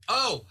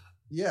 oh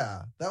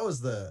yeah, that was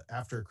the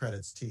after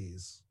credits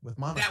tease with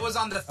Monica. That was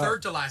on the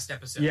third to last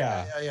episode.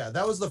 Yeah.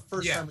 That was the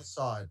first time we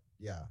saw it.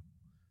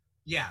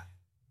 Yeah.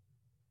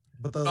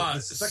 But the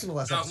second to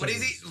last episode. What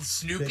is he?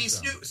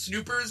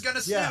 Snooper is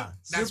gonna snoop. Yeah,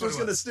 Snooper's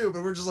gonna snoop,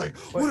 and we're just like,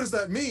 what does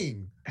that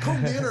mean?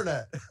 Comb the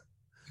internet.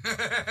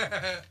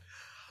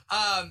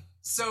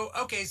 So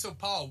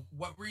Paul,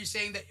 what were you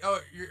saying that?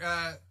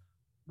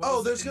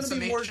 There's gonna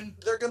be more.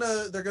 They're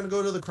gonna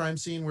go to the crime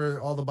scene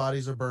where all the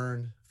bodies are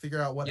burned. Figure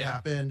out what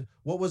happened.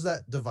 What was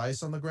that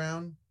device on the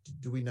ground?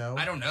 Do we know?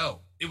 I don't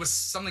know. It was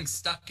something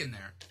stuck in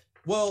there.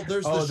 Well,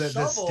 there's the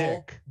shovel,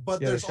 stick.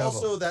 But there's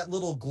also that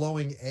little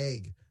glowing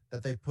egg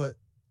that they put.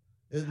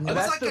 It was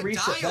like the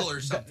reset. Dial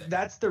or something.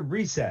 That's the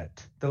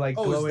reset. The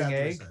glowing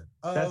egg.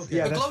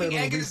 The glowing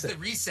egg is the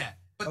reset.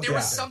 But there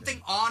was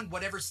something on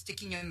whatever's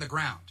sticking in the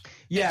ground.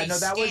 Yeah, no,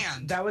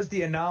 that was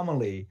the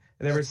anomaly.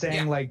 They were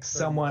saying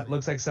someone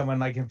looks like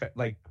someone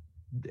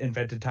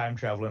invented time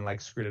travel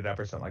and screwed it up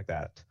or something like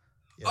that.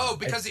 Yeah.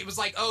 Because it was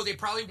they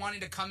probably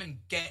wanted to come and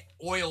get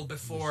oil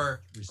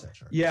before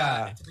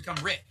to become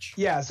rich.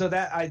 Yeah, so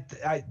that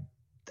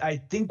I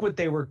think what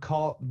they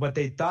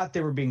thought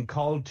they were being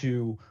called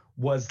to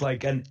was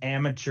an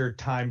amateur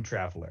time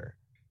traveler.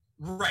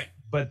 Right.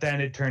 But then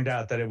it turned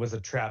out that it was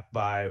a trap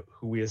by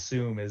who we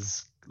assume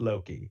is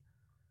Loki.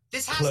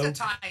 This has to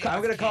tie.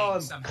 I'm going to call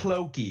him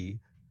Clokey.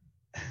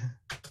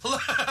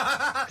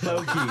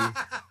 Clokey.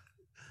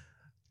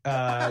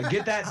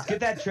 Get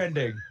that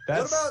trending.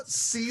 What about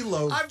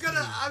CeeLo? I'm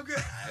gonna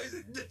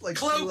like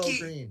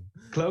Clokey.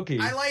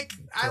 Clokey. I like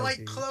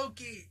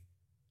Clokey.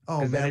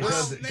 Oh man,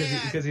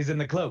 because he's in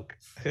the cloak.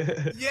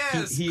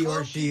 Yes, he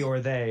or she or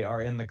they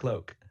are in the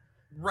cloak.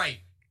 Right.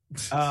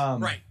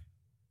 Right.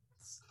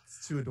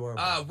 It's too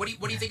adorable. What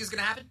do you think is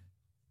gonna happen,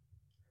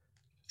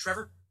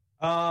 Trevor?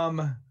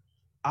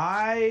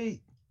 I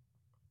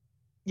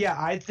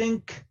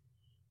think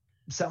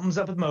something's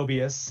up with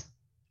Mobius.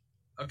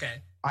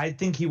 Okay. I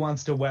think he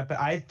wants to weapon.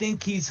 I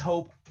think he's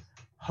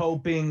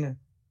hoping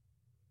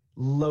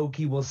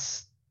Loki will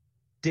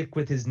stick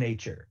with his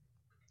nature.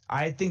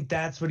 I think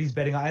that's what he's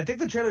betting on. I think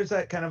the trailers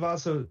kind of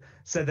also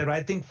said that.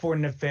 I think for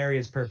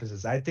nefarious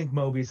purposes. I think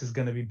Mobius is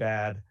going to be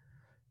bad.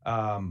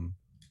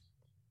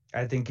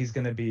 I think he's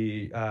going to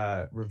be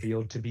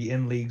revealed to be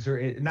in leagues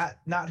or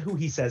not who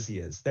he says he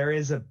is.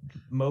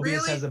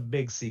 Mobius has a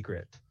big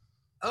secret.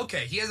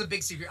 Okay, he has a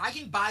big secret. I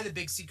can buy the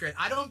big secret.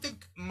 I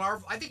think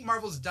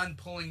Marvel's done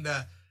pulling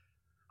the,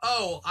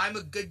 I'm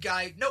a good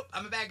guy. Nope,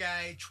 I'm a bad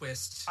guy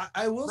twist.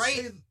 I will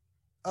say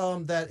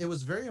that it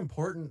was very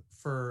important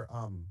for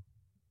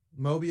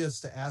Mobius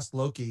to ask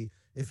Loki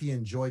if he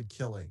enjoyed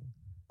killing,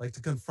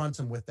 to confront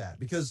him with that.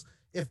 Because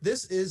if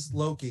this is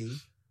Loki,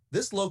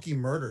 this Loki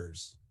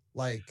murders,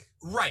 right,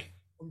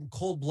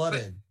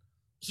 cold-blooded. But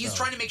he's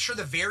trying to make sure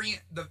the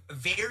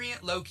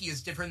variant Loki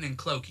is different than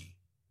Clokey,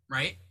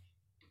 right?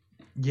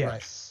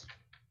 Yes.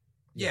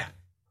 Right.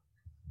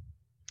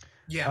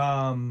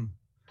 Yeah.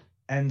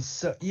 And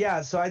so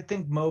I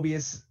think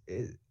Mobius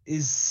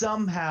is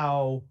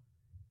somehow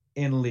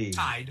in league.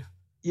 Tied.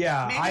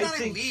 Yeah, maybe I not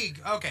think in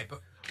league. Okay,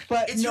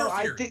 but it's no,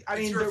 your theory.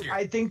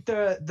 I think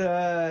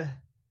the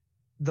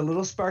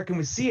little spark, and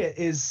we see it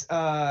is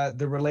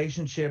the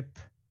relationship,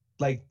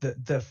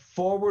 the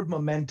forward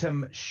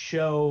momentum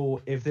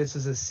show. If this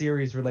is a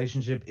series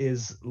relationship,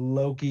 is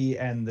Loki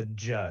and the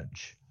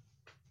Judge.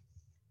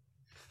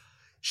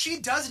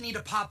 She does need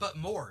to pop up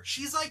more.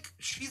 She's an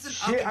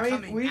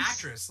up-and-coming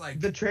actress.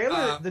 The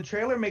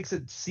trailer makes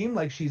it seem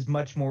like she's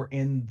much more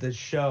in the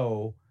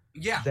show.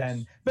 Yeah.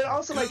 But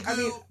also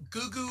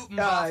Gugu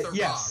Mbatha-Raw,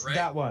 yes, right?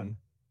 that one.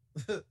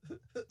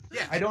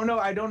 Yeah. I don't know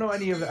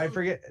any of. I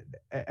forget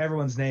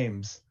everyone's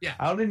names. Yeah.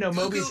 I only know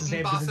Mobius'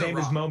 name because his name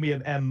is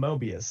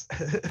Mobius.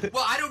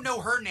 Well, I don't know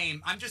her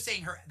name. I'm just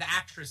saying the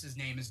actress's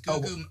name is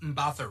Gugu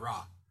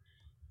Mbatha-Raw.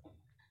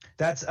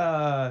 That's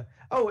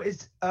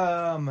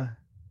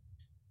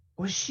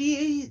was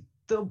she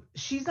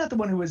she's not the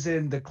one who was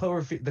in the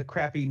Cloverfield, the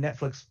crappy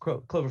Netflix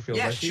Cloverfield?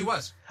 Yeah, was she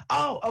was.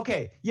 Oh,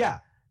 okay. Yeah.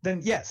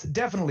 Then yes,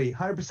 definitely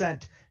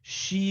 100%.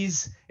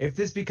 If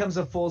this becomes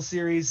a full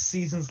series,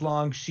 seasons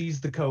long, she's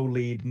the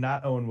co-lead,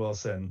 not Owen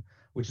Wilson,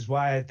 which is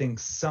why I think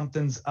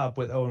something's up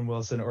with Owen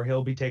Wilson, or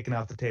he'll be taken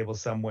off the table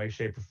some way,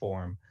 shape, or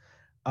form.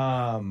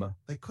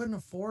 They couldn't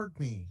afford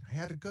me. I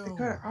had to go.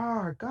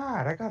 Oh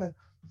God, I gotta.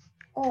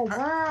 Oh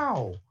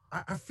wow.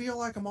 I feel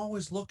like I'm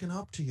always looking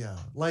up to you.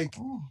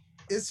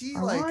 Is he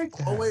I like like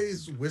that.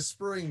 always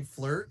whispering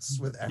flirts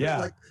with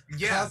everyone,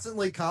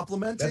 constantly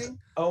complimenting?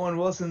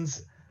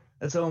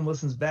 That's Owen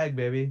Wilson's bag,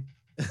 baby.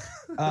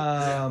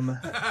 Ow!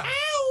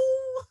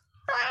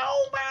 Ow!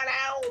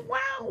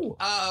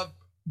 Wow!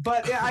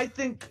 But yeah, I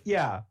think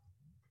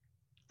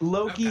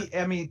Loki. Okay.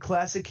 I mean,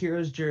 classic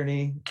hero's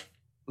journey.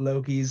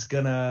 Loki's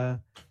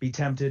gonna be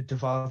tempted to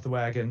fall off the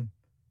wagon,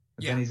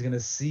 but then he's gonna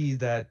see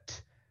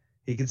that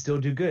he can still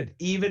do good,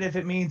 even if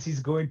it means he's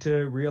going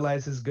to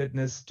realize his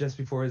goodness just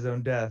before his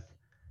own death.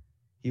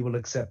 He will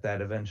accept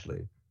that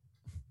eventually.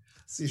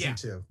 Season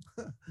 2.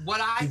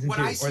 What I see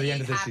or the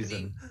end of the happening.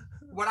 Season.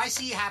 What I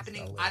see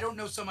happening, I don't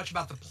know so much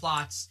about the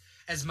plots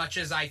as much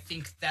as I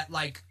think that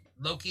like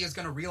Loki is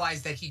going to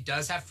realize that he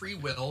does have free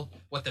will,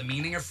 what the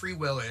meaning of free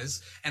will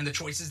is, and the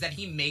choices that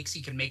he makes,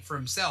 he can make for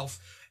himself,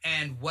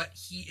 and what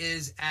he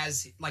is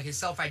as like his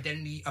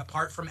self-identity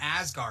apart from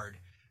Asgard,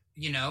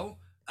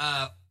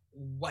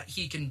 what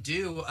he can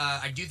do.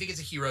 I do think it's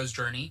a hero's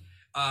journey.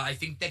 I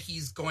think that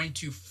he's going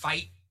to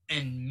fight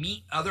and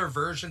meet other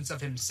versions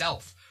of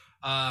himself,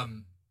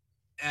 and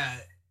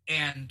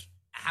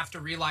have to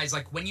realize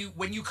like when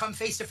you come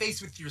face to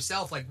face with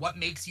yourself, like what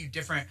makes you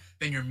different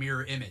than your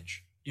mirror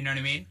image. You know what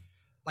I mean?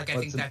 Like I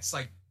think that's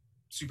like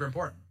super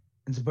important.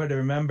 It's important to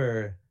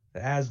remember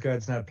that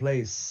Asgard's not a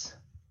place;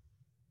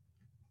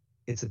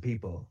 it's a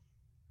people.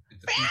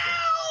 It's a people.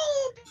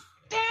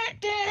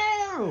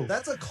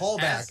 That's a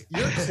callback.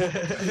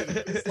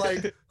 It's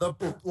like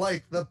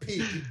the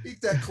peak. You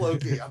peaked at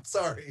Cloaky. I'm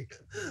sorry.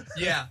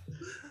 Yeah.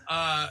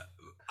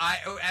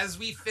 As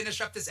we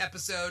finish up this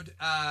episode,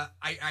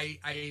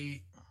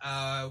 I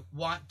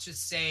want to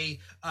say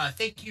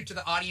thank you to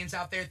the audience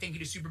out there. Thank you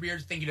to Super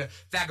Beards. Thank you to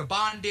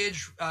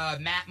Vagabondage,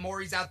 Matt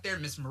Morey's out there,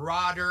 Miss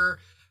Marauder,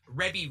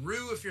 Rebby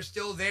Roo, if you're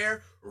still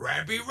there.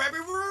 Rebby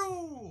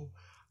Roo!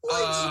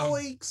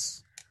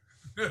 Oinks!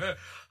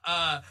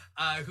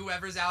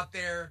 Whoever's out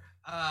there,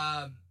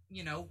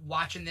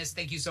 watching this,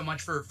 thank you so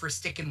much for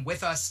sticking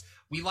with us.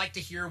 We like to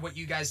hear what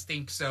you guys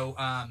think. So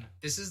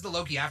this is the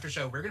Loki After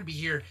Show. We're going to be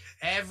here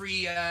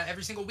every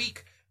single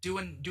week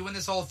doing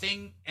this whole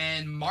thing.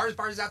 And Mars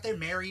Bars is out there.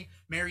 Mary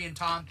and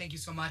Tom, thank you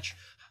so much.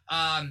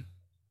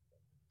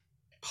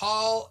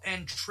 Paul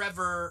and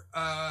Trevor,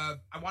 I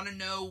want to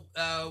know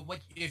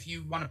what if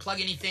you want to plug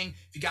anything,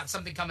 if you got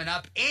something coming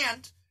up.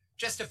 And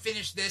just to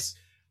finish this,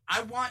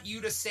 I want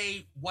you to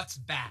say what's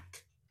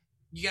back.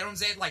 You get what I'm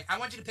saying? Like, I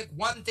want you to pick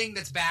one thing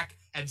that's back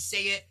and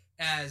say it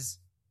as,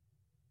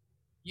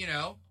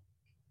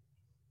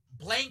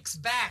 blank's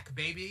back,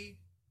 baby.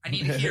 I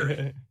need to hear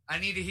it. I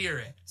need to hear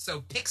it.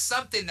 So pick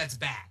something that's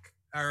back.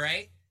 All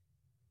right.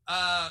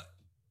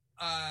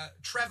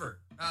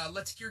 Trevor,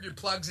 let's hear your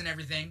plugs and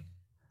everything.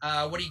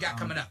 What do you got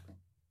coming up?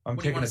 I'm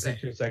taking a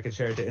picture so I can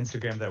share it to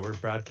Instagram that we're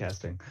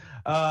broadcasting.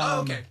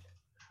 Okay.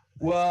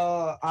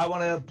 Well, I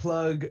want to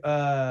plug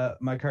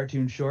my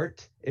cartoon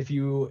short. If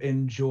you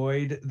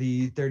enjoyed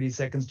the 30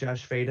 seconds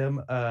Josh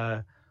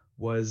Fadem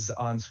was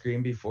on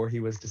screen before he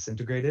was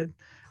disintegrated,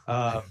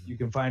 you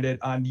can find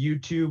it on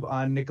YouTube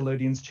on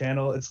Nickelodeon's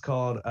channel. It's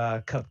called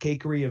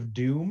Cupcakery of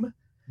Doom.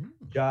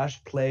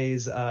 Josh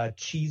plays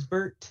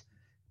Cheesebert,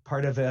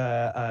 part of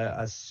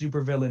a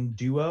supervillain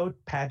duo,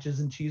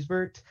 Patches and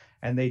Cheesebert,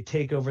 and they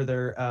take over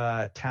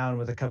their town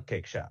with a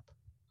cupcake shop.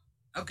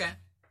 Okay.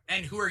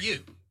 And who are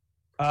you?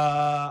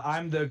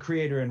 I'm the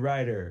creator and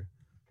writer.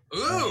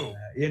 Ooh.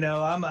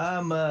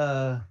 I'm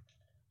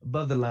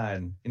above the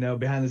line,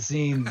 behind the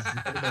scenes.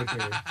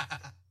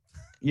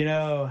 You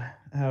know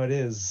how it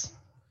is.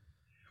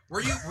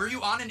 Were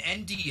you on an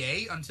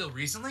NDA until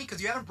recently?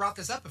 Because you haven't brought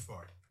this up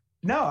before.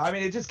 No, I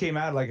mean it just came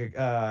out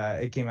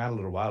it came out a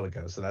little while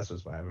ago, so that's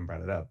why I haven't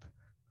brought it up.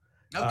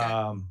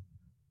 Okay.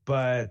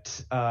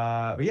 But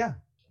yeah.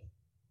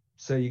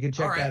 So you can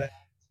check that out.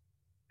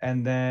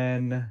 And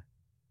then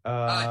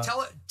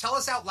tell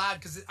us out loud,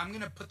 because I'm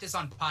gonna put this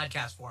on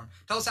podcast form.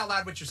 Tell us out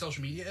loud what your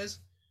social media is.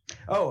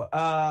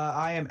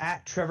 I am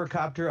at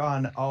TrevorCopter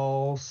on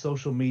all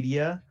social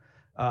media,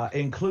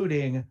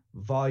 including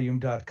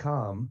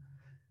volume.com.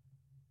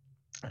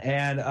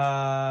 And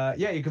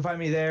you can find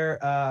me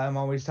there. I'm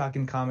always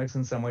talking comics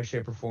in some way,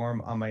 shape, or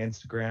form on my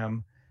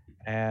Instagram.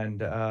 And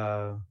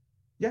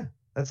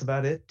that's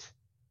about it.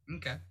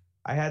 Okay.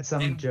 I had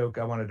some joke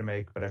I wanted to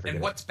make, but I forget.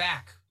 And what's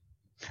back?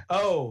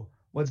 Oh,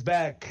 what's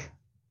back?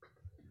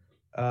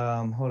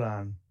 Hold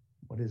on.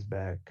 What is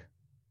back?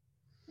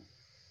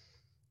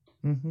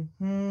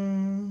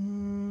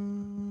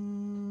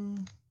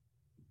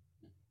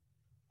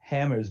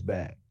 Hammer's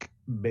back,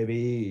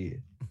 baby.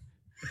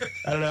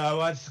 I don't know. I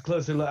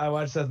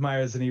watched Seth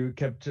Meyers, and he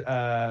kept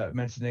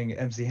mentioning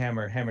MC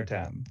Hammer, Hammer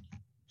Time.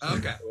 So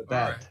okay. With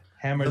that, right.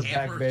 Hammer's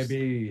back,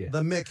 baby.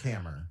 The Mick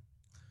Hammer.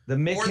 The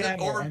Mick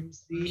Hammer. Or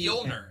MC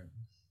Mjolnir.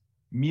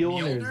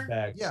 Mjolnir's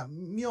back. Yeah,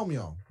 meow.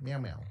 Meow.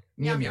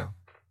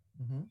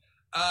 Mm-hmm.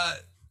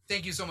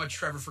 Thank you so much,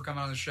 Trevor, for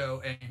coming on the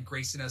show and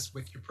gracing us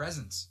with your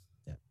presence.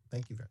 Yeah,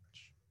 thank you very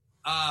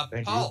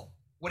much. Paul,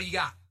 what do you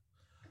got?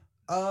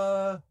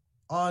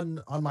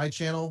 On my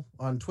channel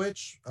on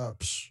Twitch,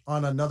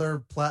 on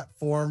another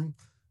platform,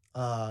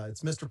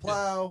 It's Mr.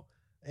 Plow,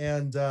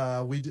 and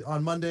we do,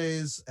 on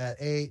Mondays at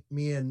 8.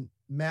 Me and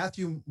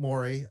Matthew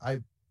Morey.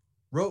 I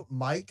wrote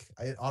Mike.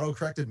 I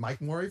auto-corrected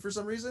Mike Morey for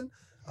some reason.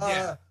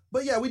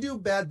 But yeah, we do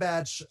Bad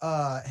Batch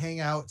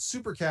hangout,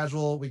 super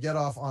casual. We get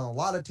off on a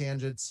lot of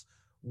tangents,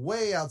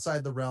 way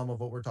outside the realm of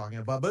what we're talking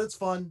about, but it's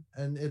fun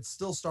and it's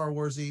still Star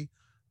Warsy.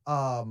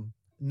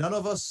 None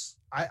of us,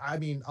 I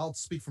mean, I'll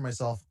speak for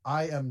myself.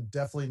 I am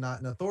definitely not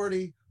an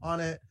authority on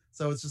it,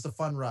 so it's just a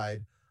fun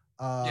ride.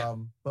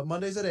 But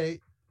Mondays at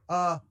 8.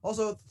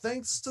 Also,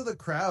 thanks to the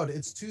crowd.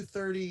 It's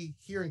 2:30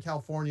 here in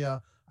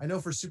California. I know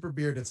for Super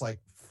Beard, it's like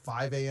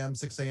 5 a.m.,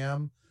 6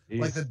 a.m.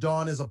 Like the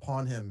dawn is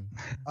upon him.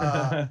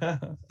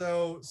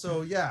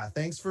 So yeah,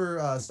 thanks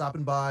for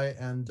stopping by.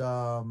 And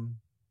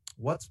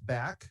what's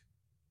back?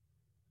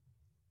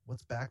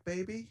 What's back,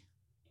 baby?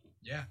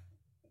 Yeah.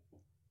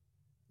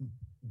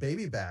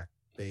 Baby back,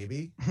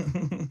 baby.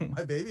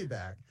 My baby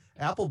back.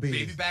 Applebee's.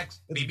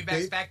 Baby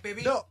back's back,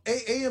 baby? No,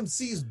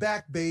 AMC's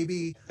back,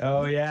 baby.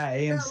 Oh, yeah,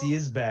 AMC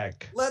is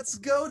back. Let's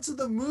go to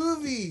the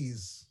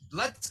movies.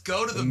 Let's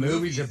go to the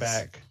movies are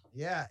back.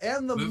 Yeah,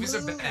 and the movies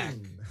are back.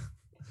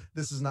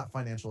 This is not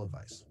financial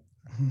advice.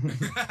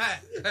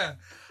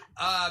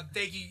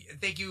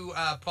 Thank you,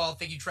 Paul.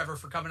 Thank you, Trevor,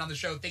 for coming on the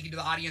show. Thank you to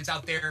the audience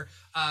out there.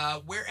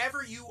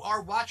 Wherever you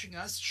are watching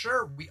us,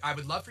 sure, I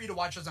would love for you to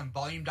watch us on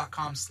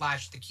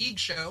volume.com/The Keeg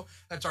Show.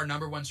 That's our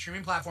 #1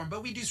 streaming platform,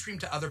 but we do stream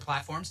to other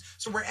platforms.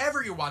 So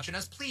wherever you're watching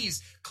us,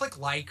 please click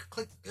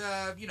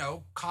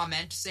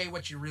comment, say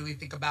what you really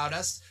think about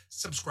us,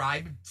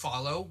 subscribe,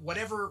 follow,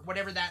 whatever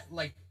that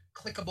like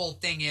clickable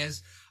thing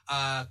is.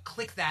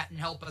 Click that and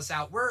help us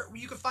out.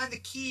 You can find The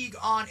Keeg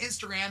on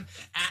Instagram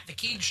at The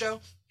Keeg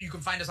Show. You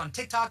can find us on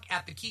TikTok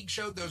at The Keeg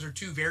Show. Those are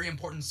 2 very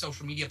important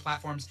social media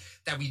platforms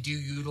that we do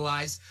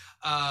utilize.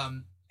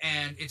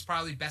 And it's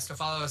probably best to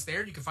follow us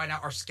there. You can find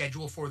out our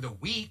schedule for the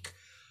week.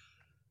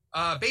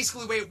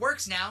 Basically, the way it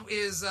works now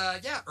is,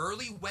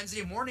 early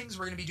Wednesday mornings,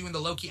 we're going to be doing the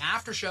Loki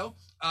Aftershow.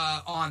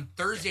 On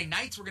Thursday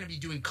nights, we're going to be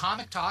doing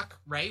Comic Talk,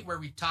 right, where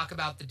we talk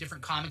about the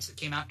different comics that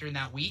came out during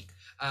that week.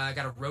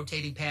 Got a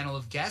rotating panel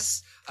of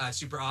guests.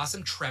 Super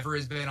awesome. Trevor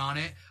has been on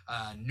it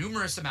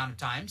numerous amount of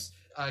times.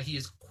 He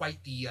is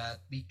quite the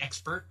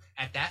expert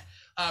at that.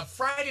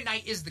 Friday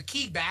night is the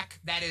Keeg Back.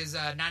 That is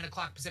 9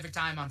 o'clock Pacific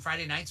time on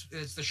Friday nights.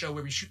 It's the show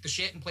where we shoot the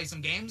shit and play some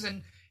games,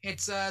 and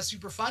it's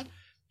super fun.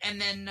 And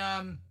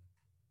then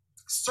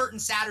certain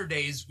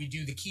Saturdays we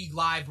do the Keeg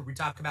Live, where we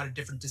talk about a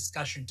different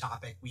discussion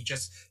topic. We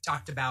just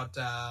talked about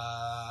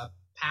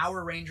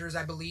Power Rangers,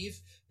 I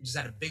believe. We just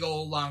had a big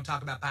old long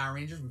talk about Power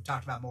Rangers. We've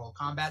talked about Mortal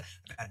Kombat.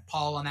 I've had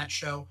Paul on that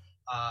show.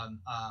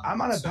 I'm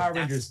on a Power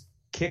Rangers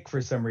kick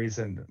for some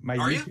reason. My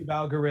YouTube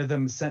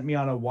algorithm sent me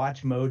on a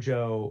Watch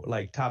Mojo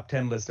like top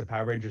 10 list of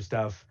Power Ranger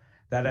stuff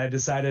that I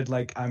decided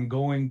like I'm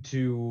going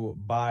to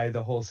buy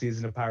the whole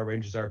season of Power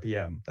Rangers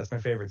RPM. That's my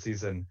favorite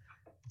season.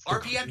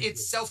 RPM,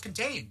 it's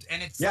self-contained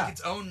and it's like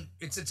its own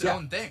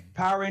thing.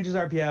 Power Rangers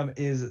RPM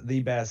is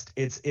the best.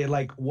 It's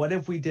like, what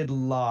if we did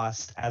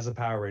Lost as a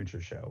Power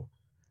Ranger show?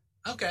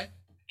 Okay.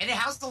 And it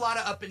has a lot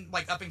of up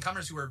and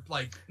comers who are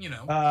like,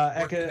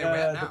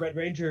 the Red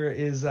Ranger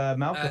is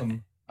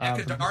Malcolm from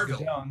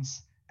Darville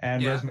Jones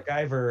and Rose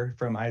McIver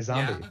from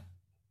iZombie. Yeah.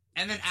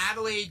 And then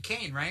Adelaide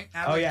Kane, right?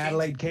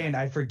 Adelaide Kane.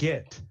 I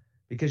forget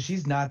because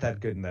she's not that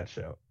good in that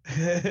show.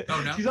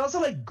 Oh no. She's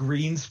also like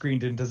green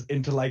screened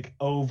into like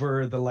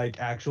over the like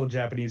actual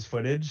Japanese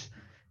footage.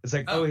 It's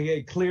like,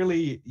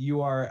 clearly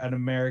you are an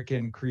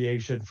American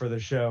creation for the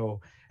show,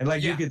 and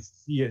like you could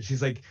see it.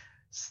 She's like,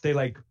 they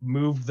like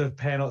moved the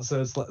panel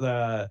so it's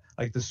the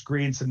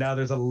screen, so now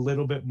there's a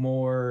little bit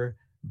more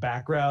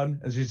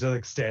background, and she's just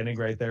like standing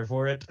right there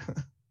for it.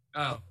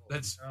 I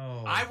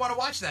want to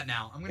watch that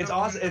now. It's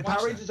awesome.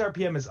 Power Rangers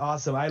RPM is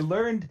awesome. I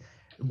learned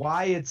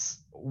why it's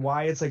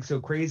like so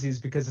crazy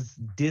is because it's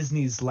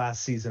Disney's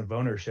last season of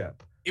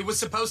ownership. It was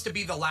supposed to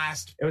be the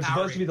last. It was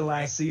supposed to be the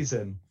last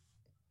season.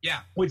 Yeah,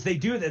 which they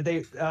do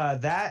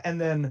that and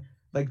then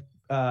like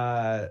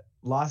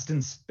Lost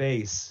in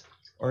Space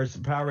or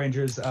Power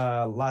Rangers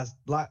I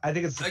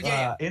think it's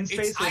in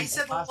space. I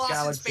said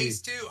Lost in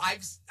Space too.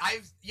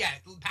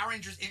 Power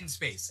Rangers in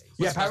Space.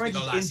 Power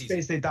Rangers in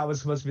Space they thought was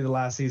supposed to be the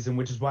last season,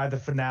 which is why the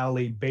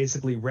finale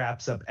basically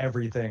wraps up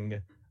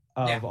everything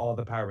of all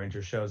the Power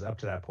Rangers shows up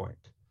to that point.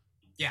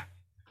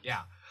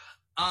 Yeah.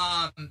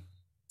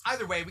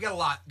 Either way, we got a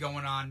lot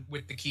going on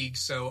with the Keeg,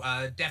 so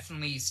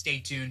definitely stay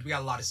tuned. We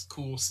got a lot of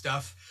cool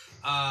stuff.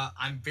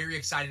 I'm very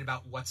excited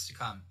about what's to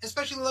come,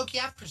 especially the Loki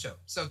Aftershow.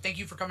 So thank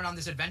you for coming on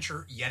this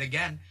adventure yet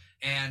again,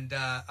 and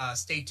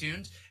stay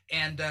tuned.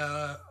 And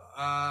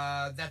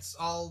that's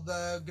all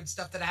the good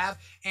stuff that I have.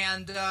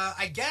 And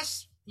I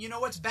guess, you know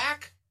what's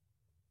back?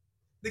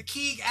 The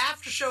Keeg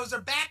Aftershows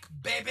are back,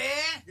 baby!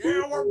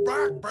 Yeah, we're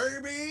back,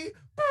 baby!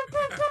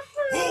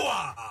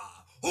 Hooah!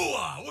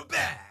 Hooah! We're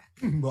back!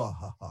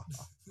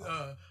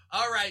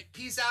 All right.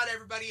 Peace out,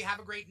 everybody. Have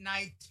a great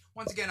night.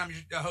 Once again, I'm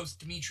your host,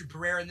 Dimithri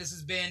Perera, and this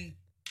has been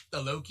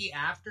the Loki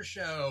After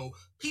Show.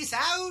 Peace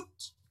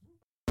out.